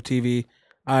 hours of TV.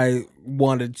 I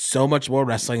wanted so much more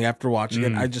wrestling after watching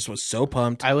it. I just was so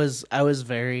pumped. I was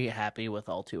very happy with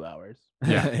all 2 hours.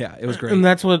 Yeah, it was great. And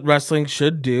that's what wrestling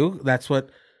should do. That's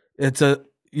what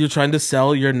you're trying to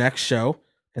sell your next show,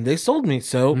 and they sold me,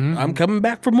 so I'm coming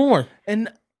back for more. And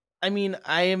I mean,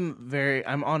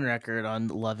 I'm on record on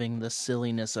loving the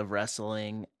silliness of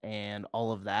wrestling and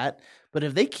all of that. But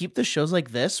if they keep the shows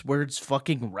like this, where it's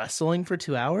fucking wrestling for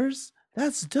 2 hours,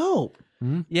 that's dope.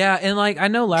 Yeah, and like I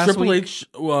know last Triple week H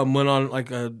went on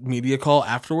like a media call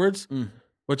afterwards,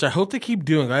 which I hope they keep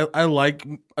doing. I like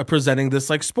presenting this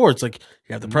like sports. Like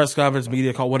you have the press conference,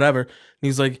 media call, whatever. And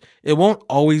he's like, it won't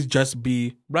always just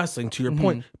be wrestling, to your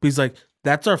point. But he's like,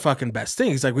 that's our fucking best thing.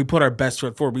 He's like, we put our best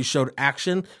foot forward. We showed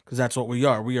action because that's what we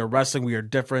are. We are wrestling. We are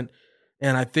different.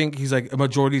 And I think he's like, a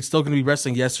majority is still going to be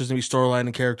wrestling. Yes, there's going to be storyline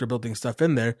and character building stuff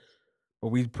in there, but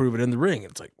we prove it in the ring.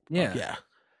 It's like, yeah.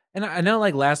 And I know,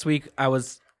 like last week, I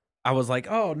was like,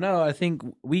 oh no, I think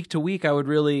week to week,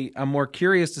 I'm more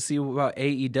curious to see about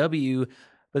AEW.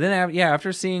 But then,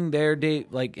 after seeing their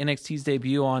NXT's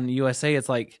debut on USA, it's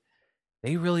like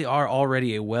they really are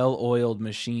already a well-oiled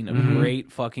machine of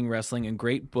great fucking wrestling and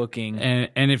great booking.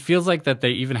 And it feels like that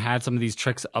they even had some of these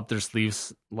tricks up their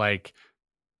sleeves, like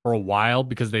for a while,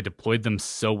 because they deployed them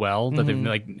so well that they've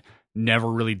like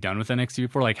never really done with NXT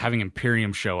before, like having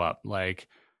Imperium show up, like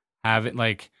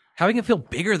having it feel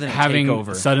bigger than having a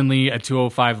takeover. Suddenly a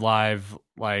 205 Live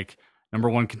like number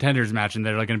one contenders match, and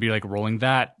they're like going to be like rolling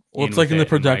that. Well, it's like in the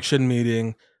production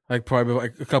meeting, like probably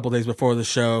like a couple days before the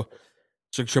show.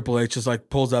 So Triple H just like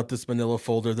pulls out this manila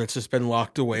folder that's just been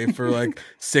locked away for like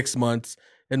 6 months,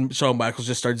 and Shawn Michaels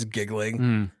just starts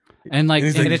giggling. And like,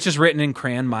 He's And like- it's just written in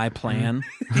crayon, my plan.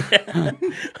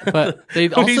 but they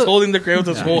When he's also holding the crayon with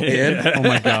his whole hand. oh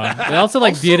my god, they also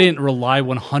like didn't rely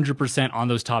 100% on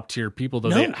those top tier people though.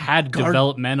 They No, had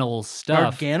developmental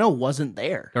stuff. Gargano wasn't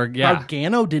there. Yeah.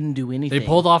 Gargano didn't do anything. They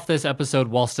pulled off this episode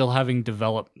while still having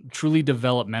truly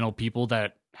developmental people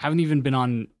that haven't even been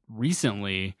on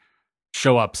recently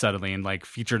show up suddenly and like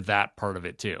featured that part of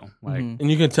it too. Like Mhm.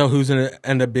 And you can tell who's going to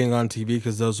end up being on TV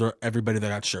because those are everybody that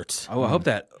got shirts. Oh, I hope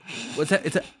that. What's that?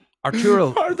 It's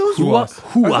Arturo. Are those Hua.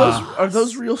 are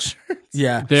those real shirts?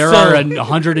 Yeah. there So- are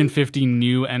 150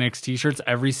 new NXT shirts.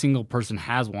 Every single person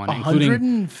has one, including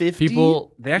 150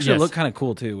 people. They actually yes, look kind of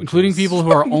cool too. which including is- people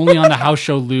who are only on the house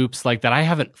show loops like that I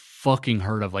haven't fucking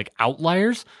heard of, like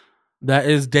Outliers. That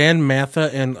is Dan Matha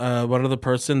and what other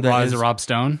person that Is is it Rob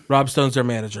Stone? Rob Stone's their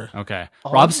manager. Okay.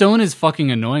 Oh. Rob Stone is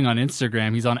fucking annoying on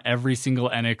Instagram. He's on every single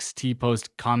NXT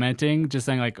post commenting, just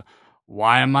saying like,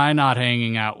 "Why am I not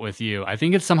hanging out with you?" I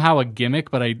think it's somehow a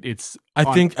gimmick, but it's. I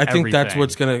on think that's everything.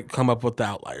 what's gonna come up with the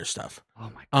outlier stuff.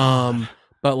 Oh my god.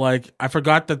 But like I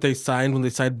forgot that they signed when they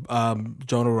signed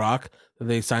Jonah Rock, that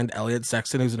they signed Elliot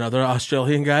Sexton, who's another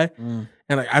Australian guy. Mm.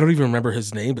 And like I don't even remember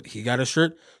his name, but he got a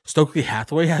shirt. Stokely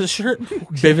Hathaway has a shirt.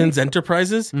 Bivens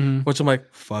Enterprises, Mhm. which I'm like,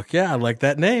 fuck yeah, I like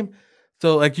that name.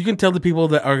 So like you can tell the people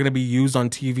that are gonna be used on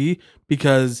TV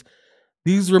because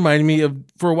these remind me of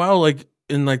for a while, like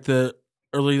in like the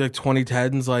early like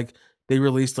 2010s, like they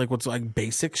released like what's like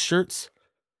basics shirts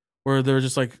where they're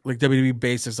just like WWE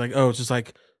basics, like oh, it's just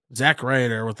like Zack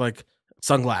Ryder with like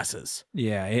sunglasses.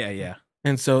 Yeah.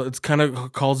 And so it's kind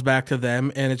of calls back to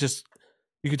them, and it just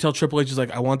you can tell Triple H is like,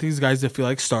 I want these guys to feel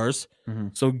like stars,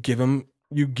 Mhm. so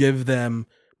you give them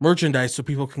merchandise so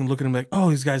people can look at him like, oh,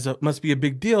 these guys must be a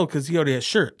big deal because he already has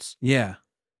shirts. Yeah.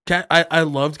 I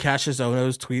loved Cassius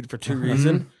Ohno's tweet for two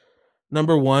reasons.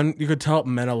 Number one, you could tell it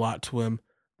meant a lot to him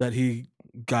that he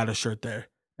got a shirt there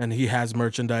and he has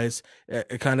merchandise.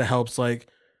 It kind of helps like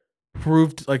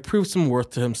prove some worth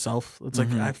to himself. It's like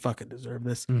Mhm. I fucking deserve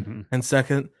this. Mhm. And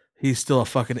second, he's still a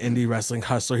fucking indie wrestling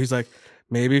hustler. He's like,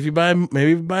 maybe if you buy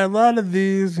a lot of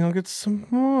these, you'll get some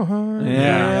more.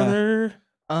 Yeah.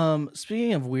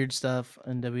 Speaking of weird stuff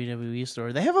in WWE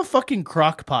store, they have a fucking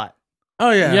crock pot.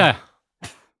 Oh yeah. Yeah.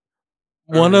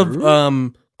 One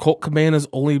of Colt Cabana's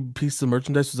only piece of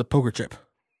merchandise was a poker chip.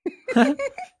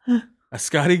 A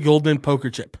Scotty Goldman poker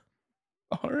chip.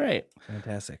 All right.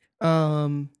 Fantastic.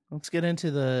 Let's get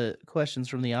into the questions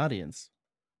from the audience.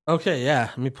 Okay, yeah.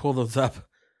 Let me pull those up.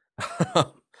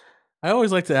 I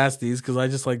always like to ask these because I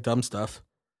just like dumb stuff.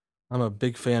 I'm a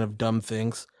big fan of dumb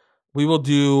things. We will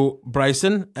do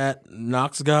Bryson at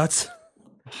Knoxgots.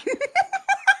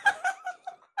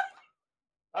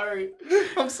 Sorry.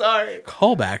 I'm sorry.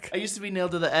 Callback. I used to be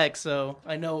nailed to the X, so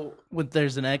I know when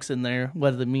there's an X in there,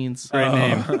 what it means. Great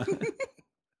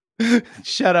name.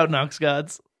 Shout out Knox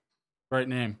Gods. Right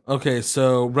name. Okay,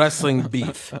 so wrestling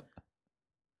beef.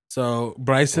 So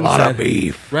Bryson said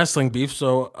beef. wrestling beef.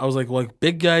 So I was like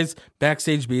big guys,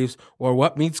 backstage beefs, or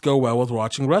what meats go well with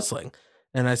watching wrestling?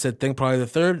 And I said, think probably the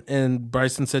third. And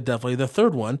Bryson said definitely the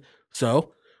third one.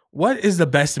 So what is the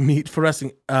best meat for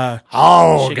wrestling?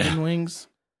 Chicken wings.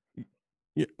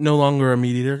 You're no longer a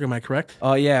meat eater, am I correct?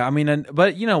 Oh yeah. I mean,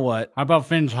 but you know what? How about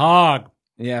Finn's hog?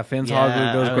 Yeah, Finn's Yeah,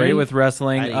 hog goes I great mean, with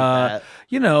wrestling. I'd eat that.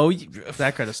 You know,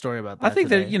 Zach read a story about that. I think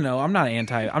today. that I'm not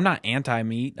anti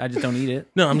meat. I just don't eat it.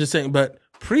 No, I'm just saying, but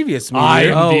previous meat I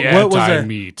eater, am the what was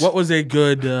anti-meat. What was a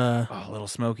good Oh, little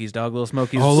Smokies, dog. Little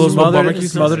Smokies. Oh, little barbecue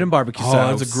sauce? smothered in barbecue oh,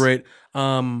 sauce. that's a great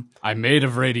I'm made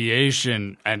of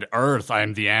radiation and earth.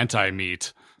 I'm the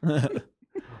anti-meat.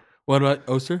 what about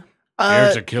Oster?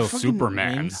 Here to kill fucking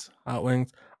Superman. wings. Hot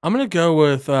wings. I'm gonna go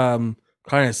with carne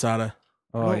asada.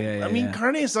 Oh Well, yeah. I mean,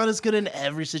 carne asada is good in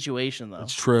every situation, though.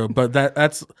 It's true, but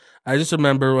that's. I just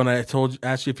remember when I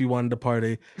asked you if you wanted to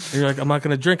party, and you're like, "I'm not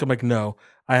gonna drink." I'm like, "No,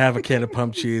 I have a can of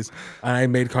pump cheese." And I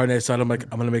made carne asada. I'm like,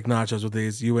 "I'm gonna make nachos with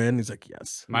these." You in? He's like,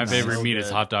 "Yes." My Nice. favorite So meat is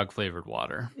good. hot dog flavored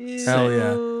water. Hell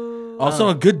yeah. Also,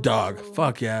 a good dog.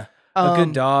 Fuck yeah. a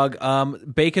good dog.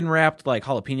 Bacon wrapped like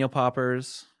jalapeno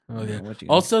poppers. Oh yeah. What you-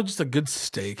 Also, just a good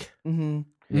steak.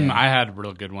 Mm-hmm. I had a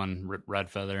real good one, Red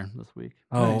Feather, this week.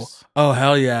 Oh, Nice. oh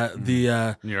hell yeah.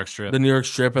 The New York strip. New York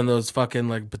strip and those fucking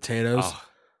like potatoes. Oh,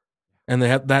 And they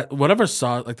have that whatever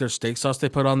sauce, like their steak sauce they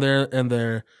put on there, and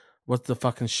their what's the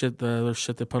fucking shit, the other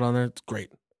shit they put on there. It's great.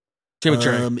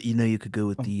 Chimichurri. You know, you could go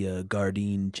with the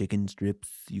Gardein chicken strips.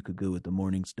 You could go with the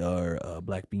Morningstar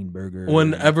black bean burger.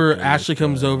 Whenever You could go Ashley with,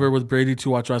 comes over with Brady to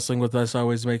watch wrestling with us, I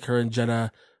always make her and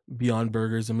Jenna Beyond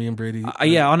Burgers, and me and Brady.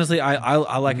 yeah, honestly, I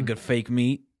like a good fake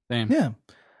meat. same. Yeah.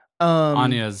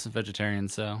 Anya's vegetarian,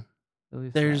 so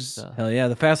There's Hell yeah,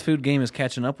 the fast food game is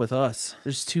catching up with us.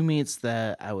 there's two meats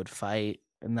that I would fight,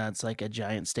 and that's like a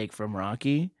giant steak from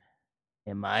Rocky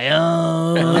and my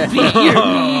own beat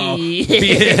your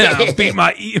meat.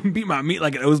 beat my meat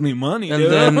like it owes me money. And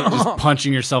then Just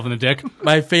punching yourself in the dick.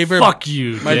 my favorite Fuck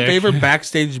you, my dick. favorite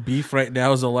backstage beef right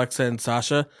now is Alexa and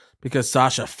Sasha because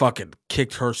Sasha fucking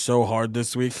kicked her so hard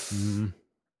this week.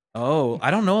 Oh,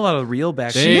 I don't know a lot of real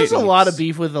backstage. She has a They- lot of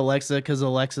beef with Alexa because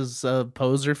Alexa's a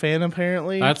Poser fan,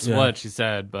 apparently. That's Yeah. what she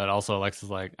said, but also Alexa's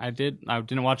like, I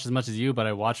didn't watch as much as you, but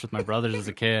I watched with my brothers as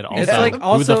a kid. Also, It's like who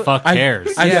also- the fuck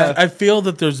cares? I feel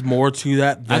that there's more to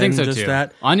that than I think so just too.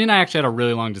 that. Anya and I actually had a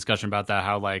really long discussion about that.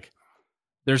 How like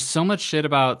there's so much shit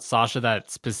about Sasha that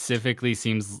specifically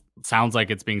sounds like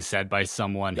it's being said by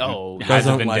someone who has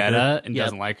a doesn't like her. vendetta and Yep.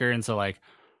 doesn't like her, and so like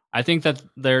I think that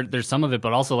there's some of it,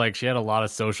 but also like she had a lot of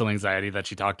social anxiety that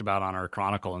she talked about on her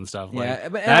chronicle and stuff. Like Yeah,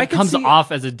 but- and I that could comes see-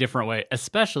 off as a different way,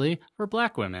 especially for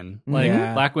Black women. Like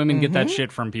Yeah. Black women get that shit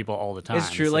from people all the time.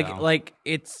 It's true. so. Like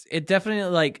it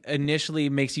definitely like initially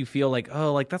makes you feel like,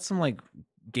 oh, like that's some like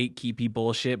gatekeepy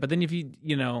bullshit. But then if you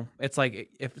know, it's like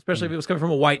especially if it was coming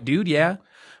from a white dude, yeah.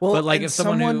 well, but, like, and if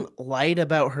someone lied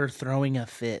about her throwing a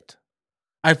fit.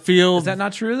 I feel Is that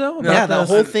not true though? No, yeah, About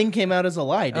the whole thing came out as a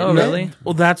lie. Didn't Oh, it? really?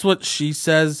 well, that's what she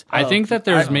says. I think that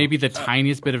there's I- maybe the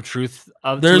tiniest bit of truth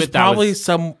of There's to it that probably was,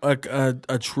 some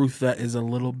a truth that is a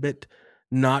little bit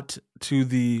not to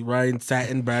the Ryan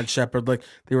Satin, Brad Shepard, like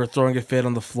they were throwing a fit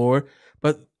on the floor,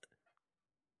 but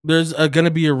there's going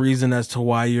to be a reason as to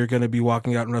why you're going to be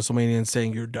walking out in WrestleMania and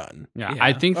saying you're done. yeah. Yeah.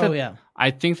 I think that Oh yeah.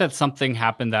 I think that something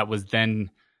happened that was then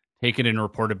taken and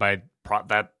reported by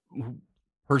that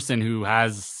person who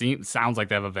sounds like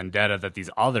they have a vendetta that these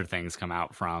other things come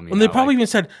out from. you And they know, probably like- even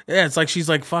said, yeah, it's like she's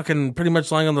like fucking pretty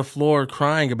much lying on the floor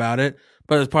crying about it,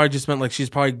 but it's probably just meant like she's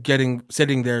probably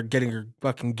sitting there getting her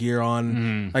fucking gear on,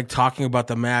 Mhm. like talking about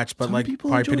the match, but Some like people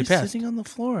probably enjoy pretty pissed. sitting on the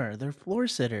floor. They're floor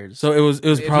sitters. So it was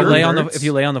If you probably lay on the hurts. if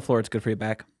you lay on the floor, it's good for your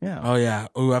back. yeah. Oh yeah,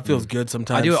 oh that feels good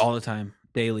sometimes. I do it all the time,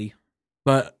 daily.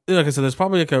 But like I said, there's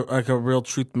probably like a real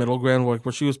truth middle ground where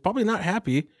she was probably not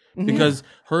happy because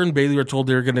her and Bailey were told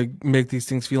they were going to make these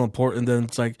things feel important. Then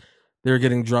it's like they were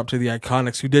getting dropped to the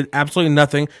Iconics, who did absolutely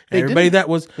nothing. They Everybody didn't. that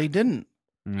was They didn't.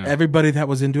 Yeah. everybody that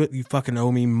was into it, you fucking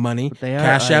owe me money. But they are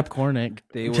Cash App. iconic.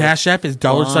 They were Cash App is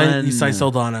 $sign fun. Eastside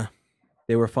Saldana.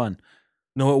 They were fun.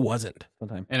 No, it wasn't.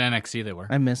 Sometime. In NXT they were.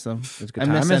 I miss them. It was a good I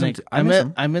time. miss I miss NXT. them. I miss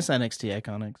them. I miss NXT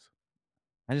Iconics.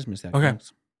 I just miss that. Okay.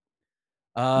 games.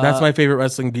 That's my favorite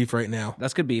wrestling beef right now.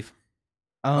 That's good beef.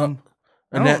 I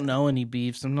and don't that- know any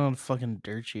beefs. I'm not a fucking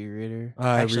dirt sheet reader.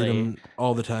 I Actually, read them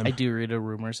all the time. I do read a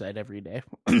rumor site every day.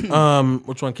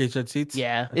 Which one? Cage Side Seats?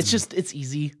 Yeah, it's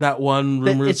easy. That one But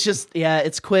rumor. it's just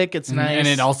it's quick. It's nice. And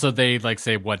it also they like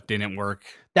say what didn't work.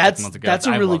 that's months ago. that's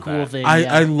a I really love cool that. thing. I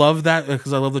yeah. love that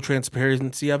because I love the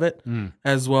transparency of it, Mm.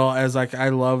 as well as like I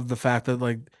love the fact that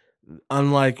like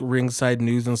unlike ringside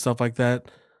news and stuff like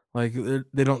that, like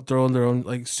they don't throw in their own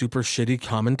like super shitty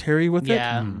commentary with it.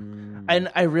 yeah. And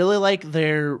I really like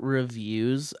their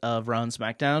reviews of Raw and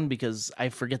SmackDown because I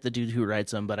forget the dude who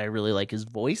writes them, but I really like his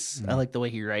voice. I like the way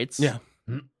he writes. Yeah.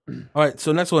 All right,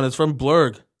 so next one is from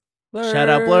Blurg. Shout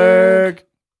out Blurg.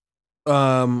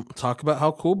 Talk about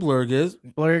how cool Blurg is.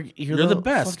 Blurg, you're the the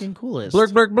best. fucking coolest.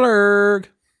 Blurg, blurg, blurg.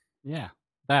 Yeah.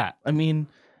 That. I mean,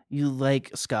 you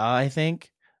like ska, I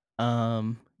think.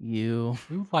 You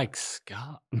Who likes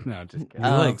ska? No, just kidding. You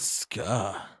Um, like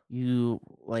ska? you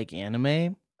like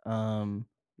anime.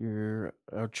 You're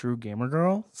a true gamer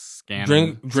girl.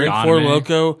 Scanning. Drink Scanning. Four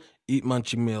Loco, eat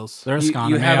munchie meals. There's You- ska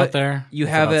you have out a- there. You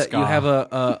It's have about a ska. you have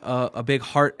a big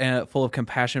heart full of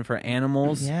compassion for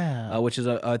animals, Yeah, which is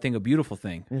I think a beautiful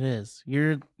thing. it is.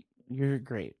 You're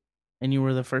great, and you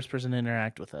were the first person to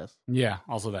interact with us. Yeah,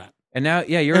 also that. And now,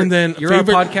 yeah, you're And then you're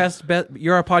favorite- our podcast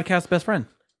you're our podcast best friend.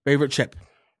 Favorite chip?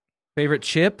 Favorite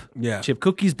chip? Yeah. Chip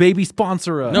cookies, baby,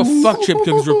 sponsor us. No, fuck chip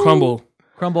cookies or crumble.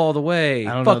 Crumble all the way.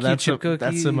 I don't Fuck know. you, That's chip cookie.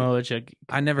 That's Samoa chip.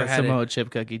 I never That had Samoa it.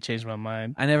 chip cookie changed my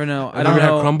mind. I never know. I Have don't you ever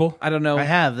know. had crumble? I don't know. I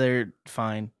have. They're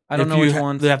fine. I don't If know you which ha-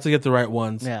 ones. They have to get the right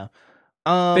ones. Yeah.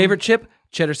 Favorite chip?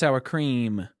 Cheddar sour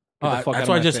cream. Get Oh, the fuck that's out of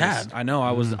what I my just face. had. I know.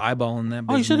 I was eyeballing that.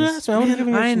 Oh, you should have business. asked me. I would've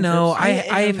given you I some know. tips.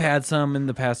 I've had some in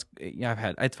the past. Yeah, I've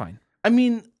had. It's fine. I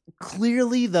mean,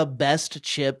 clearly the best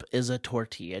chip is a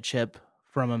tortilla chip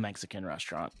from a Mexican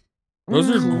restaurant. Those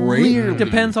are great. Clearly.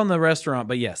 Depends on the restaurant,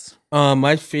 but yes.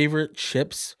 My favorite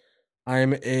chips.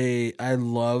 I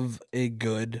love a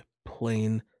good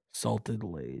plain salted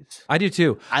Lay's. I do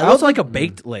too. I I also love- like a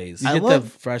baked Lay's. You I get love-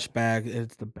 the fresh bag.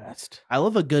 It's the best. I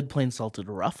love a good plain salted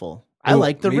ruffle. I Ooh,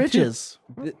 like the me too. ridges.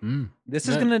 This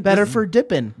is Yeah. gonna Better for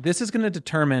dipping. This is gonna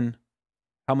determine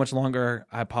how much longer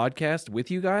I podcast with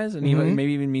you guys, and even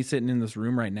maybe even me sitting in this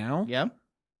room right now. Yeah.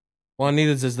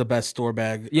 Juanita's is the best store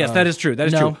bag. Yes, that is true. That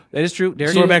is No. true. That is true.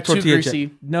 Derek, Store back Too tortilla chip.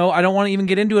 greasy. no, I don't want to even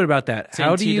get into it about that.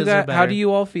 How do you Santitas are how better. do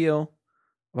you all feel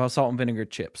about salt and vinegar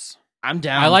chips? I'm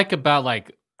down. I like about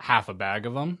like half a bag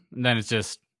of them, and then it's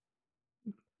just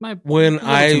When a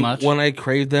little too much. when I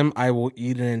crave them, I will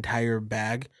eat an entire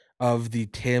bag of the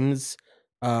Tim's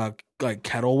like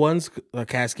kettle ones,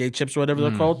 Cascade chips or whatever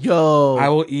they're called. Yo. I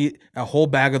will eat a whole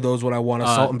bag of those when I want a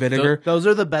salt and vinegar. Those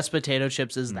are the best potato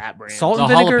chips. Is that brand? Salt the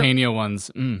and vinegar. jalapeno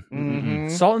ones. Mhm.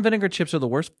 Salt and vinegar chips are the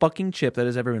worst fucking chip that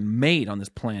has ever been made on this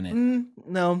planet.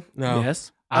 No. No,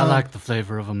 Yes. I like the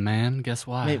flavor of a man. Guess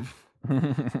why? Maybe.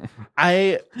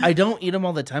 I don't eat them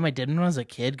all the time. I didn't when I was a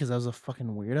kid because I was a fucking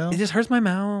weirdo. It just hurts my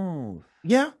mouth.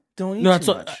 Yeah. Don't eat no. too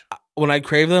So much. when I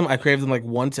crave them like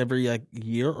once every like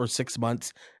year or 6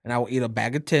 months, and I will eat a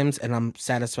bag of Tim's, and I'm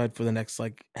satisfied for the next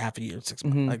like half a year, 6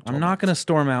 months. Mhm. Like I'm 12 not months. gonna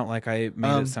storm out like I made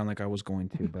Um, it sound like I was going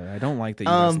to, but I don't like that you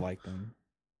guys like them.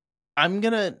 I'm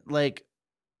gonna like,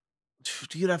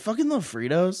 dude. I fucking love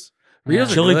Fritos.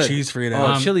 Fritos are chili good. cheese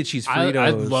Fritos. Oh, chili cheese Fritos. I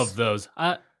love those.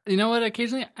 You know what?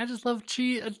 Occasionally, I just love a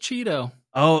Cheeto.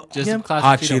 Oh, Just Yeah. a classic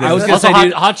Hot Cheeto. Cheetos. I was gonna Also say, hot,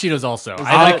 dude- hot Cheetos also.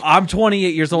 I'm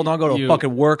 28 years old and I'll go to You-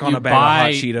 fucking work on you a bag of hot buy-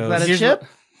 Is Cheetos. that a Here's chip?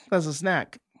 That's a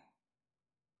snack.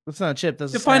 That's not a chip.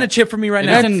 That's a Define a snack. chip for me right It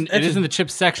now. is in the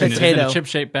chip section. It is in Potato. a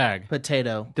chip-shaped bag.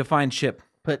 Potato. Define chip.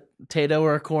 Potato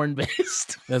or corn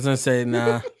based. I was gonna say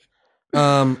nah.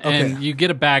 Okay. And you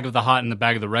get a bag of the hot and the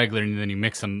bag of the regular, and then you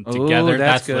mix them Ooh, together.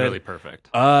 that's That's good. literally perfect.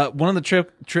 One of the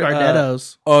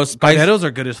Gardettos. Oh, spicy Gardettos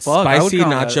are good as fuck. I would spicy call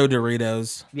that- nacho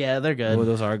Doritos. Yeah, they're good. Oh,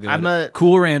 those are good. I'm a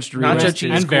Cool Ranch Doritos. Nacho too.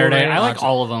 cheese. And Verde. Cool I like Ranch.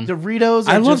 all of them. Doritos.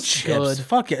 Are I love just chips. good.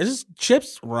 Fuck it, it's just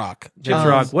chips rock. Chips Um,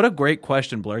 Rock. What a great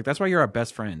question, Blurk. That's why you're our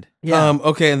best friend. Yeah.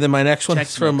 Okay, and then my next one Chex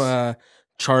is from Mix.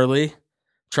 Charlie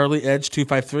Edge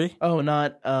 253. Oh,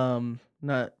 not our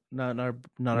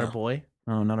boy.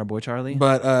 Oh, not our boy Charlie.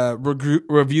 But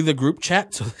review the group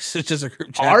chat. So this is just a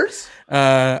group chat. Ours?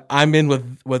 I'm in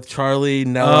with Charlie,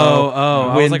 Nello,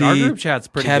 I was like, our Wendy, group chat's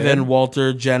pretty Kevin, good.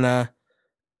 Walter, Jenna.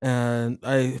 And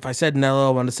if I said Nello,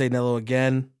 I want to say Nello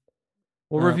again.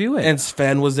 We'll review it. And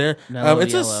Sven was there. Nello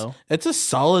it's Yellow. it's a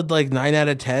solid like 9 out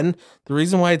of 10. The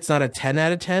reason why it's not a 10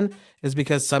 out of 10 is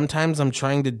because sometimes I'm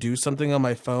trying to do something on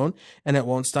my phone and it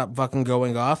won't stop fucking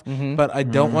going off. Mhm. But I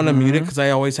don't want to mute it because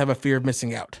I always have a fear of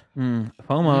missing out.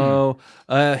 FOMO.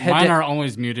 Mine are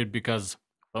always muted because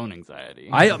phone anxiety.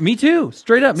 Me too.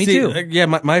 Straight up, me See, too. Yeah,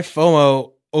 my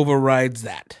FOMO overrides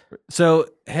that. So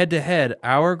head to head,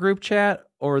 our group chat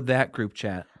or that group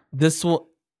chat? This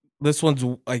one's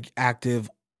like active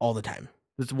all the time.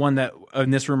 This one that in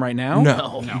this room right now?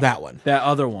 No, that one. That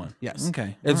other one. Yes.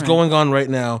 Okay. It's All right. going on right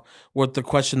now with the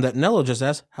question that Nello just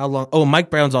asked. How long? Oh, Mike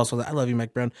Brown's also there. I love you,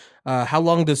 Mike Brown. How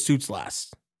long does Suits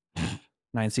last?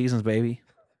 9 seasons, baby.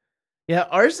 Yeah,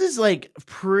 ours is like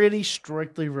pretty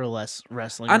strictly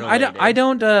wrestling.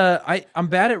 I'm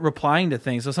bad at replying to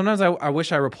things. So sometimes I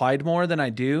wish I replied more than I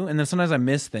do, and then sometimes I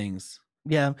miss things.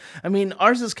 Yeah, I mean,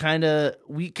 ours is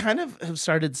we kind of have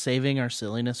started saving our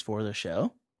silliness for the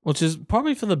show. Which is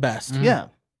probably for the best. Yeah,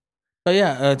 But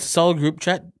yeah, it's a solid group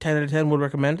chat. 10 out of 10 would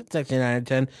recommend. It's actually 9 out of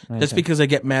 10. Just because I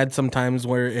get mad sometimes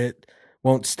where it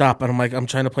won't stop. And I'm like, I'm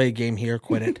trying to play a game here.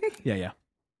 Quit it. Yeah.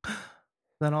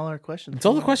 Then all our questions. It's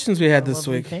all the questions we had Our this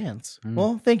lovely week. Fans.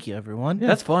 Well, thank you, everyone.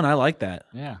 That's fun. I like that.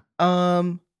 yeah.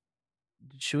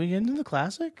 Should we get into the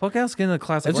classic? Fuck else, get into the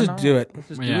classic. Let's just do it. Let's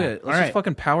just Yeah. do it. Let's All just right.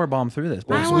 fucking power bomb through this.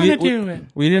 boys.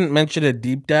 We didn't mention a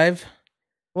deep dive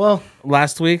Well,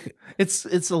 last week. it's a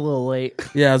little late.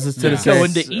 Yeah, I was just going to Go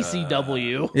say. into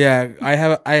ECW. Yeah,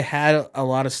 I had a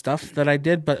lot of stuff that I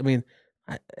did, but I mean,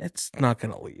 it's not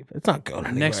going to leave. It's not going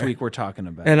anywhere. Next week we're talking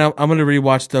about. And I'm going to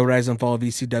rewatch the Rise and Fall of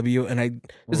ECW. And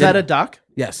Is that a doc?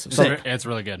 yes. So It's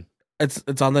really good.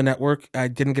 it's on the network. I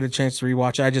didn't get a chance to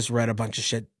rewatch it. I just read a bunch of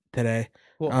shit today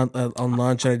Cool. on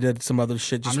lunch. And I did some other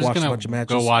shit. I'm Just just watched a gonna bunch of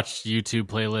matches. go watch YouTube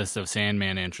playlists of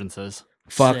Sandman entrances.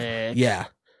 Fuck Sick. yeah.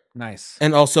 Nice.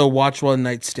 And also watch One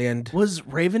Night Stand. Was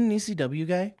Raven an ECW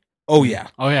guy? Oh yeah.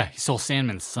 Oh yeah, he stole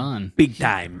Sandman's son. Big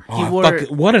time. He Oh, wore- fuck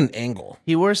it. What an angle.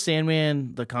 He wore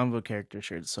Sandman the combo character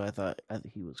shirt, so I thought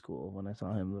he was cool when I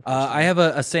saw him. The first I time. have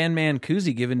a Sandman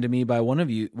koozie given to me by one of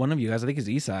you guys. I think it's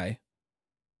Isai.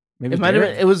 Maybe It might have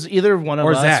Derek? been. It was either one of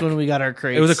Or us Zach. when we got our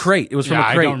crate. It was a crate. It was from Yeah, a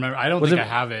I crate. don't remember. I don't Was think it- I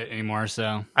have it anymore.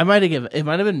 So I might have given. It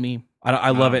might have been me.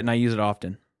 I love it and I use it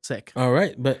often. Sick. All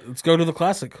right, but let's go to the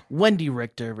classic. Wendy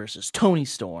Richter versus Tony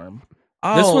Storm.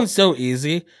 This one's so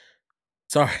easy.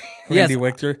 Sorry, Yes. Randy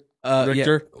Richter. Yeah,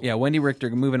 Richter. Yeah, Wendy Richter.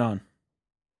 Moving on.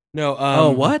 No. Oh,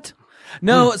 what?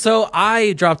 No, so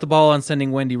I dropped the ball on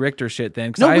sending Wendy Richter shit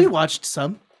then. No, we watched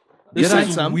some. This Did I?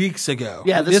 was Some? weeks ago.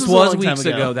 Yeah, this was was a long weeks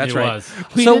time ago. That's It right. was.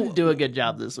 We So didn't do a good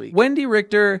job this week. Wendy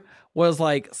Richter was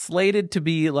like slated to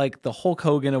be like the Hulk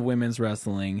Hogan of women's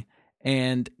wrestling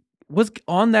and was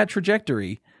on that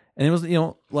trajectory. And it was,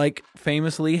 like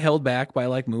famously held back by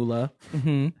like Moolah.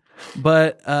 Mm-hmm.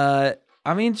 But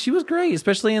I mean, she was great,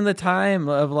 especially in the time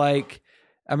of like,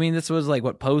 I mean, this was like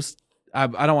what post. I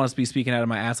don't want to be speaking out of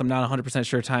my ass. I'm not 100%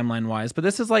 sure timeline wise, but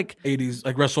this is like 80s,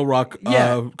 like Wrestle Rock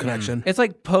Yeah. connection. it's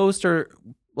like post or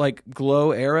like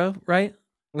Glow era, right?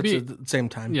 It's at the same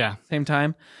time. Yeah. Same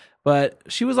time. But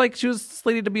she was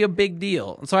slated to be a big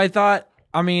deal. So I thought,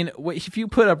 I mean, if you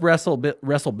put up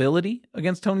wrestleability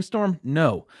against Toni Storm,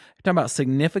 no. You're talking about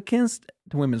significance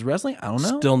to women's wrestling? I don't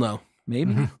know. Still no.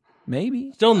 Maybe.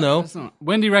 Maybe. Still no.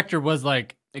 Wendy Richter was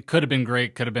like, it could have been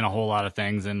great, could have been a whole lot of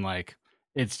things, and like,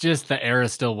 it's just the era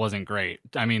still wasn't great.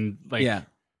 I mean, like, Yeah.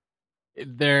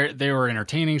 they were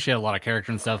entertaining. She had a lot of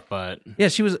character and stuff, but Yeah,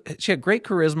 she had great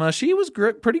charisma. She was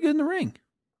pretty good in the ring.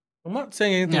 I'm not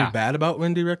saying anything Yeah. bad about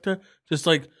Wendy Richter. Just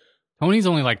like, Tony's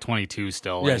only like 22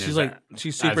 still. yeah, and she's is like, as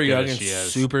she's super good young as and she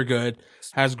is. super good.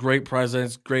 Has great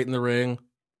presence, great in the ring.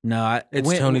 No,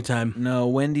 It's Tony time. No,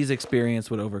 Wendy's experience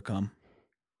would overcome.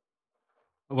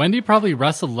 Wendy probably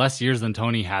wrestled less years than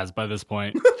Tony has by this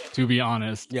point, to be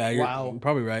honest. Yeah, you're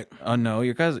probably right. Oh no,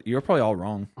 you're probably all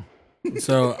wrong.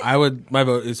 So my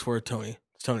vote is for Tony.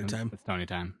 It's Tony time. It's Tony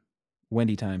time.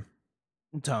 Wendy time.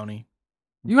 Tony.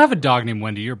 You have a dog named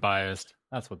Wendy. You're biased.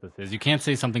 That's what this is. You can't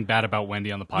say something bad about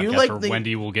Wendy on the podcast, like or the-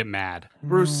 Wendy will get mad.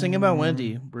 Bruce, sing about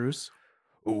Wendy. Bruce.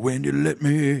 Wendy, let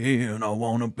me in. I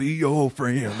wanna be your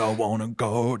friend. I wanna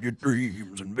guard your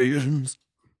dreams and visions.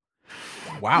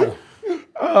 Wow.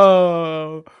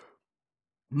 Oh.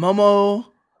 Momo.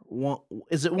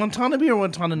 Is it Watanabe or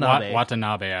Watanabe?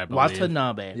 Watanabe, I believe.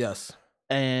 Watanabe. Yes.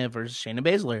 And versus Shayna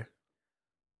Baszler.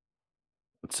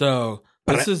 So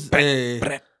this is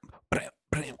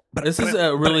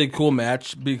a really cool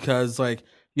match because like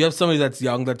you have somebody that's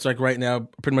young that's like right now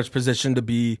pretty much positioned to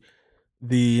be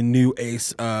the new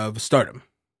ace of Stardom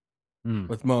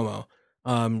with Momo.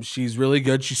 She's really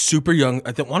good. She's super young.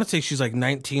 I want to say she's like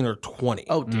 19 or 20.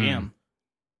 Oh, damn.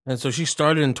 And so she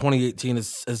started in 2018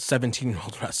 as a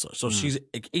 17-year-old wrestler. So she's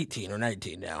like 18 or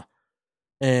 19 now.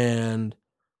 And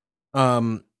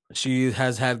she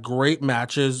has had great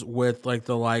matches with like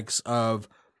the likes of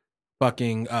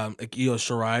fucking like Io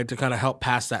Shirai to kind of help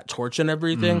pass that torch and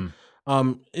everything.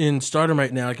 In Stardom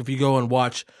right now, like if you go and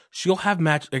watch, she'll have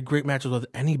great matches with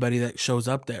anybody that shows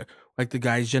up there. Like the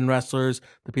Gaijin wrestlers,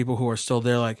 the people who are still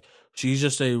there, like she's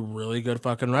just a really good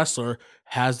fucking wrestler,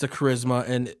 has the charisma,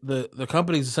 and the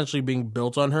company's essentially being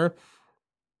built on her.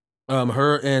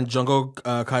 Her and Jungle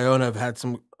Kyona have had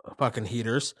some fucking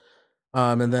heaters.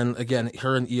 And then again,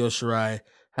 her and Io Shirai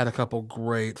had a couple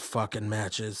great fucking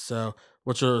matches. So,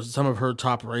 which are some of her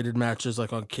top rated matches,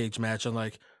 like on Cage Match and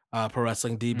like Pro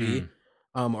Wrestling DB,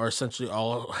 are essentially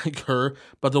all like her.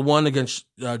 But the one against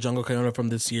Jungle Kyona from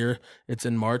this year, it's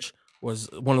in March, was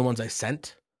one of the ones I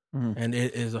sent. And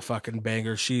it is a fucking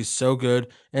banger. She's so good,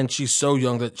 and she's so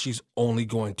young that she's only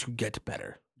going to get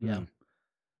better. Yeah.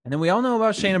 And then we all know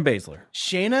about Shayna Baszler.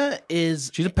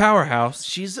 She's a powerhouse.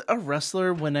 She's a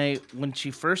wrestler. When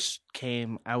she first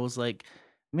came, I was like,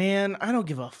 man, I don't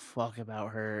give a fuck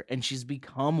about her, and she's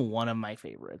become one of my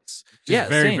favorites. She's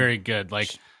very, very good. Like,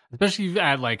 especially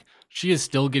at like, she is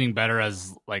still getting better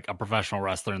as like a professional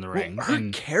wrestler in the ring. Her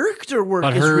And- character work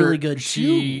but is her- really good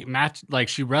she too.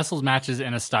 She wrestles matches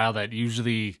in a style that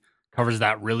usually covers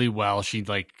that really well. She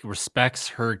like respects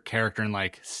her character and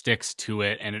like sticks to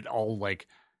it, and it all like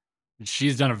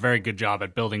she's done a very good job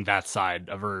at building that side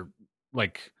of her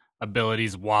like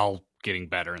abilities while getting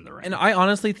better in the ring. And I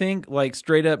honestly think, like,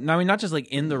 straight up, I mean, not just like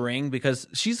in the ring, because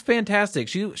she's fantastic.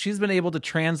 She's been able to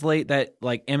translate that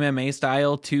like MMA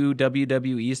style to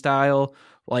WWE style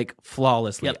like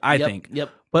flawlessly. I think. Yep.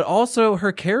 But also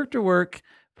her character work,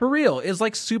 for real, is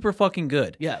like super fucking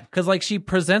good. Yeah. Because like she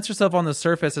presents herself on the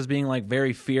surface as being like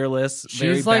very fearless,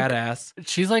 very She's like- badass.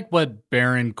 She's like what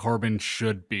Baron Corbin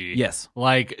should be. Yes.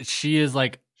 Like she is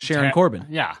like Sharon Corbin.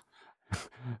 Yeah.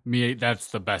 Mia, that's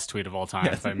the best tweet of all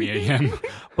time by Mia Yim.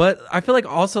 But I feel like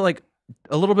also like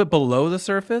a little bit below the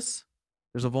surface,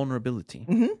 there's a vulnerability.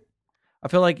 Mhm. I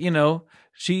feel like,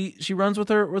 she runs with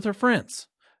her friends.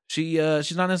 She's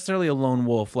not necessarily a lone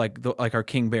wolf like our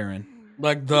King Baron,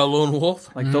 Like the Lone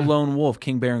Wolf. like the lone wolf,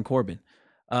 King Baron Corbin.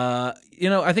 I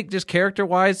think just character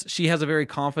wise, she has a very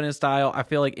confident style. I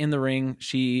feel like in the ring,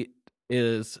 she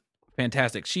is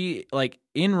fantastic. She like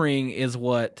in ring is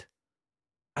what,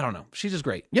 I don't know. She's just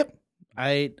great. Yep.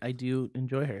 I do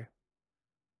enjoy her.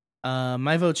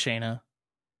 My vote's Shayna.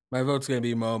 My vote's gonna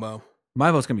be Momo.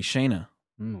 My vote's gonna be Shayna.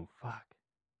 Ooh, fuck.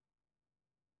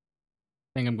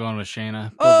 I think I'm going with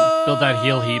Shayna. Build that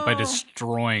heel heat by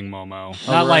destroying Momo.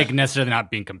 Not like necessarily not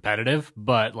being competitive,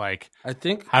 but like I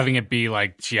think having it be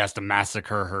like she has to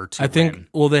massacre her to I think win.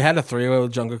 well they had a 3-way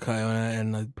with Jungle Kiona,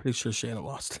 and I'm pretty sure Shayna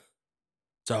lost.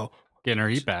 So Getting her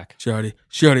heat back. she already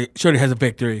has a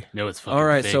victory. No, it's fucking All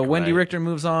right, fake, so Wendy right? Richter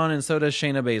moves on, and so does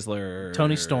Shayna Baszler.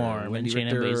 Toni Storm and Wendy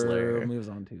Shayna Richter Baszler. moves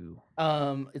on too.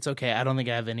 It's okay. I don't think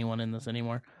I have anyone in this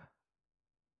anymore.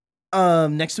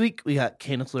 Next week we got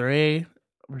Candice LeRae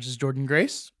versus Jordan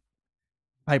Grace,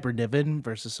 Piper Niven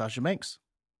versus Sasha Banks.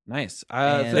 Nice.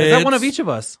 And Is that one of it's- each of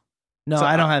us? No, So,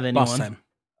 I don't have Boss anyone. time.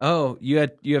 Oh, you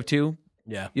have two.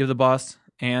 Yeah. You have the boss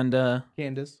and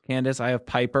Candice. I have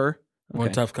Piper. One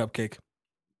Okay. tough cupcake.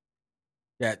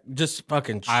 Yeah, just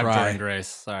fucking I have Jordan try. Grace.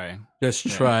 Sorry. Just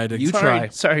try to. You Sorry, try.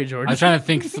 sorry, Jordan. I was trying to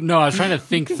think. No, I was trying to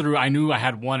think through. I knew I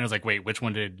had one. I was like, wait, which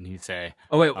one did he say?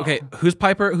 Oh wait, okay. Who's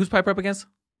Piper up against?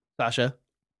 Sasha.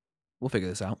 We'll figure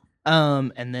this out.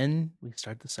 And then we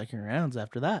start the second rounds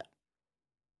after that.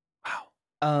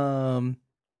 Wow.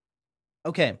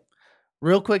 Okay.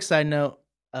 Real quick side note.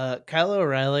 Kyle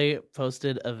O'Reilly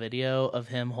posted a video of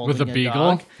him holding With a beagle?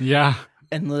 dog, Yeah.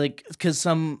 and like, because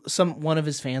some one of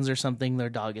his fans or something, their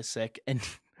dog is sick, and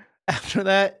after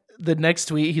that, the next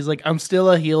tweet, he's like, "I'm still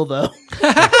a heel though."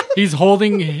 He's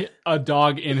holding a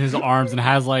dog in his arms and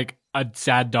has like a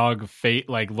sad dog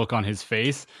like look on his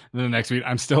face. And then the next week,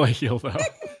 I'm still a heel though.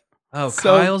 Oh,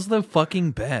 So- Kyle's the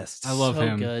fucking best. I love so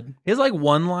him. Good. his like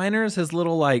one-liners, his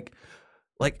little like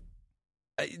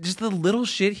just the little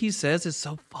shit he says is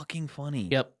so fucking funny.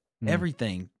 Yep.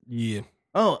 Everything. Yeah.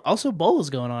 Oh, also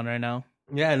Bola's going on right now.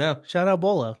 Yeah, I know. Shout out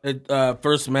Bola.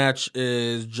 First match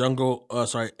is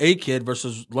A Kid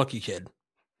versus Lucky Kid.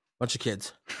 Bunch of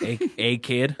kids. A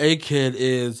kid. A Kid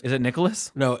is Is it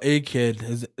Nicholas? no A Kid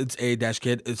is it's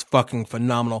A-Kid is fucking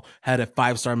phenomenal. Had a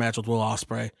 5-star match with Will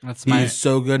Ospreay. That's my. He's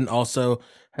so good, and also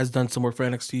has done some work for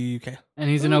NXT UK. And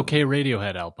he's an okay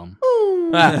Radiohead album.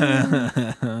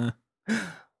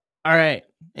 All right.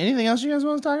 Anything else you guys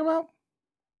want to talk about?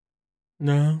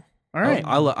 No. All right.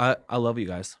 I love you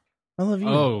guys. I love you.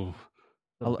 Oh,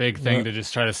 a I'll- big thing to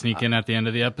just try to sneak in at the end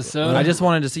of the episode. I just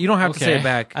wanted to say you don't have to say Okay. it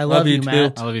back. I love you, you too.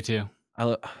 Matt. I love you too.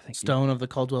 Thank you. Stone of the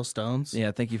Caldwell Stones.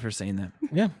 Yeah, thank you for saying that.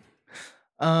 Yeah.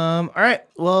 All right.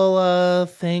 Well,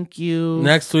 thank you.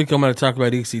 Next week, I'm going to talk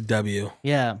about ECW.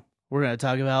 Yeah. We're going to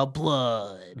talk about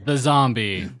blood. The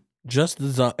zombie, Just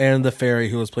and the fairy,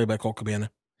 who was played by Cole Cabana.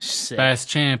 Sick. best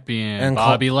champion, And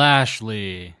Bobby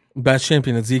Lashley. Best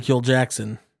champion, Ezekiel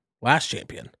Jackson. Last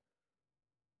champion.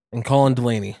 And Colin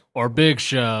Delaney. Or Big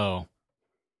Show.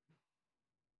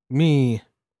 Me.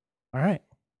 All right.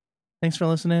 Thanks for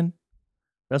listening.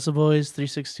 Russell Boys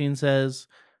 316 says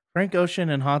Frank Ocean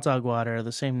and Hot Dog Water are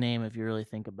the same name if you really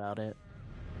think about it.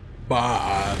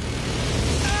 Bye.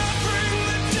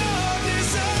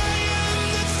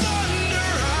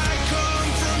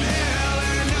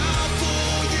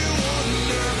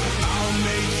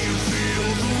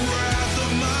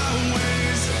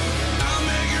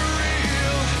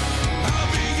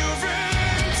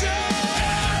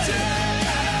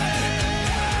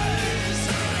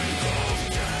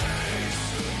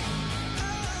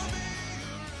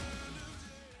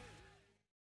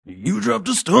 You dropped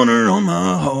a stunner on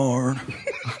my heart.